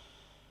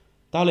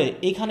 তাহলে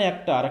এইখানে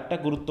আরেকটা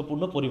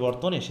গুরুত্বপূর্ণ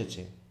পরিবর্তন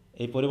এসেছে।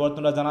 এই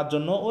পরিবর্তনটা জানার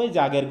জন্য ওই যে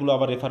আগেরগুলো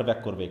আবার রেফার ব্যাক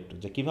করবে একটু,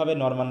 যে কীভাবে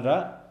নরমানরা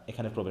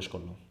এখানে প্রবেশ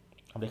করলো।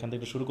 আমরা এখান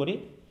থেকে শুরু করি।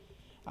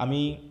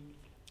 আমি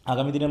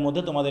আগামী দিনের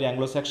মধ্যে তোমাদের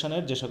অ্যাংলো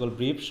স্যাকসনের যে সকল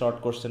ব্রিফ শর্ট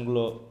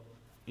কোশ্চেনগুলো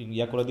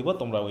করে দিব,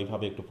 তোমরা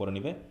ওইভাবে একটু পড়ে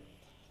নিবে।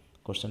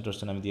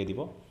 কোশ্চেন আমি দিয়ে দিব।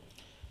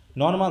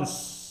 নরমানস,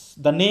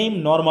 the name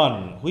Norman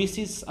which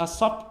is a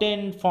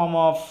সফটেন্ড form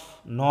of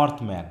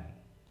নর্থম্যান।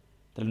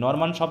 তাহলে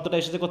নরমান শব্দটা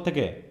এসেছে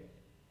কোত্থেকে?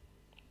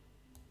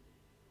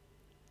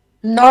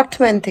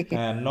 নর্থম্যান থেকে।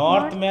 হ্যাঁ,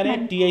 নর্থম্যানে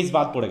টিএইচ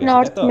বাদ পড়ে গেছে,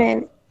 তাই তো?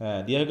 হ্যাঁ,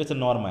 দিয়ে হয়ে গেছে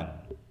নরম্যান।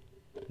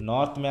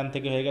 নর্থম্যান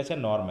থেকে হয়ে গেছে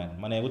নরম্যান,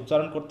 মানে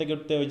উচ্চারণ করতে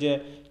করতে ওই যে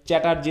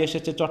চ্যাটার্জি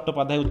এসেছে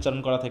চট্টোপাধ্যায় উচ্চারণ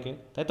করা থেকে,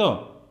 তাই তো?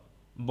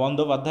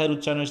 বন্দ্যোপাধ্যায়ের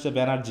উচ্চারণ এসেছে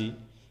ব্যানার্জি,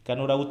 কেন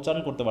ওরা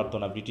উচ্চারণ করতে পারতো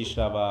না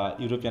ব্রিটিশরা বা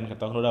ইউরোপিয়ানরা,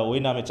 তখন ওরা ওই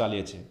নামে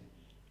চালিয়েছে।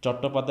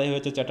 চট্টোপাধ্যায়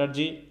হয়েছে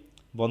চ্যাটার্জি,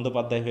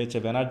 বন্দ্যোপাধ্যায় হয়েছে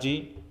ব্যানার্জি,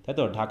 তাই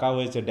তো, ঢাকা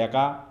হয়েছে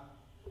ডেকা,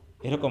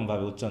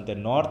 এরকমভাবে উচ্চারণ,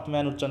 নর্থ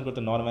ম্যান উচ্চারণ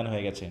করতে নরম্যান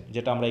হয়ে গেছে,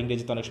 যেটা আমরা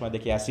ইংরেজিতে অনেক সময়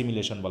দেখি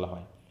অ্যাসিমিলেশন বলা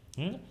হয়।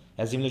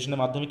 অ্যাসিমিলেশনের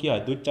মাধ্যমে কী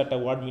হয়, 2-4টা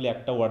ওয়ার্ড মিলে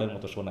একটা ওয়ার্ডের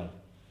মতো শোনায়,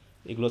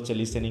 এগুলো হচ্ছে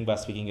লিসেনিং বা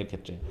স্পিকিংয়ের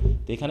ক্ষেত্রে।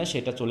 তো এখানে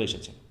সেটা চলে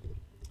এসেছে।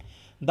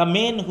 The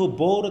man who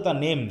bore the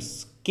names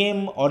came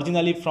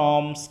originally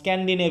from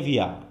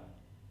Scandinavia.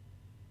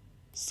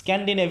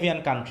 Scandinavian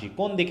country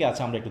কোন দিকে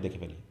আছে আমরা একটু দেখে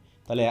ফেলি।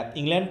 তাহলে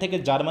ইংল্যান্ড থেকে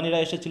জার্মানিরা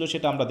এসেছিল,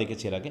 সেটা আমরা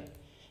দেখেছি এর আগে।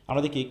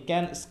 আমরা দেখি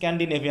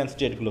স্ক্যান্ডিনেভিয়ান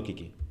স্টেটগুলো কী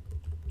কী।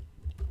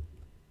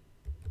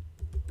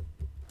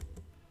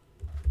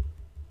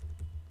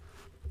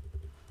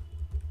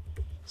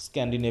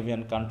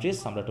 স্ক্যান্ডিনেভিয়ান কান্ট্রিজ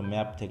আমরা একটু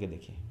ম্যাপ থেকে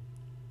দেখি।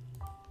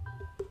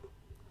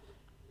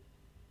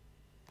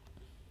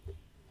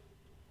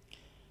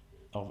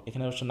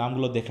 এখানে অবশ্য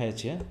নামগুলো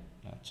দেখাইছে।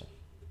 আচ্ছা,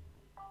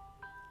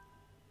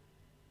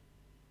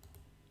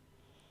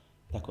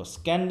 দেখো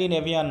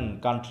স্ক্যান্ডিনেভিয়ান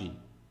কান্ট্রি,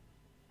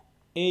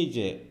 এই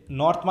যে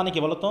নর্থ মানে কি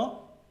বলতো,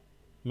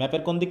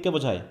 ম্যাপের কোন দিককে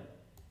বোঝায়?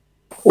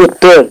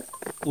 উত্তর।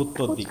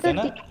 উত্তর দিক, তাই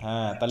না?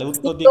 হ্যাঁ, তাহলে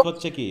উত্তর দিক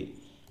হচ্ছে কি,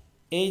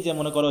 এই যে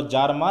মনে করো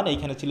জার্মান,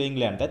 এইখানে ছিল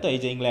ইংল্যান্ড, তাই তো, এই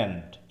যে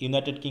ইংল্যান্ড,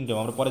 ইউনাইটেড কিংডম,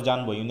 আমরা পরে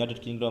জানবো United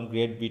kingdom,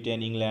 great Britain,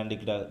 England,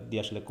 এগুলা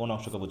দিয়ে আসলে কোন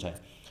অংশকে বোঝায়।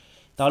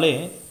 তাহলে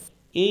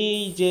এই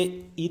যে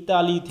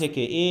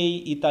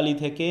ইতালি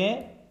থেকে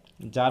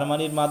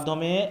জার্মানির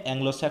মাধ্যমে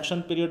অ্যাংলো স্যাক্সন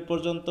পিরিয়ড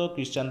পর্যন্ত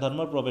খ্রিস্টান ধর্ম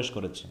প্রবেশ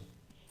করেছে।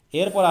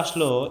 এরপর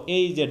আসলো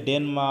এই যে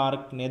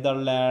ডেনমার্ক,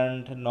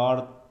 নেদারল্যান্ড,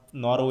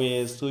 নরওয়ে,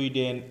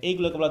 সুইডেন,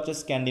 এইগুলোকে বলা হচ্ছে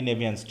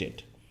স্ক্যান্ডিনেভিয়ান স্টেট।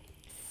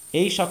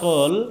 এই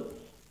সকল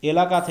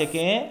এলাকা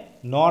থেকে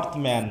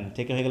নর্থম্যান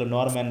থেকে হয়ে গেল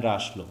নরম্যানরা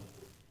আসলো,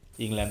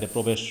 ইংল্যান্ডে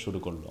প্রবেশ শুরু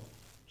করলো।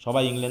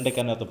 সবাই ইংল্যান্ডে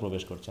কেন এত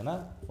প্রবেশ করছে না,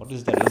 what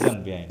is the reason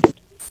behind it?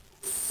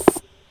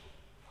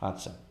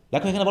 আচ্ছা,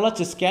 দেখো এখানে বলা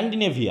হচ্ছে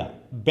Scandinavia,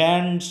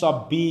 bands of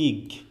big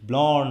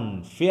blonde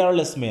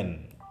fearless main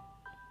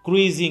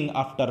ক্রুইজিং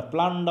after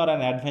plunder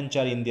and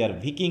adventure in their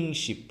Viking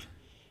sheep.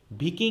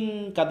 Viking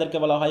কাদেরকে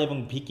বলা হয়, এবং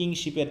ভিকিং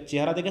শিপের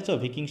চেহারা দেখেছো?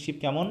 ভিকিং শিপ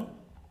কেমন?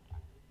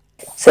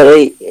 স্যার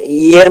ওই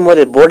ইয়ের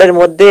মধ্যে, বোর্ডের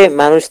মধ্যে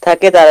মানুষ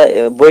থাকে, তারা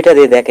বইটা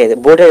দিয়ে দেখে,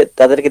 বোর্ডে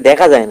তাদেরকে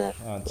দেখা যায় না,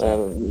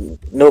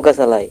 নৌকা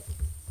চালায়।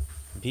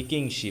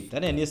 ভিকিং শিপ, তাই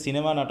না? এ নিয়ে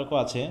সিনেমা নাটকও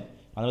আছে,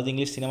 আমরা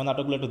ইংলিশ সিনেমা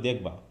নাটকগুলো একটু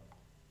দেখবা।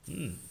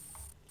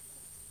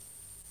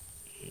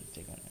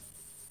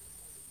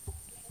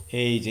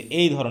 এই যে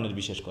এই ধরনের,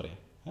 বিশেষ করে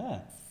হ্যাঁ,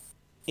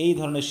 এই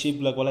ধরনের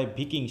শিপগুলো বলা হয়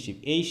ভিকিং শিপ।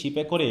 এই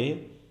শিপে করে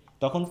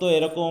তখন তো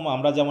এরকম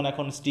আমরা যেমন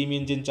এখন স্টিম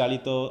ইঞ্জিন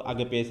চালিত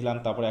আগে পেয়েছিলাম,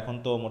 তারপরে এখন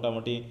তো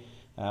মোটামুটি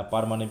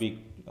পারমাণবিক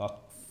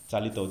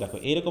চালিত, দেখো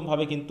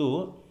এইরকমভাবে কিন্তু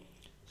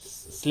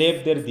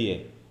স্লেভদের দিয়ে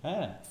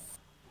হ্যাঁ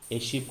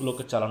এই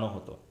শিপগুলোকে চালানো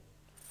হতো।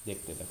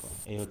 দেখতে দেখো,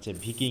 এই হচ্ছে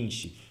ভিকিং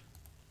শিপ।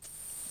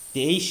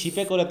 এই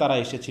শিপে করে তারা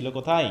এসেছিল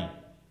কোথায়,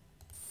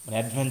 মানে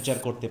অ্যাডভেঞ্চার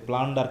করতে,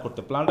 প্লান্ডার করতে।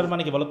 প্লান্ডার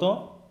মানে কি বলতো?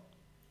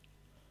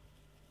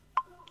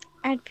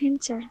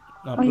 অ্যাডভেঞ্চার,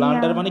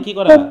 প্লান্ডার মানে কি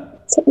করা,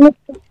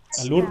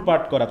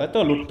 লুটপাট করা, তাই তো,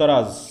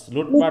 লুটতরাজ,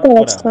 লুটপাট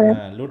করা,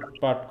 হ্যাঁ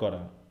লুটপাট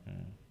করা।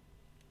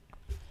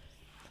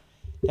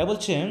 তাই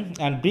বলছে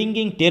and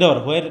bringing terror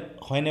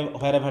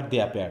where ever they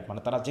appeared, মানে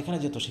তারা যেখানে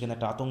যেত সেখানে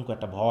একটা আতঙ্ক,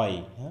 একটা ভয়।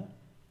 হ্যাঁ,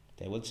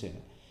 তাই বলছে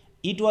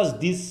ইট was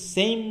this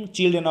same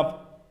children of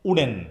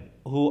wooden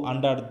who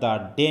under the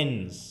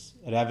dense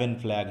raven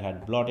flag had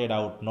blotted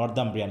out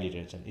নর্দাম্ব্রিয়ান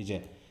literature. এই যে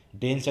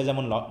ডেন্সটা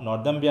যেমন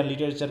নর্দাম্ব্রিয়ান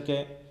লিটারেচারকে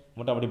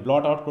মোটামুটি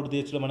ব্লট আউট করে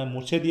দিয়েছিল, মানে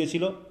মুছে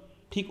দিয়েছিল,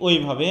 ঠিক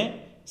ওইভাবে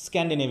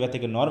স্ক্যান্ডিনেভিয়া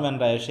থেকে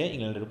নরম্যানরা এসে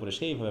ইংল্যান্ডের উপরে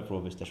সেইভাবে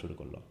প্রবেশটা শুরু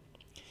করলো।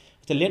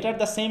 Letter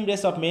the same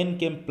race of main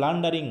came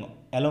প্লান্ডারিং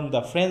along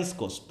the French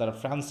coast, তারা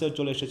ফ্রান্সেও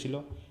চলে এসেছিল,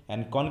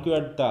 and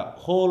কনকুয়ার্ড the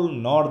whole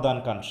Northern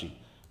country,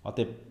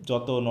 অতএব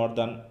যত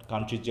নর্দার্ন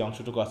কান্ট্রির যে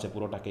অংশটুকু আছে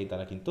পুরোটাকেই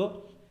তারা কিন্তু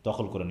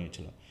দখল করে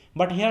নিয়েছিল।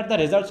 But here the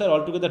results R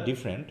all together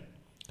different,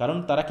 কারণ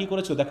তারা কী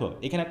করেছিল দেখো,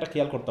 এখানে একটা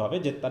খেয়াল করতে হবে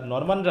যে তার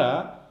নরমানরা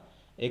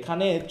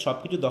এখানে সব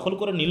কিছু দখল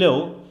করে নিলেও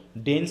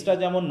ডেন্সটা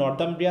যেমন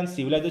নর্দাম্ব্রিয়ান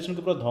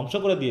সিভিলাইজেশনকে পুরো ধ্বংস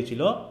করে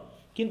দিয়েছিল,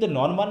 কিন্তু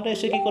নরমানরা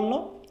এসে কী করলো,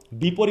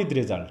 বিপরীত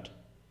result.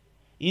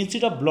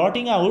 Instead of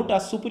bloating out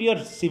R superior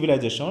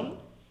civilisation,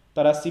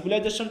 তারা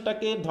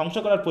সিভিলাইজেশনটাকে ধ্বংস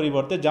করার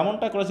পরিবর্তে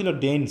যেমনটা করেছিল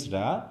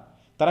ডেন্সরা,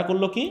 তারা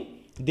করলো কি,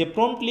 দে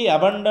প্রম্পটলি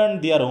অ্যাবান্ডন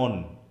দেয়ার ওন।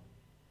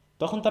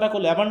 তখন তারা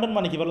করলো, অ্যাবান্ডন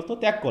মানে কি বলতো,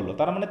 ত্যাগ করলো,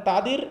 তারা মানে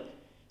তাদের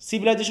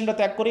সিভিলাইজেশনটা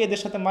ত্যাগ করে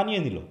এদের সাথে মানিয়ে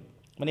নিল,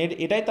 মানে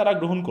এটাই তারা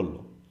গ্রহণ করলো।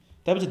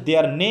 তাই বলছে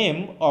দেয়ার name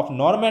of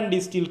Normandy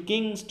still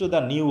Kings to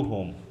the new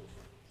home.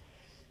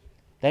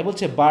 তাই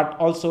বলছে বাট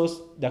অলসো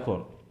দেখো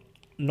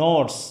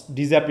notes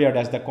disappeared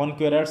as the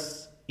কনকুয়ারার্স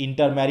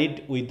intermarried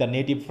with the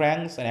native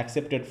Franks and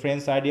accepted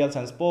French ideals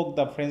and spoke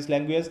the French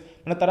language,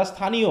 মানে তারা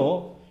স্থানীয়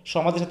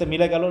সমাজের সাথে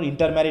মিলে গেল,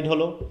 ইন্টারম্যারিড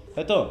হলো,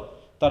 তাই তো,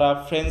 তারা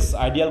ফ্রেঞ্চ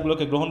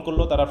আইডিয়ালগুলোকে গ্রহণ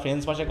করলো, তারা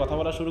ফ্রেঞ্চ ভাষায় কথা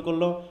বলা শুরু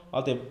করলো,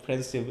 অতএব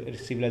ফ্রেঞ্চ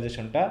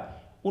সিভিলাইজেশনটা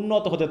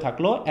উন্নত হতে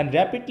থাকলো। And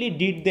rapidly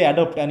did they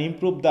adopt and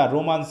improve the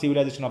Roman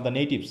civilisation of the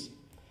natives,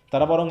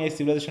 তারা বরং এই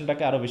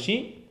সিভিলাইজেশনটাকে আরও বেশি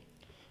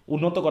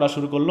উন্নত করা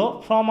শুরু করলো।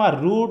 From a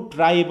root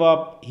tribe of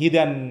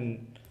heathen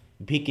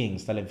ভিকিংস,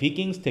 তাহলে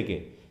ভিকিংস থেকে,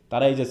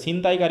 তারা এই যে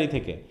ছিনতাইকারী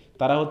থেকে,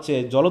 তারা হচ্ছে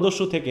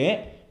জলদস্যু থেকে,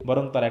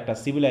 বরং তারা একটা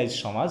সিভিলাইজ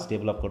সমাজ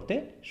ডেভেলপ করতে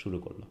শুরু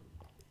করলো।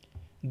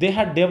 They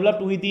had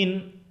developed within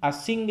a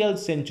single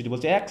century,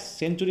 বলছে এক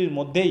সেঞ্চুরির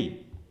মধ্যেই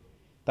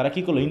তারা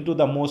কী করলো, into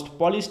the most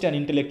polished and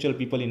intellectual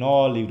people in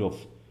all Europe,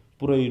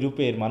 পুরো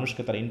ইউরোপের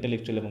মানুষকে তারা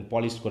ইন্টেলেকচুয়াল এবং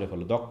পলিশ করে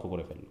ফেললো, দক্ষ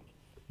করে ফেললো।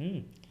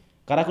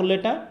 কারা করলো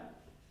এটা,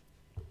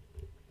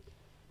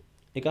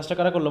 এই কাজটা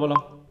কারা করলো বলো?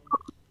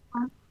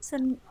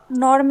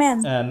 নরম্যান।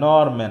 হ্যাঁ,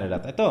 নরম্যানেরা,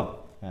 তাই তো?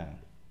 হ্যাঁ,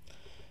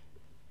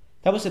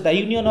 তারপর the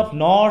union of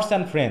Norse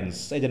and friends,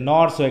 এই যে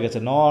নর্স হয়ে গেছে,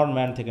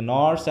 নরম্যান থেকে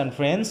Norse and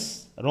friends,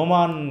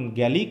 Roman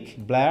gallic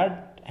blood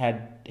had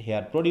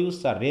hair produce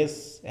R race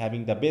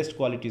having the best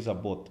qualities of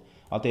both.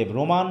 অতএব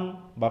রোমান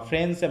বা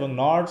ফ্রেন্স এবং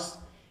নর্স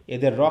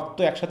এদের রক্ত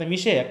একসাথে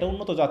মিশে একটা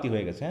উন্নত জাতি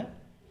হয়ে গেছে। হ্যাঁ,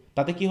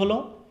 তাতে কি হলো,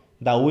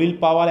 the will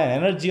power and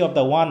energy of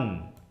the one,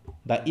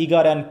 the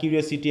eager and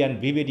curiosity and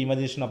vivid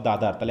imagination of the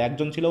other. তাহলে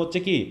একজন ছিল হচ্ছে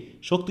কি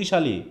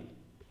শক্তিশালী,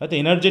 হয়তো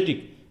এনার্জেটিক,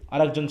 আর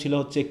একজন ছিল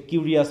হচ্ছে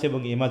কিউরিয়াস এবং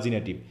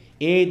ইমাজিনেটিভ।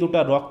 এই দুটা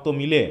রক্ত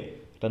মিলে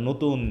একটা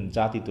নতুন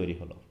জাতি তৈরি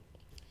হলো।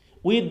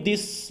 With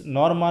this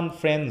Norman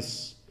friends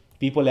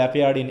people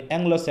appeared in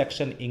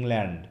Anglo-Saxon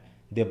England,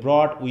 they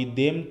ব্রট with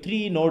them three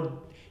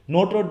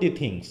noteworthy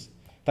things.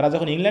 তারা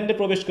যখন ইংল্যান্ডে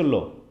প্রবেশ করলো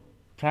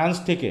ফ্রান্স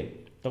থেকে,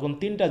 তখন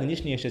তিনটা জিনিস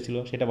নিয়ে এসেছিল,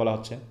 সেটা বলা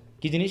হচ্ছে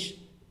কি জিনিস?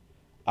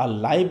 আ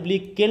lively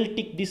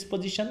Celtic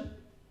disposition,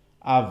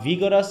 a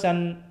ভিগরাস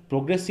and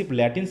progressive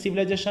Latin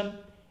civilisation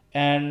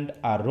and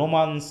a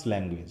romance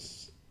language.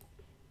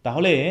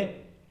 তাহলে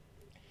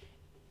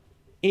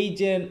এই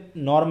যে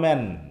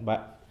নরম্যান বা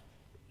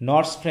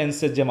নর্স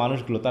ফ্রেন্সের যে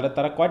মানুষগুলো,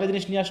 তারা কয়টা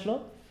জিনিস নিয়ে আসলো?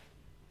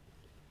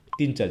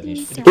 তিনটা জিনিস।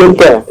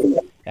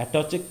 একটা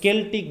হচ্ছে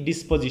কেল্টিক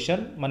ডিসপোজিশন,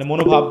 মানে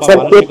মনোভাব বা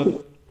মানসিকতা।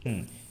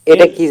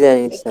 এটা কি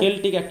জানিস?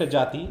 কেল্টিক একটা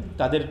জাতি,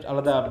 তাদের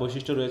আলাদা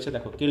বৈশিষ্ট্য রয়েছে।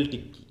 দেখো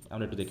কেল্টিক কি,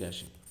 আমরা একটু দেখে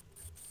আসি।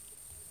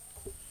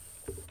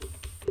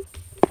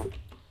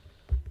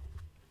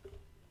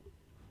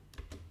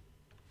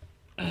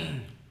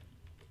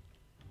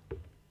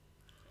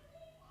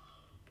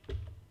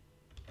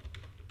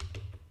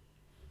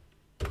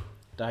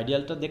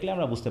 আইডিয়ালটা দেখলে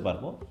আমরা বুঝতে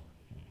পারবো।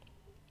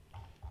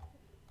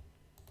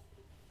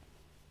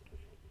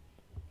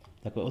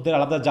 দেখো ওদের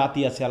আলাদা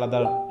জাতি আছে, আলাদা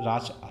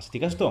রাজ আছে,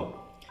 ঠিক আছে তো?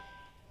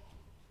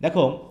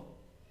 দেখো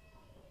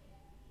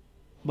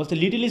বলতে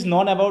little is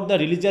non about the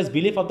religious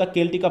belief of the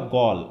Celtic of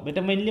gall.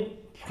 এটা মেইনলি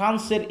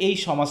ফ্রান্সের এই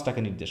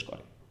সমাজটাকে নির্দেশ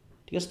করে,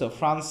 ঠিক আছে তো?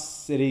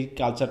 ফ্রান্সের এই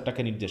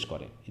কালচারটাকে নির্দেশ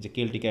করে, এই যে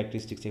কেল্টিক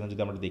ক্যারেক্টারিস্টিক্স এখানে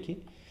যদি আমরা দেখি।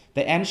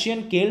 The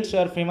ancient কেল্টস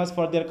R famous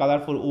for their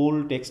colourful ul,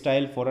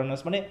 textile,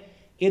 foreigners, মানে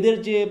এদের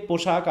যে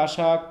পোশাক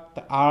আশাক,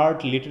 আর্ট,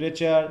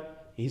 লিটারেচার,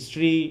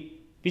 হিস্ট্রি,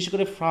 বিশেষ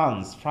করে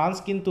ফ্রান্স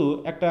কিন্তু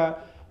একটা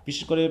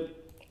বিশেষ করে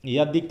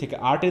ইয়ার দিক থেকে,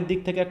 আর্টের দিক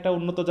থেকে একটা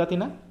উন্নত জাতি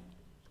না?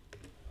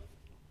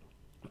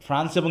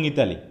 ফ্রান্স এবং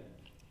ইতালি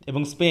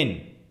এবং স্পেন,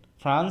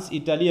 ফ্রান্স,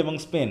 ইতালি এবং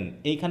স্পেন,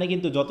 এইখানে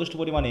কিন্তু যথেষ্ট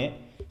পরিমাণে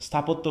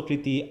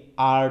স্থাপত্যকৃতি,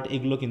 আর্ট,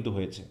 এগুলো কিন্তু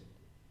হয়েছে,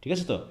 ঠিক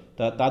আছে তো?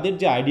 তাদের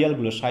যে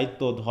আইডিয়ালগুলো,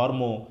 সাহিত্য,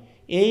 ধর্ম,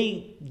 এই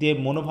যে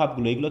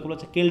মনোভাবগুলো, এগুলোকে বলা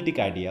হচ্ছে কেল্টিক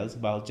আইডিয়ালস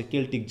বা হচ্ছে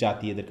কেল্টিক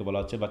জাতি এদেরকে বলা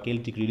হচ্ছে, বা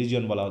কেল্টিক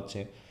রিলিজিয়ন বলা হচ্ছে,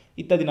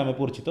 ইত্যাদি নামে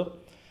পরিচিত।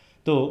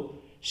 তো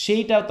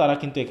সেইটাও তারা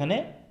কিন্তু এখানে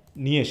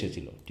নিয়ে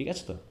এসেছিল, ঠিক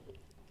আছে তো?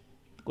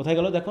 কোথায়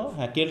গেল দেখো,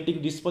 হ্যাঁ, কেল্টিক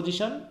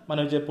ডিসপোজিশন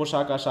মানে যে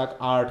পোশাক আশাক,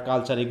 আর্ট,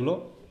 কালচার, এগুলো।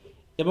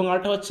 এবং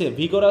আরেকটা হচ্ছে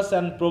vigorous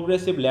and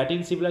progressive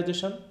Latin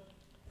civilisation,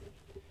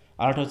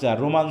 আরেকটা হচ্ছে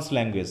রোমান্স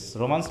ল্যাঙ্গুয়েজ।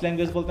 রোমান্স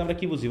ল্যাঙ্গুয়েজ বলতে আমরা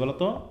কি বুঝি বলো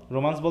তো?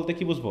 রোমান্স বলতে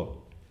কি বুঝবো?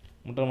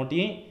 মোটামুটি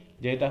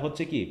যে এটা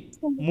হচ্ছে কি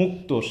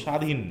মুক্ত,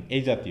 স্বাধীন,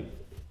 এই জাতীয়।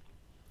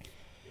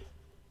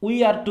 We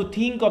are to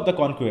think of the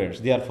কনকুয়ার্স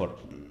therefore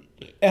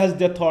as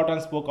they thought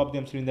and spoke of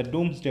themselves in the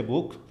Doomsday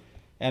Book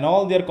and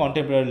all their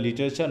contemporary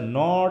literature,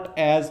 not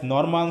as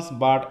Normans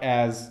but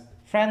as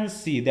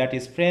Franci, that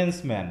is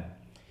Frenchmen.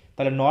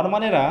 তাহলে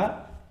নরমানেরা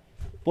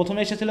প্রথমে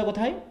এসেছিল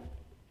কোথায়?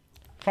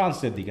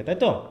 ফ্রান্সের দিকে, তাই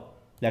তো?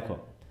 দেখো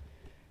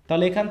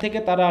তাহলে এখান থেকে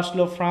তারা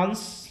আসলো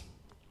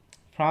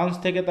ফ্রান্স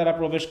থেকে তারা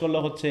প্রবেশ করলো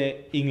হচ্ছে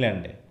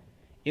ইংল্যান্ডে।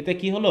 এতে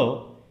কি হলো,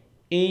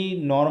 এই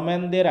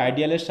নরম্যানদের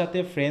আইডিয়ালের সাথে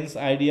ফ্রেঞ্চ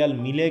আইডিয়াল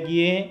মিলে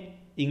গিয়ে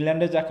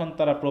ইংল্যান্ডে যখন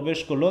তারা প্রবেশ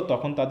করলো,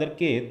 তখন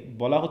তাদেরকে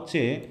বলা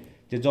হচ্ছে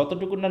যে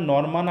যতটুকু না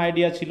নরমান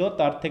আইডিয়া ছিল,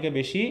 তার থেকে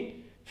বেশি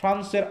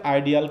ফ্রান্সের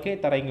আইডিয়ালকে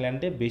তারা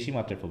ইংল্যান্ডে বেশি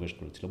মাত্রায় প্রবেশ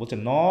করেছিল। বলছে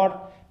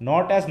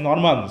নট অ্যাজ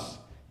নরমানস,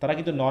 তারা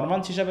কিন্তু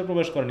নরমানস হিসাবে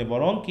প্রবেশ করেনি,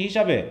 বরং কী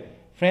হিসাবে?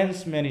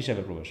 ফ্রেঞ্চম্যান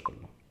হিসাবে প্রবেশ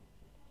করলো।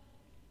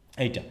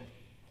 এইটা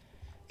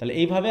তাহলে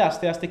এইভাবে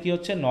আস্তে আস্তে কি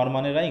হচ্ছে,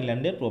 নরমানেরা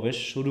ইংল্যান্ডে প্রবেশ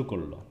শুরু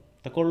করলো।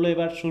 তা করলো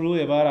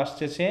এবার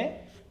আসছে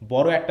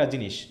বড় একটা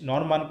জিনিস,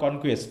 নরমান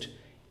কনকুয়েস্ট।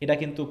 এটা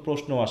কিন্তু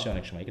প্রশ্ন আসে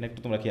অনেক সময়, এখানে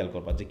একটু তোমরা খেয়াল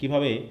করবা যে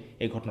কীভাবে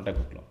এই ঘটনাটা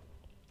ঘটলো।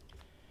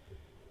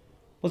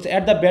 বলছে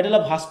অ্যাট দ্য ব্যাটেল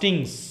অফ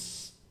হাস্টিংস,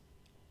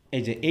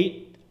 এই যে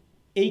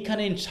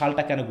এইখানে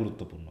সালটা কেন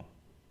গুরুত্বপূর্ণ,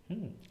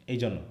 এই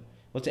জন্য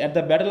বলছে at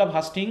the battle of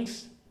হাস্টিংস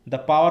the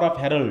power of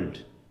Harold,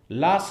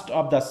 last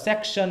of the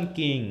section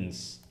Kings.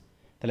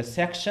 তাহলে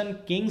স্যাকশন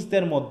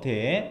কিংসদের মধ্যে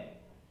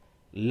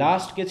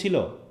লাস্ট কে ছিল?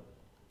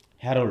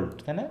 হ্যারল্ড,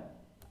 তাই না?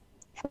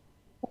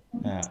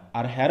 হ্যাঁ,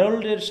 আর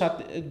হ্যারল্ডের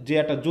সাথে যে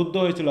একটা যুদ্ধ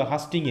হয়েছিল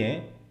হাস্টিংয়ে,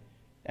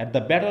 at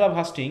the battle of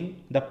হাস্টিং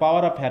the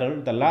power of Harold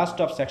the last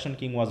of section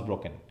king was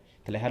broken.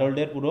 তাহলে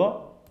হ্যারল্ডের পুরো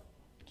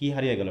কি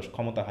হারিয়ে গেল?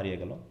 ক্ষমতা হারিয়ে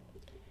গেল।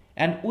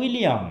 And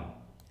William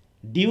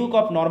Duke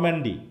of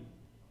Normandy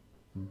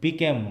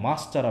became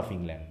master of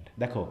England.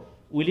 দেখো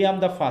উইলিয়াম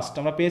দ্য ফার্স্ট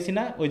আমরা পেয়েছি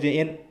না, ওই যে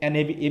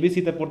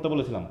এবিসিতে পড়তে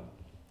বলেছিলাম,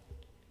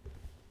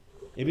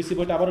 এবিসি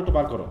বইটা আবার একটু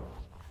বার করো,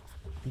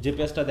 যে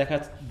পেজটা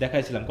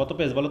দেখাইছিলাম, কত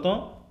পেজ বলো তো?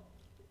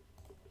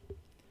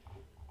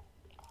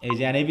 এই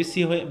যে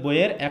এনএবিসি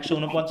বইয়ের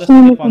 149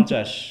 থেকে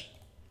 50,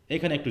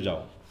 এখানে একটু যাও।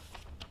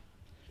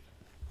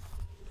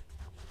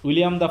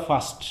 উইলিয়াম দ্য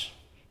ফার্স্ট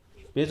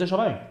পেয়েছো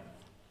সবাই?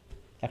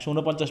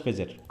 149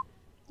 পেজের।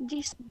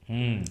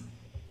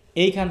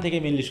 এইখান থেকে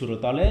মেনলি শুরু।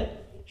 তাহলে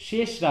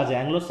শেষ রাজা,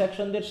 অ্যাংলো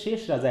স্যাক্সনদের শেষ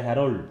রাজা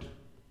হ্যারল্ড,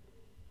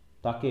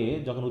 তাকে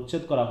যখন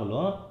উচ্ছেদ করা হলো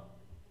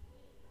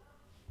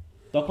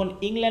তখন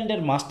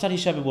ইংল্যান্ডের মাস্টার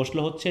হিসাবে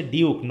বসলো হচ্ছে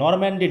Duke,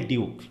 নরম্যান্ডের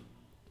Duke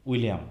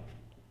William.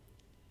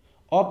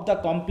 Of the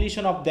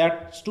completion of that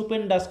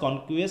স্টুপেন্ডাস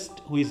conquest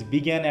which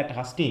began at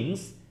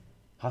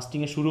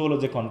হাস্টিংয়ে শুরু হলো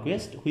যে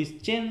conquest, which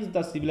change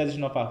the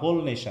civilisation of a whole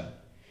nation,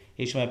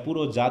 এই সময়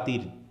পুরো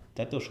জাতির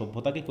তাই তো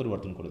সভ্যতাকে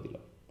পরিবর্তন করে দিল।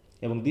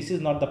 এবং this is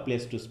not the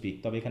place to speak,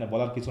 তবে এখানে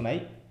বলার কিছু নাই।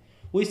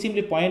 We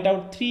simply point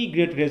out 3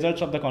 great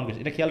results of the conquest.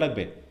 এটা খেয়াল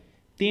রাখবে,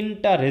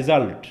 3টা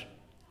রেজাল্ট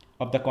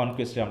অফ দ্য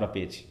কনকুয়েস্টে আমরা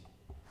পেয়েছি,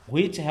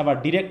 which have a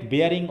direct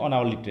bearing on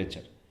our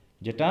literature,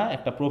 যেটা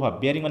একটা প্রভাব,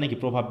 বেয়ারিং মানে কি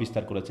প্রভাব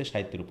বিস্তার করেছে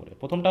সাহিত্যের উপরে।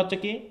 প্রথমটা হচ্ছে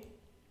কি,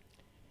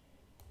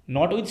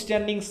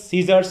 নটউইথস্ট্যান্ডিং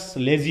সিজার্স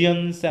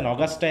লেজিয়ন্স অ্যান্ড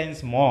অগাস্টাইনস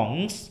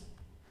মংস,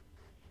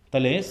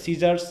 তাহলে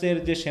সিজার্সের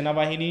যে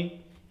সেনাবাহিনী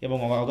এবং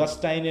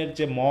অগাস্টাইনের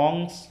যে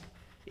মংস,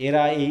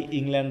 এরা এই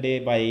ইংল্যান্ডে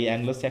বা এই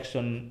অ্যাংলো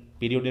স্যাক্সন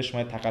পিরিয়ডের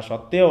সময় থাকা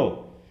সত্ত্বেও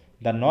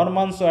the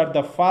নরমানস are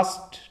the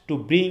first to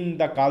bring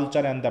the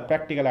culture and the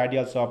practical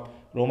ideals of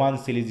Roman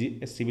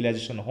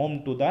civilisation home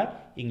to the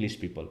English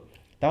people.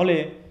 তাহলে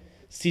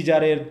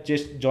সিজারের যে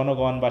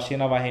জনগণ বা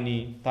সেনাবাহিনী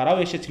তারাও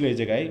এসেছিল এই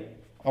জায়গায়,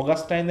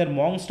 অগাস্টাইনের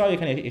মংসটাও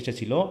এখানে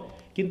এসেছিল,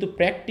 কিন্তু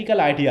প্র্যাকটিক্যাল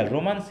আইডিয়াল,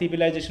 রোমান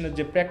সিভিলাইজেশনের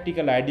যে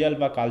প্র্যাকটিক্যাল আইডিয়াল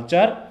বা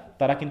কালচার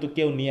তারা কিন্তু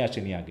কেউ নিয়ে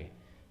আসেনি আগে।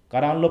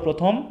 কারা আনলো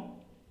প্রথম?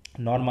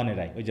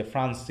 নরমানেরাই, ওই যে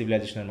ফ্রান্স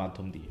সিভিলাইজেশনের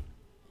মাধ্যম দিয়ে।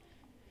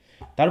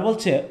 তার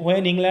বলছে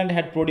when England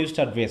had produced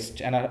R West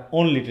and R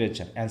on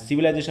literature and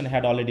civilisation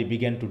had already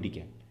began to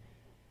decay.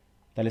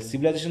 তাহলে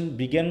সিভিলাইজেশন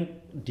বিজ্ঞান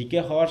ডিকে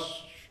হওয়ার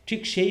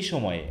ঠিক সেই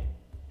সময়ে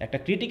একটা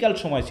ক্রিটিক্যাল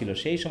সময় ছিল,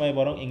 সেই সময়ে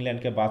বরং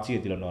ইংল্যান্ডকে বাঁচিয়ে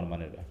দিল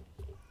নরমানেরা।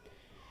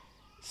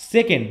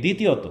 সেকেন্ড,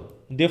 দ্বিতীয়ত,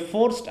 দে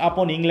ফোর্সড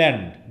আপন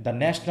ইংল্যান্ড দ্য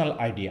ন্যাশনাল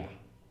আইডিয়া।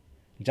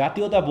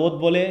 জাতীয়তা বোধ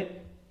বলে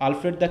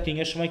আলফ্রেড দ্য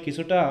কিংয়ের সময়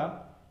কিছুটা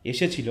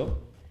এসেছিল,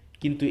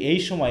 কিন্তু এই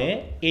সময়ে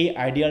এই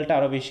আইডিয়ালটা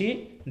আরও বেশি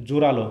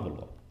জোরালো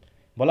হলো।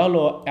 বলা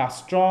হলো আ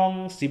strong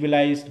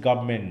civilised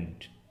government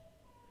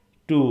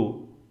to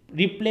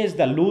replace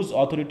the loose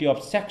authority of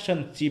section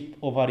chief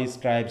over his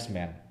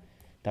ট্রাইবসম্যান।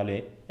 তাহলে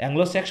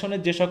অ্যাংলো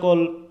সেকশনের যে সকল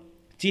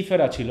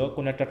চিফেরা ছিল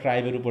কোনো একটা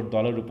ট্রাইবের উপর,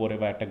 দলের উপরে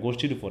বা একটা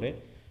গোষ্ঠীর উপরে,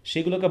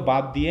 সেগুলোকে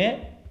বাদ দিয়ে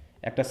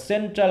একটা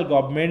সেন্ট্রাল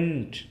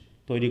গভর্নমেন্ট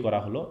তৈরি করা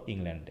হলো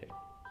ইংল্যান্ডে।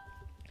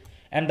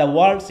 And the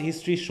world's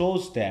history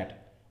shows that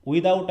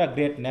without a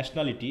great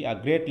nationality a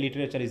great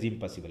literature is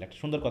impossible. একটা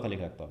সুন্দর কথা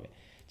লিখে রাখতে হবে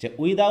যে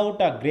উইদাউট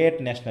আ গ্রেট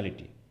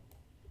ন্যাশনালিটি,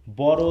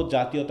 বড়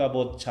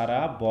জাতীয়তাবোধ ছাড়া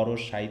বড়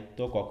সাহিত্য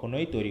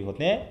কখনোই তৈরি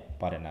হতে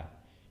পারে না।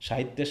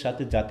 সাহিত্যের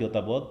সাথে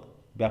জাতীয়তাবোধ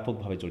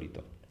ব্যাপকভাবে জড়িত।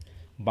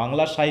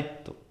 বাংলা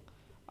সাহিত্য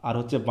আর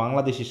হচ্ছে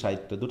বাংলাদেশি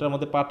সাহিত্য, দুটার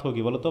মধ্যে পার্থক্য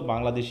কী বলো তো?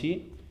 বাংলাদেশি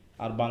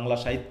আর বাংলা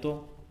সাহিত্য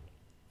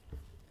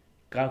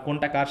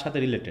কোনটা কার সাথে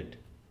রিলেটেড?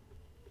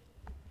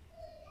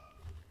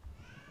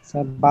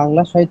 স্যার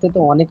বাংলা সাহিত্য তো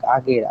অনেক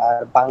আগের, আর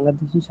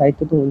বাংলাদেশি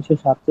সাহিত্য তো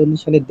 1947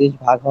 সালে দেশ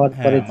ভাগ হওয়ার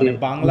পরে যে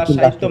বাংলা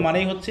সাহিত্য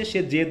মানেই হচ্ছে সে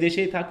যে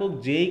দেশেই থাকুক,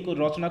 যেই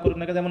রচনা করুক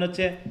না, যেমন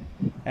হচ্ছে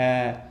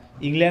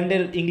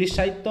ইংল্যান্ডের ইংলিশ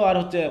সাহিত্য আর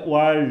হচ্ছে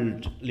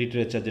ওয়ার্ল্ড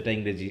লিটারেচার যেটা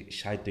ইংরেজি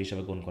সাহিত্য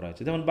হিসাবে গ্রহণ করা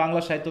হয়েছে। যেমন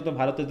বাংলা সাহিত্য তো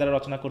ভারতের যারা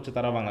রচনা করছে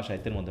তারা বাংলা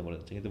সাহিত্যের মধ্যে পড়ে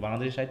যাচ্ছে, কিন্তু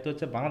বাংলাদেশি সাহিত্য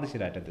হচ্ছে বাংলাদেশি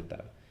রাইটারদের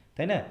দ্বারা,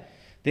 তাই না?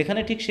 তো এখানে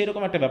ঠিক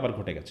সেরকম একটা ব্যাপার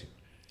ঘটে গেছে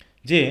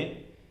যে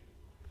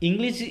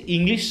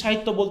ইংলিশ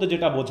সাহিত্য বলতে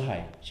যেটা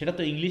বোঝায় সেটা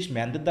তো ইংলিশ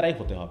ম্যানদের দ্বারাই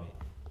হতে হবে।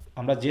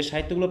 আমরা যে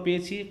সাহিত্যগুলো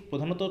পেয়েছি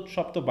প্রধানত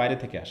সব তো বাইরে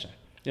থেকে আসা,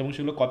 এবং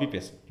সেগুলো কপি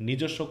পেস্ট,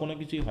 নিজস্ব কোনো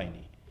কিছুই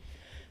হয়নি।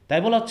 তাই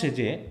বলা হচ্ছে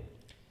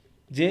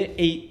যে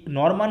এই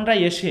নরমানরা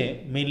এসে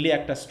মেইনলি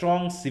একটা স্ট্রং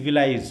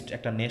সিভিলাইজড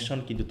একটা নেশন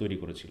কিন্তু তৈরি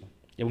করেছিল,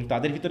 এবং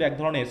তাদের ভিতরে এক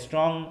ধরনের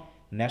স্ট্রং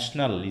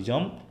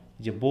ন্যাশনালিজম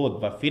যে বোধ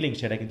বা ফিলিং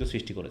সেটা কিন্তু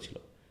সৃষ্টি করেছিল,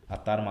 আর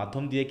তার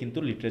মাধ্যম দিয়ে কিন্তু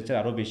লিটারেচার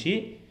আরও বেশি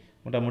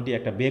মোটামুটি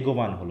একটা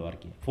বেগবান হলো আর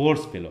কি,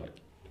 ফোর্স পেলো আর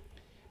কি।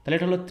 তাহলে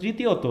এটা হলো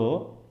তৃতীয়ত,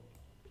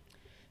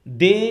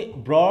 দে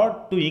ব্রড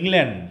টু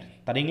ইংল্যান্ড,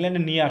 তার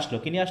ইংল্যান্ডে নিয়ে আসলো,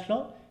 কি নিয়ে আসলো?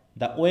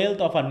 The wealth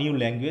of a new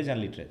language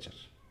and literature,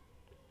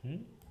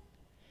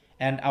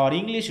 and our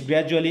English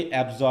gradually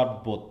absorb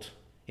both.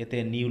 এতে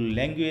নিউ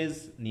ল্যাঙ্গুয়েজ,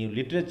 নিউ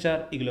লিটারেচার,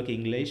 এগুলোকে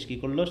ইংলিশ কী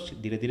করলো?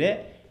 ধীরে ধীরে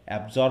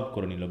অ্যাবজর্ব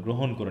করে নিল,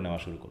 গ্রহণ করে নেওয়া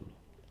শুরু করলো।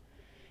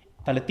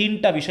 তাহলে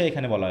 3টা বিষয়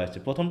এখানে বলা হয়েছে।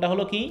 প্রথমটা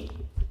হলো কি,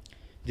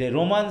 যে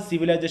রোমান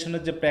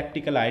সিভিলাইজেশনের যে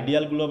প্র্যাকটিক্যাল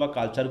আইডিয়ালগুলো বা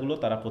কালচারগুলো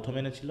তারা প্রথম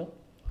এনেছিল।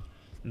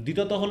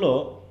 দ্বিতীয়ত হলো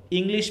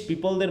ইংলিশ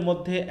পিপলদের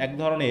মধ্যে এক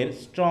ধরনের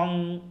স্ট্রং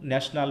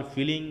ন্যাশনাল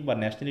ফিলিং বা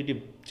ন্যাশনালিটি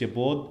যে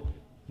বোধ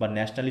বা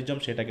ন্যাশনালিজম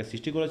সেটাকে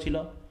সৃষ্টি করেছিল।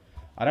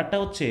 আর একটা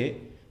হচ্ছে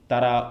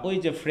তারা ওই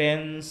যে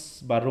ফ্রেঞ্চ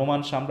বা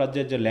রোমান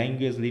সাম্রাজ্যের যে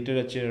ল্যাঙ্গুয়েজ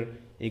লিটারেচার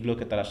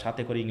এগুলোকে তারা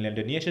সাথে করে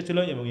ইংল্যান্ডে নিয়ে এসেছিল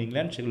এবং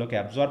ইংল্যান্ড সেগুলোকে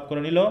অ্যাবজর্ব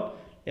করে নিল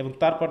এবং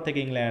তারপর থেকে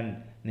ইংল্যান্ড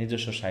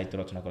নিজস্ব সাহিত্য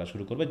রচনা করা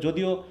শুরু করবে।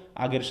 যদিও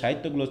আগের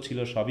সাহিত্যগুলো ছিল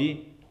সবই,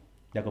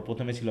 দেখো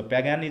প্রথমে ছিল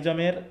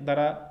প্যাগানিজমের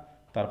দ্বারা,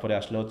 তারপরে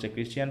আসলে হচ্ছে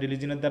ক্রিশ্চিয়ান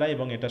রিলিজনের দ্বারা,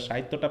 এবং এটা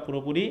সাহিত্যটা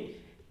পুরোপুরি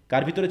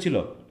কার ভিতরে ছিল?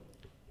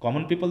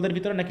 কমন পিপলদের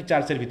ভিতরে নাকি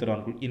চার্চের ভিতরে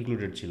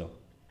ইনক্লুডেড ছিল?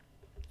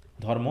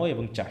 ধর্ম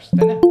এবং চার্চ,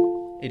 তাই না?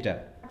 এটা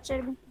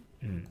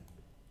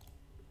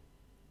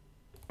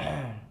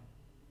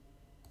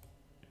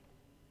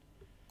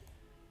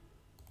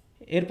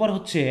এরপর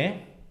হচ্ছে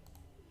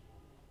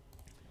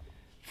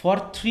ফর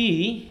 3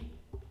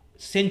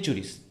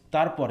 সেঞ্চুরিজ,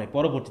 তারপরে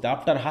পরবর্তীতে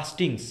আফটার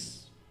হাস্টিংস,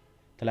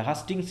 তাহলে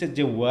হাস্টিংসের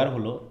যে ওয়ার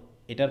হলো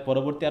এটার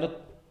পরবর্তী আরও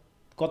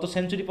কত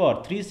সেঞ্চুরি পর?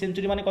 3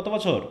 সেঞ্চুরি মানে কত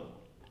বছর?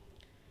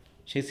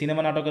 সেই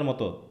সিনেমা নাটকের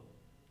মতো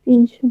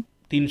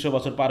 300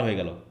 বছর পার হয়ে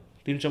গেল।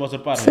 300 বছর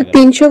পার হয়ে গেল।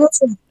 300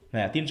 বছর?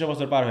 হ্যাঁ, 300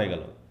 বছর পার হয়ে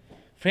গেল।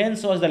 French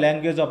was the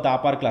language of the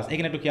upper class.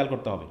 এখানে একটু খেয়াল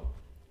করতে হবে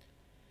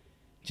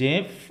যে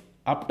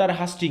আফটার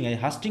হাস্টিং, এই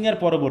হাস্টিংয়ের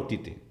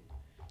পরবর্তীতে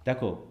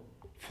দেখো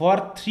ফর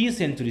 3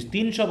 সেঞ্চুরিজ,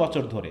 300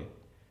 বছর ধরে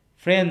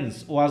French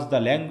was the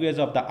language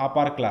of the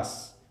upper class,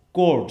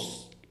 courts,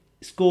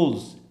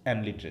 schools and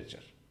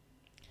literature.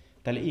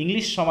 তাহলে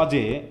ইংলিশ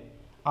সমাজে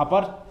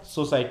আপার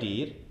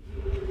সোসাইটির,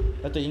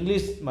 তো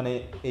ইংলিশ মানে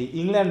এই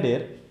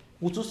ইংল্যান্ডের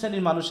উঁচু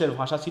শ্রেণীর মানুষের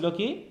ভাষা ছিল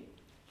কি?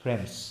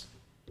 ফ্রেঞ্চ,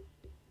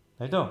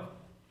 তাই তো?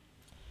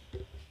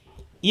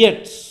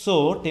 Yet so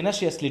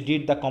tenaciously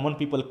did the common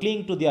people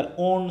cling to their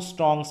own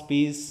strong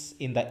speech,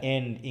 in the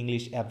end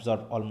English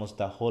absorbed almost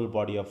the whole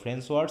body of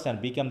French words and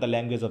became the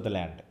language of the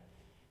land.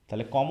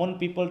 তাহলে common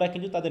পিপলটা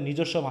কিন্তু তাদের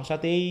নিজস্ব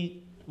ভাষাতেই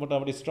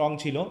মোটামুটি strong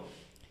ছিল।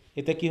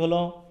 এতে কি হলো?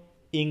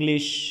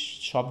 ইংলিশ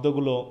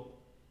শব্দগুলো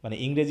মানে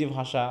ইংরেজি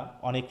ভাষা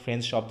অনেক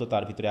ফ্রেঞ্চ শব্দ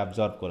তার ভিতরে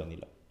অ্যাবজর্ব করে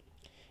নিল।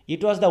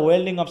 ইট was the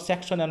welding of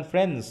Saxon and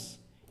French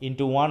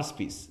into one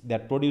speech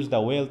that produce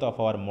the wealth of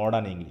our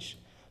modern English.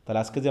 তাহলে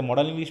আজকে যে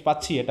মডার্ন ইংলিশ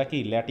পাচ্ছি এটা কি?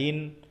 ল্যাটিন,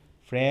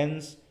 ফ্রেঞ্চ,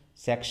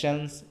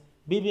 স্যাকশনস,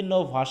 বিভিন্ন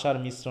ভাষার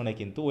মিশ্রণে,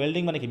 কিন্তু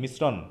ওয়েল্ডিং মানে কি?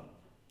 মিশ্রণ,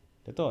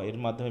 তাই তো? এর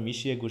মাধ্যমে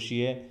মিশিয়ে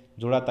গুছিয়ে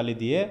জোড়াতালি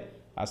দিয়ে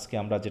আজকে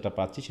আমরা যেটা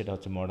পাচ্ছি সেটা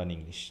হচ্ছে modern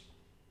English.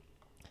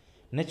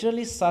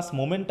 Naturally such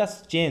মোমেন্টাস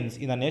change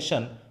in the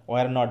nation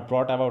were not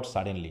ব্রট about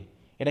suddenly.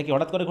 এটা কি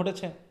হঠাৎ করে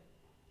ঘটেছে?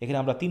 এখানে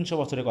আমরা 300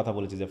 বছরের কথা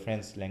বলেছি যে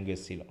ফ্রেঞ্চ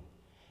ল্যাঙ্গুয়েজ ছিল।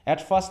 At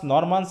first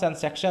নরমানস and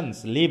sections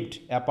lived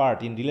apart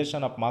in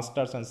relation of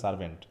masters and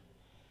servant.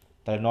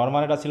 তাহলে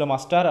নরমানেরা ছিল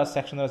মাস্টার আর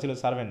সেকশনেরা ছিল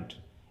সার্ভেন্ট,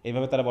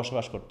 এইভাবে তারা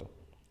বসবাস করত।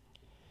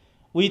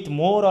 With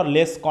more or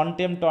less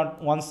contempt on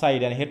one side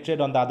and hatred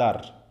on the other.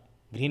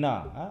 ঘৃণা,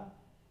 হ্যাঁ,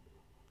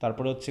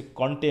 তারপরে হচ্ছে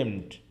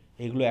কন্টেম্পট,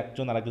 এগুলো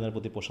একজন আরেকজনের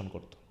প্রতি পোষণ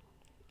করত।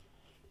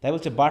 তাই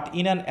বলছে but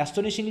in an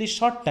অ্যাস্টনিশিংলি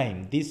short time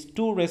this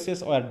two races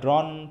war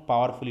ড্রন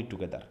powerfully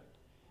together.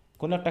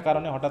 কোনো একটা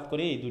কারণে হঠাৎ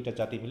করে এই দুইটা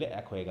জাতি মিলে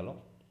এক হয়ে গেল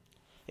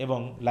এবং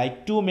like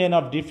to man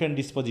of different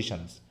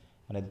ডিসপোজিশনস,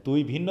 মানে দুই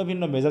ভিন্ন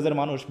ভিন্ন মেজাজের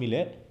মানুষ মিলে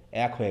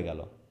এক হয়ে গেল।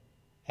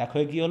 এক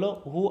হয়ে কি হলো?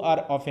 হু are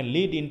often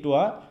lead in to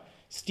a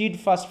stead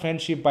fast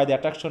friendship by the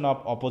attraction of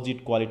opposite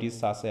qualities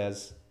such as,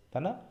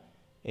 তাই না?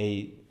 এই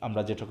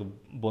আমরা যেটুকু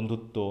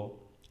বন্ধুত্ব,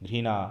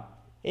 ঘৃণা,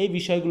 এই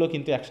বিষয়গুলো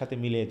কিন্তু একসাথে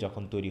মিলে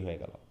যখন তৈরি হয়ে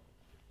গেল।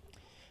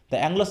 দ্য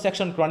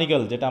অ্যাংলো-স্যাক্সন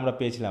ক্রনিকল, যেটা আমরা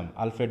পেয়েছিলাম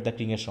আলফ্রেড দ্য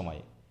কিংয়ের সময়,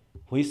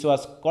 which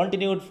was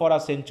continued for a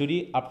century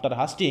after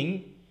হাস্টিং,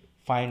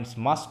 finds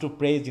must to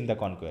praise in the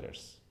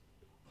কনকোয়ারার্স।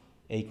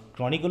 এই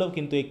ক্রনিকলেও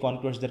কিন্তু এই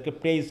কনকোয়ারার্সদেরকে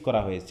প্রেজ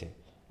করা হয়েছে,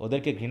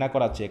 ওদেরকে ঘৃণা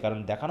করাচ্ছে, কারণ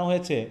দেখানো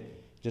হয়েছে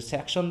যে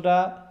স্যাকশনরা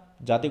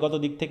জাতিগত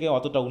দিক থেকে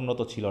অতটা উন্নত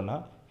ছিল না,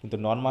 কিন্তু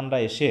নরমানরা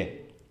এসে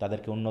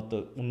তাদেরকে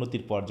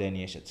উন্নতির পর্যায়ে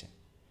নিয়ে এসেছে।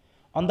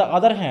 On the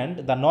other hand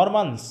the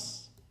নরমানস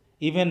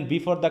even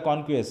before the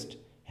conquest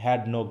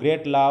had no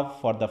great love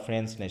for the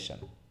French nation.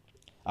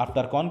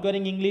 After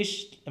কনকোয়ারিং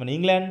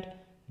England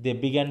they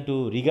began to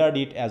regard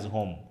it as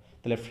home.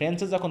 তাহলে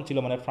ফ্রেঞ্চে যখন ছিল,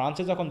 মানে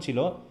ফ্রান্সে যখন ছিল,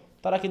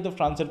 তারা কিন্তু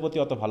ফ্রান্সের প্রতি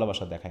অত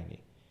ভালোবাসা দেখায়নি,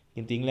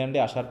 কিন্তু ইংল্যান্ডে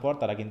আসার পর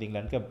তারা কিন্তু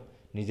ইংল্যান্ডকে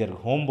নিজের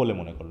হোম বলে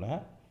মনে করলো।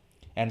 হ্যাঁ,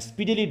 and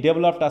speedily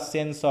developed a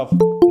sense of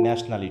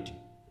nationality,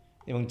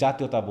 এবং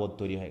জাতীয়তা বোধ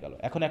তৈরি হয়ে গেল।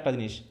 এখন একটা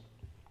জিনিস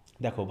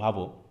দেখো,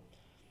 ভাবো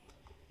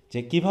যে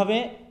কিভাবে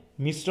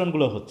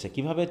মিশ্রণগুলো হচ্ছে,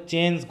 কিভাবে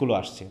চেঞ্জগুলো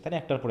আসছে, তাই না,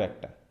 একটার পর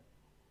একটা।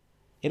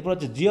 এরপর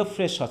হচ্ছে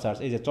জিওফ্রেস সচার্স,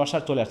 এই যে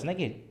চষার চলে আসছে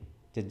নাকি,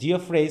 যে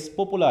জিওফ্রেস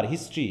পপুলার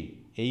হিস্ট্রি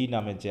এই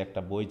নামের যে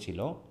একটা বই ছিল,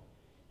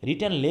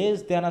 written less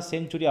than a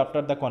century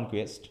after the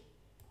conquest,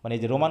 মানে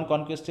এই যে রোমান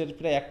কনকুয়েস্টের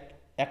প্রায়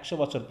 100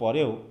 বছর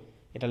পরেও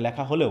এটা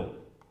লেখা হলেও,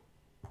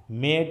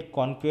 made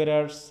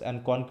কনকুয়ারার্স and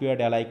কনকুয়ার্ড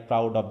alike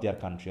proud of their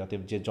country.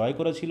 অতএব যে জয়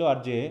করেছিল আর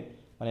যে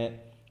মানে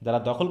যারা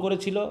দখল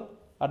করেছিল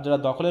আর যারা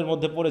দখলের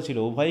মধ্যে পড়েছিল,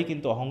 উভয়ই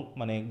কিন্তু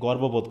মানে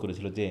গর্ববোধ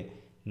করেছিল যে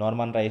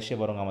নরমানরা এসে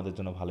বরং আমাদের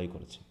জন্য ভালোই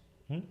করেছে।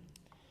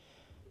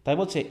 তাই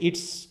বলছে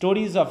it's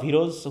stories of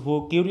heroes who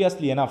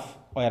কিউরিয়াসলি enough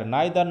war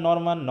neither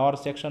Norman নর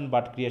section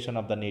but creation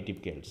of the native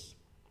কেল্টস।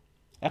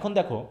 এখন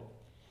দেখো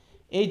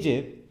এই যে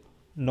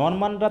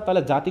নরমানরা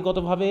তাহলে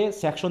জাতিগতভাবে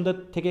সেকশনদের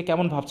থেকে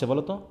কেমন ভাবছে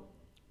বলো তো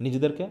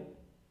নিজেদেরকে,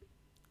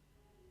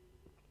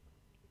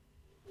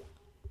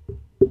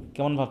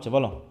 কেমন ভাবছে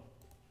বলো?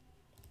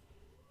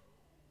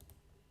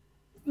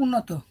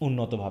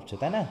 উন্নত ভাবছে,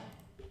 তাই না?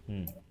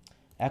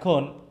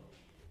 এখন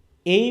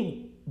এই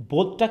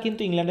বোধটা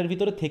কিন্তু ইংল্যান্ডের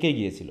ভিতরে থেকে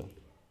গিয়েছিল,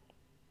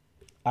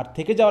 আর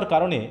থেকে যাওয়ার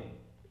কারণে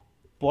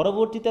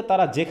পরবর্তীতে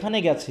তারা যেখানে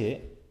গেছে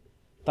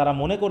তারা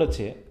মনে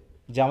করেছে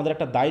যে আমাদের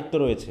একটা দায়িত্ব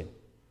রয়েছে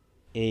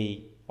এই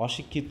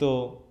অশিক্ষিত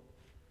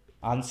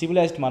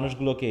আনসিভিলাইজড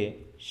মানুষগুলোকে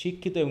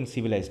শিক্ষিত এবং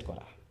সিভিলাইজড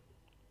করা।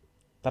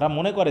 তারা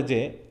মনে করে যে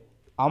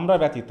আমরা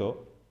ব্যতীত,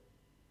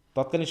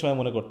 তৎকালীন সময়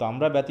মনে করতো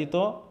আমরা ব্যতীত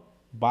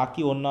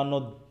বাকি অন্যান্য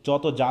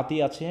যত জাতি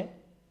আছে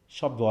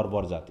সব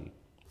বর্বর জাতি,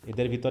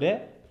 এদের ভিতরে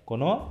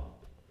কোনো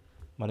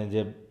মানে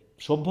যে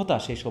সভ্যতা,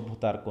 সেই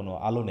সভ্যতার কোনো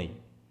আলো নেই।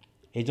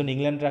 এই জন্য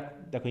ইংল্যান্ডরা,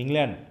 দেখো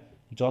ইংল্যান্ড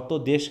যত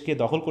দেশকে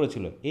দখল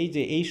করেছিল, এই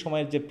যে এই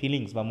সময়ের যে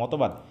ফিলিংস বা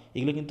মতবাদ,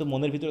 এগুলো কিন্তু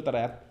মনের ভিতরে তারা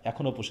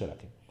এখনও পুষে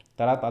রাখে।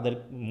 তারা তাদের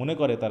মনে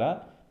করে তারা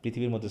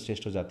পৃথিবীর মধ্যে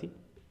শ্রেষ্ঠ জাতি,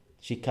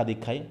 শিক্ষা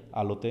দীক্ষায়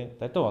আলোতে,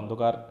 তাই তো,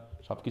 অন্ধকার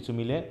সব কিছু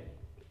মিলে।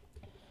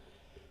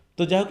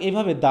 তো যাই হোক,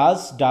 এইভাবে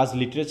ডাজ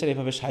লিটারেচার,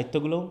 এইভাবে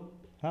সাহিত্যগুলো,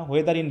 হ্যাঁ,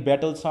 weather in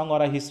battle song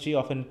or a history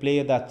often play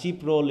the chip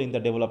role in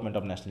the development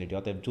of nationality.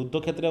 অতএব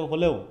যুদ্ধক্ষেত্রেও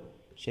হলেও,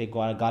 সেই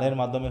গানের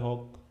মাধ্যমে হোক,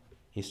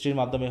 হিস্ট্রির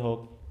মাধ্যমে হোক,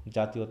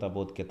 জাতীয়তা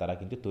বোধকে তারা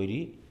কিন্তু তৈরি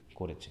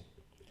করেছে।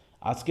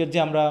 আজকের যে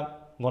আমরা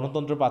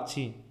গণতন্ত্র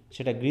পাচ্ছি,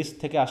 সেটা গ্রিস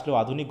থেকে আসলেও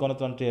আধুনিক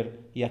গণতন্ত্রের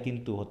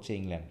কিন্তু হচ্ছে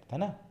ইংল্যান্ড, তাই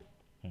না?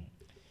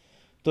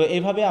 তো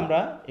এইভাবে আমরা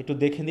একটু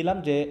দেখে নিলাম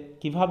যে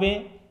কিভাবে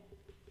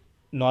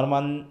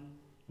নরমান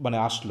মানে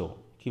আসলো,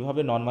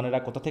 কিভাবে নরমানেরা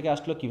কোথা থেকে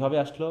আসলো,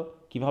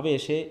 কিভাবে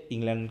এসে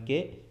ইংল্যান্ডকে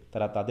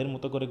তারা তাদের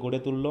মতো করে গড়ে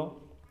তুলল,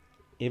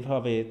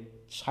 এভাবে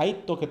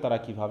সাহিত্যকে তারা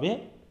কিভাবে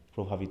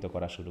প্রভাবিত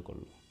করা শুরু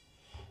করলো।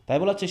 তাই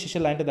বলা হচ্ছে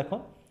শেষের লাইনটা দেখো,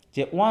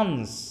 যে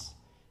once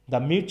the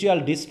mutual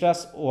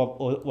distrust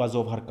was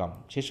overcome,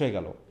 শেষ হয়ে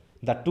গেল,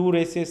 the two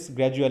races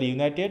gradually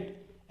United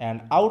and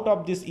out of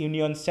this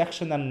union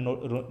section and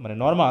মানে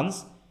নরমানস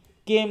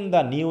came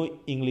the new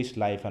English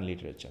life and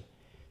literature.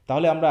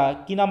 তাহলে আমরা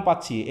কি নাম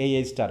পাচ্ছি এই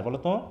এজটার বলো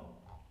তো?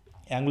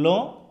 অ্যাংলো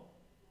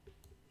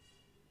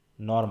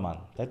নরমান,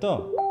 তাই তো?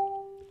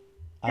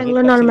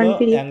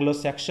 অ্যাংলো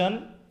স্যাকশন,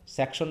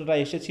 স্যাকশনরা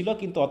এসেছিল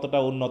কিন্তু অতটা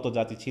উন্নত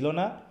জাতি ছিল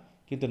না,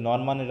 কিন্তু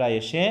নরমানেরা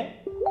এসে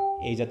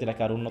এই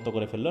জাতিটাকে আর উন্নত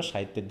করে ফেললো,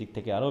 সাহিত্যের দিক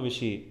থেকে আরও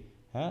বেশি,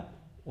 হ্যাঁ,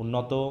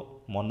 উন্নত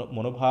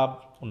মনোভাব,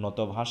 উন্নত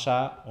ভাষা,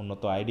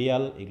 উন্নত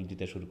আইডিয়াল এগুলো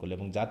দিতে শুরু করলো,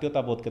 এবং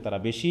জাতীয়তাবোধকে তারা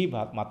বেশি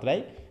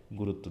মাত্রায়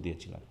গুরুত্ব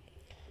দিয়েছিল।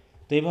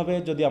 তো এইভাবে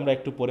যদি আমরা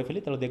একটু পড়ে ফেলি,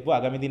 তাহলে দেখবো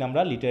আগামী দিন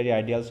আমরা Literary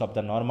ideals of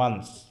the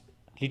নরমানস,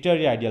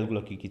 Literary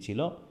আইডিয়ালগুলো কী কী ছিল,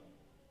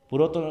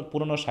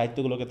 পুরনো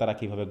সাহিত্যগুলোকে তারা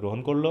কীভাবে গ্রহণ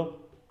করলো,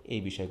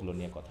 এই বিষয়গুলো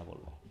নিয়ে কথা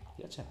বলবো,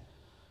 ঠিক আছে?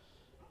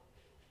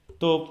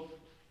 তো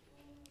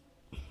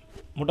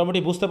মোটামুটি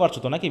বুঝতে পারছো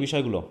তো নাকি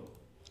বিষয়গুলো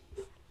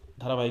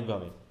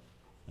ধারাবাহিকভাবে?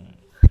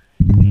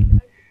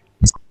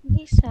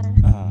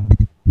 হ্যাঁ,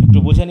 একটু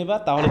বুঝে নিবা।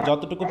 তাহলে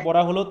যতটুকু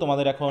পড়া হলো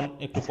তোমাদের এখন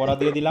একটু পড়া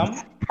দিয়ে দিলাম,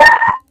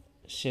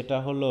 সেটা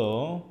হলো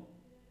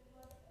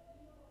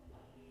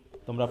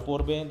তোমরা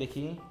পড়বে,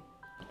 দেখি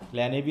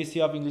plan ABC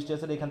of English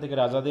literature, এখান থেকে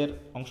রাজাদের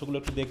অংশগুলো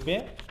একটু দেখবে,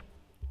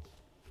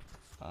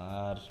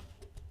 আর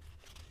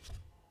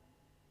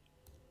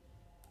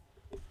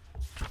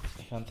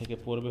এখান থেকে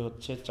পড়বে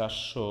হচ্ছে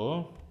 400,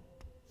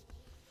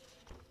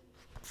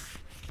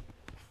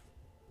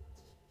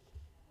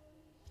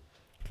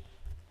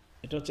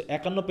 এটা হচ্ছে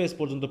 51 পেজ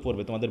পর্যন্ত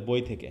পড়বে তোমাদের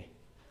বই থেকে,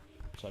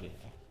 সরি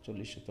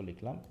 40 তো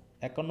লিখলাম,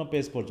 51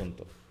 পেজ পর্যন্ত।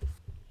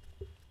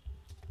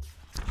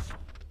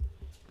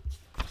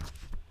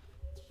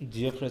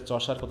 জিওফ্রেজ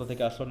চর্চার কোথা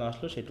থেকে আসলো না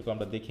আসলো সেটুকু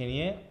আমরা দেখে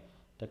নিয়ে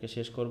এটাকে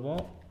শেষ করব।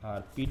 আর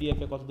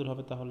পিডিএফে কত দূর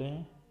হবে তাহলে?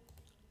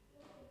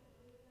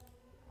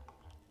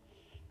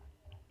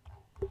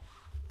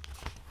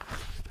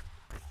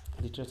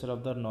 Literature of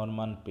the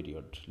Norman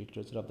period,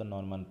 literature of the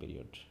Norman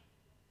period,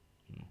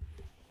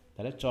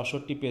 তাহলে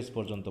 64 পেজ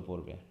পর্যন্ত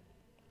পড়বে।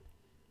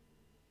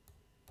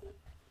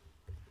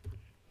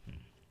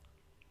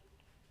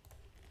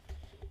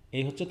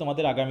 এই হচ্ছে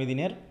তোমাদের আগামী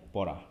দিনের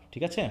পড়া,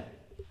 ঠিক আছে?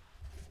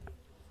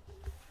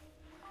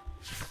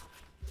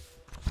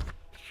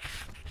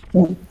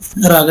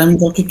 স্যার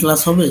আগামীকাল কি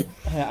ক্লাস হবে?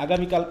 হ্যাঁ,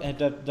 আগামীকাল,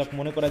 এটা যা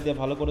মনে করাই দিয়ে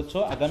ভালো করেছো,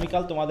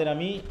 আগামীকাল তোমাদের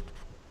আমি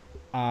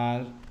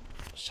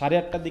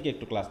 8:30টার দিকে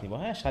একটু ক্লাস নিব,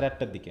 হ্যাঁ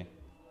 8:30টার দিকে,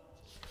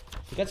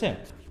 ঠিক আছে?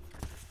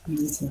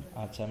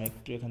 আচ্ছা, আমি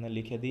একটু এখানে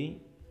লিখে দিই।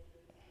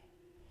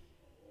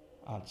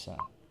 আচ্ছা,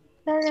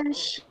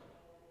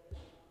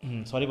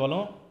 সরি বলো।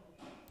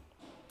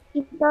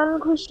 শীতল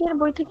ঘোষের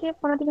বই থেকে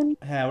পড়া দিবেন?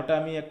 হ্যাঁ, ওটা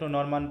আমি একটু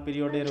নরমান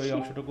পিরিয়ডের ওই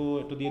অংশটুকু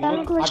একটু দিয়ে দেব,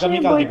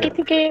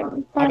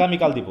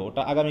 আগামীকাল দিব,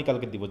 ওটা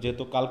আগামীকালকে দিব,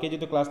 যেহেতু কালকে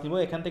যেহেতু ক্লাস নিব,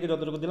 এখান থেকে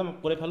যতটুকু দিলাম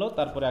করে ফেলো,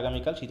 তারপরে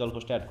আগামীকাল শীতল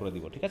ঘোষটা অ্যাড করে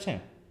দিব, ঠিক আছে?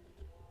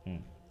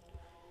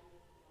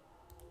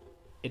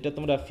 এটা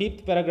তোমরা 5th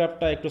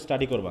প্যারাগ্রাফটা একটু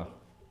স্টাডি করবা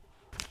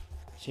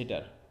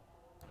সেটার।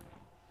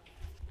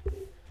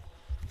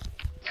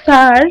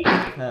 স্যার,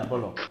 হ্যাঁ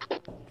বলো।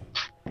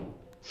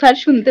 স্যার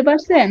শুনতে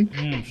পাচ্ছেন?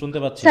 শুনতে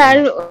পাচ্ছি স্যার।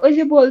 ওই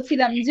যে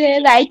বলছিলাম যে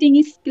রাইটিং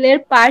স্কিলের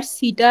পার্ট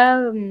সিটা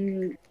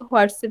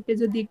হোয়াটসঅ্যাপে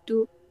যদি একটু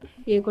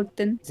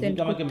করতেন, সেন্ড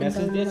করতেন। আমাকে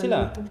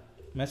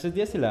মেসেজ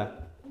দিয়েছিলা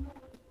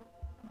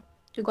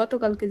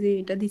গতকালকে যে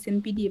এটা দিবেন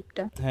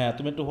পিডিএফটা? হ্যাঁ,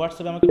 তুমি একটু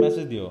হোয়াটসঅ্যাপে আমাকে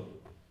মেসেজ দিও,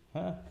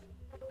 হ্যাঁ,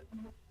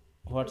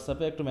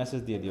 হোয়াটসঅ্যাপে একটু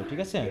মেসেজ দিয়ে দিও, ঠিক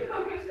আছে?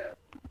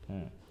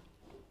 হুম,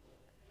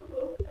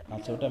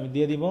 আচ্ছা, ওটা আমি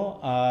দিয়ে দিব।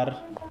 আর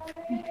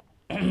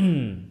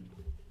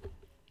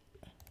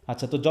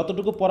আচ্ছা, তো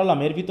যতটুকু পড়ালাম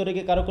এর ভিতরে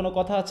কি কারো কোনো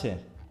কথা আছে?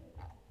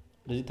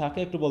 যদি থাকে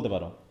একটু বলতে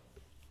পারো।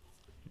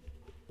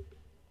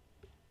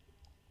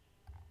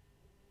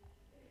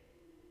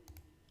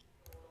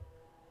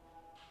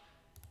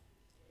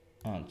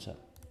 আচ্ছা,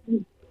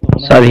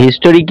 স্যার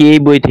হিস্টোরি কি এই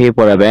বই থেকে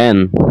পড়াবেন?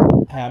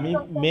 হ্যাঁ, আমি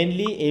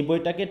মেইনলি এই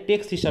বইটাকে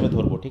টেক্সট হিসাবে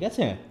ধরবো, ঠিক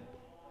আছে?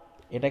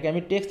 এটাকে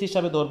আমি টেক্সট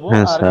হিসাবে ধরবো,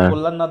 হ্যাঁ আর স্যার।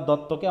 কল্যাণনাথ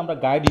দত্তকে আমরা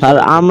গাইড স্যার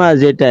হিসাবে আমরা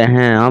ধরবো। যেটা,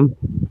 হ্যাঁ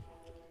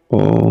ও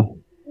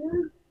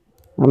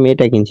আমি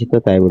এটা কিনছি তো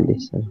তাই বলছি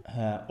স্যার।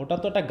 হ্যাঁ, ওটা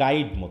তো একটা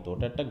গাইড মতো,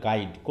 ওটা একটা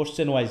গাইড,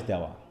 কোশ্চেন ওয়াইজ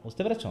দেওয়া,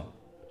 বুঝতে পেরেছো?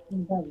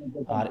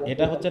 আর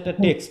এটা হচ্ছে একটা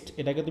টেক্সট,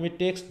 এটাকে তুমি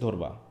টেক্সট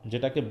ধরবা,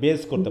 যেটাকে বেস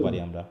করতে পারি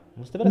আমরা,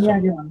 বুঝতে পেরেছো?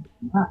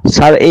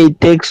 স্যার এই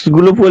টেক্সট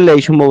গুলো পড়লে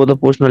সম্ভবত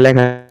প্রশ্ন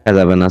লেখা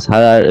যাবে না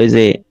স্যার। আর ওই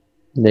যে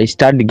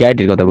স্টাডি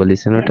গাইডের কথা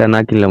বলেছেন ওটা না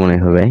কিনলে মনে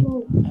হবে।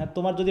 হ্যাঁ,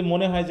 তোমার যদি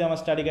মনে হয় যে আমার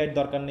স্টাডি গাইড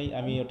দরকার নেই,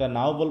 আমি ওটা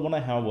নাও বলবো না,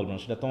 হ্যাঁও বলবো না,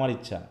 সেটা তোমার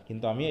ইচ্ছা,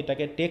 কিন্তু আমি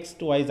এটাকে টেক্সট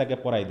ওয়াইজ আগে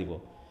পড়াই দিব,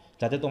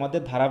 যাতে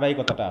তোমাদের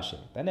ধারাবাহিকতাটা আসে,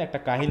 তাই না? একটা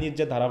কাহিনীর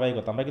যে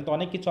ধারাবাহিকতা, আমরা কিন্তু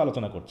অনেক কিছু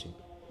আলোচনা করছি,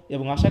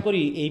 এবং আশা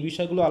করি এই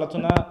বিষয়গুলো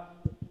আলোচনা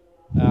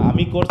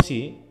আমি করছি,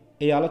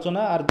 এই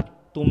আলোচনা আর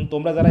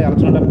তোমরা যারা এই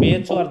আলোচনাটা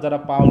পেয়েছো আর যারা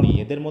পাওনি,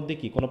 এদের মধ্যে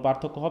কি কোনো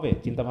পার্থক্য হবে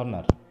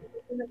চিন্তাভাবনার,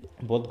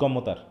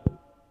 বোধগম্যতার?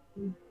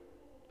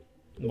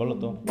 বলো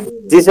তো।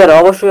 জি স্যার,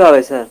 অবশ্যই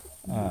হবে স্যার।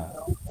 হ্যাঁ,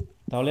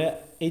 তাহলে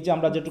এই যে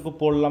আমরা যেটুকু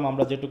পড়লাম,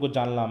 আমরা যেটুকু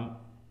জানলাম,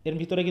 এর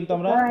ভিতরে কিন্তু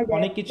আমরা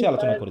অনেক কিছু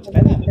আলোচনা করেছি,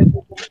 তাই না?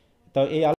 তো এই